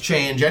rules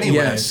change anyway.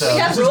 Yes. So We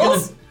got this rules?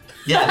 is gonna.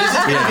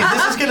 Yeah,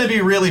 this is gonna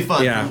be really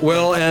fun. Yeah,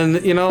 well,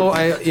 and you know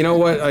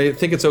what? I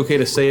think it's okay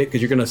to say it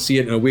because you're going to see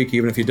it in a week,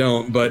 even if you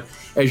don't. But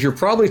as you're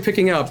probably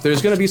picking up, there's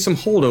going to be some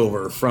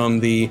holdover from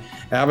the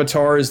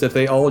avatars that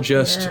they all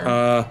just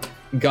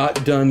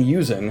got done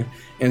using,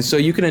 and so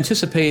you can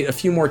anticipate a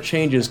few more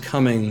changes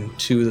coming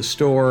to the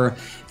store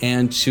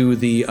and to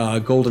the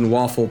Golden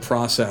Waffle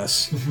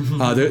process.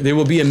 There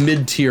will be a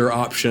mid-tier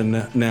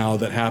option now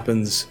that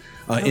happens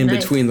in nice.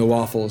 between the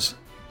waffles.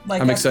 Like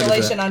I'm excited for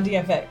escalation that. on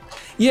DFA.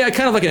 Yeah,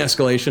 kind of like an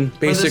escalation,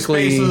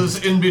 basically. For the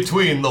spaces in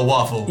between the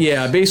waffle.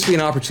 Yeah, basically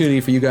an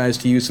opportunity for you guys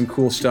to use some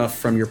cool stuff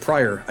from your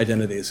prior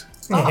identities.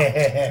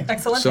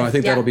 Excellent. So I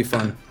think Yeah. that'll be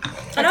fun.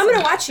 And I'm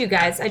gonna watch you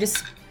guys. The You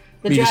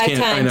drive just can't,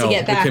 time I know, to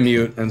get the back.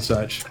 commute and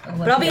such.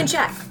 But I'll be in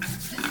chat.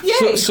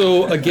 Yay!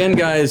 So again,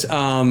 guys,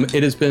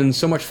 it has been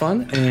so much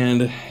fun,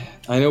 and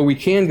I know we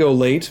can go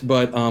late,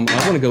 but I want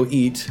to go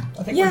eat.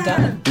 I think we're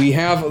done.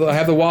 I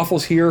have the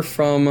waffles here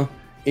from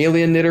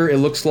Alien Knitter. It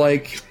looks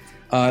like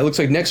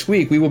next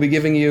week we will be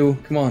giving you.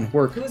 Come on,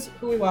 work. Who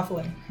are we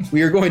waffling?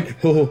 We are going.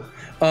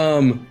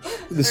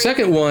 The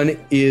second one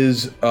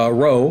is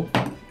Ro.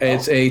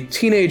 It's a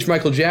teenage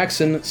Michael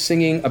Jackson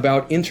singing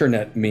about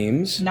internet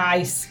memes.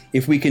 Nice.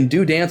 If we can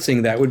do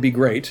dancing, that would be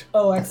great.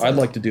 Oh, excellent. I'd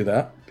like to do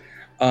that.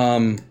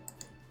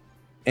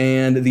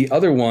 And the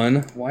other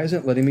one, why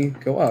isn't it letting me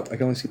go up? I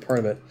can only see part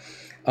of it.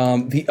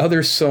 The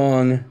other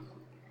song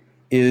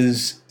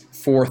is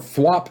for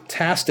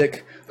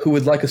Thwoptastic, who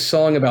would like a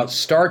song about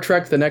Star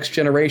Trek The Next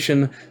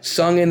Generation,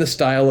 sung in the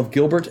style of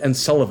Gilbert and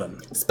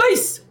Sullivan.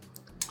 Space!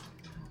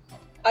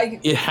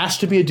 It has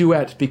to be a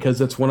duet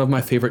because it's one of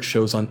my favorite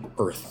shows on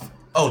Earth.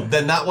 Oh,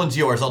 then that one's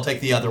yours. I'll take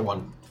the other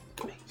one.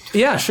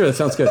 Yeah, sure, that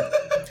sounds good.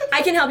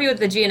 I can help you with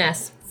the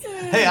GNS.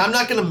 Hey, I'm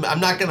not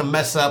gonna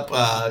mess up.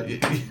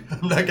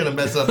 I'm not gonna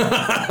mess up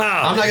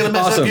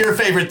your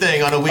favorite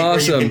thing on a week where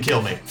you can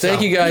kill me.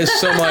 Thank you guys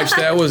so much.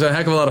 That was a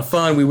heck of a lot of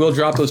fun. We will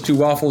drop those 2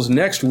 waffles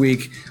next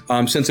week.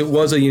 Since it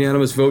was a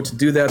unanimous vote to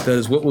do that, that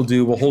is what we'll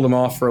do. We'll hold them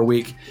off for a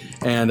week,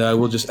 and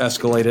we'll just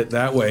escalate it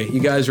that way.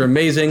 You guys are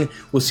amazing.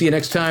 We'll see you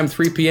next time,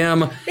 3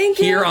 p.m.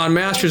 here on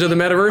Masters of the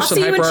Metaverse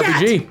and Hyper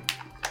RPG.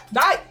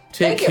 Bye.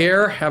 Take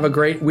care. Have a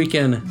great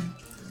weekend.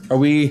 I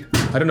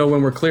don't know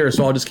when we're clear,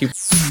 so I'll just keep...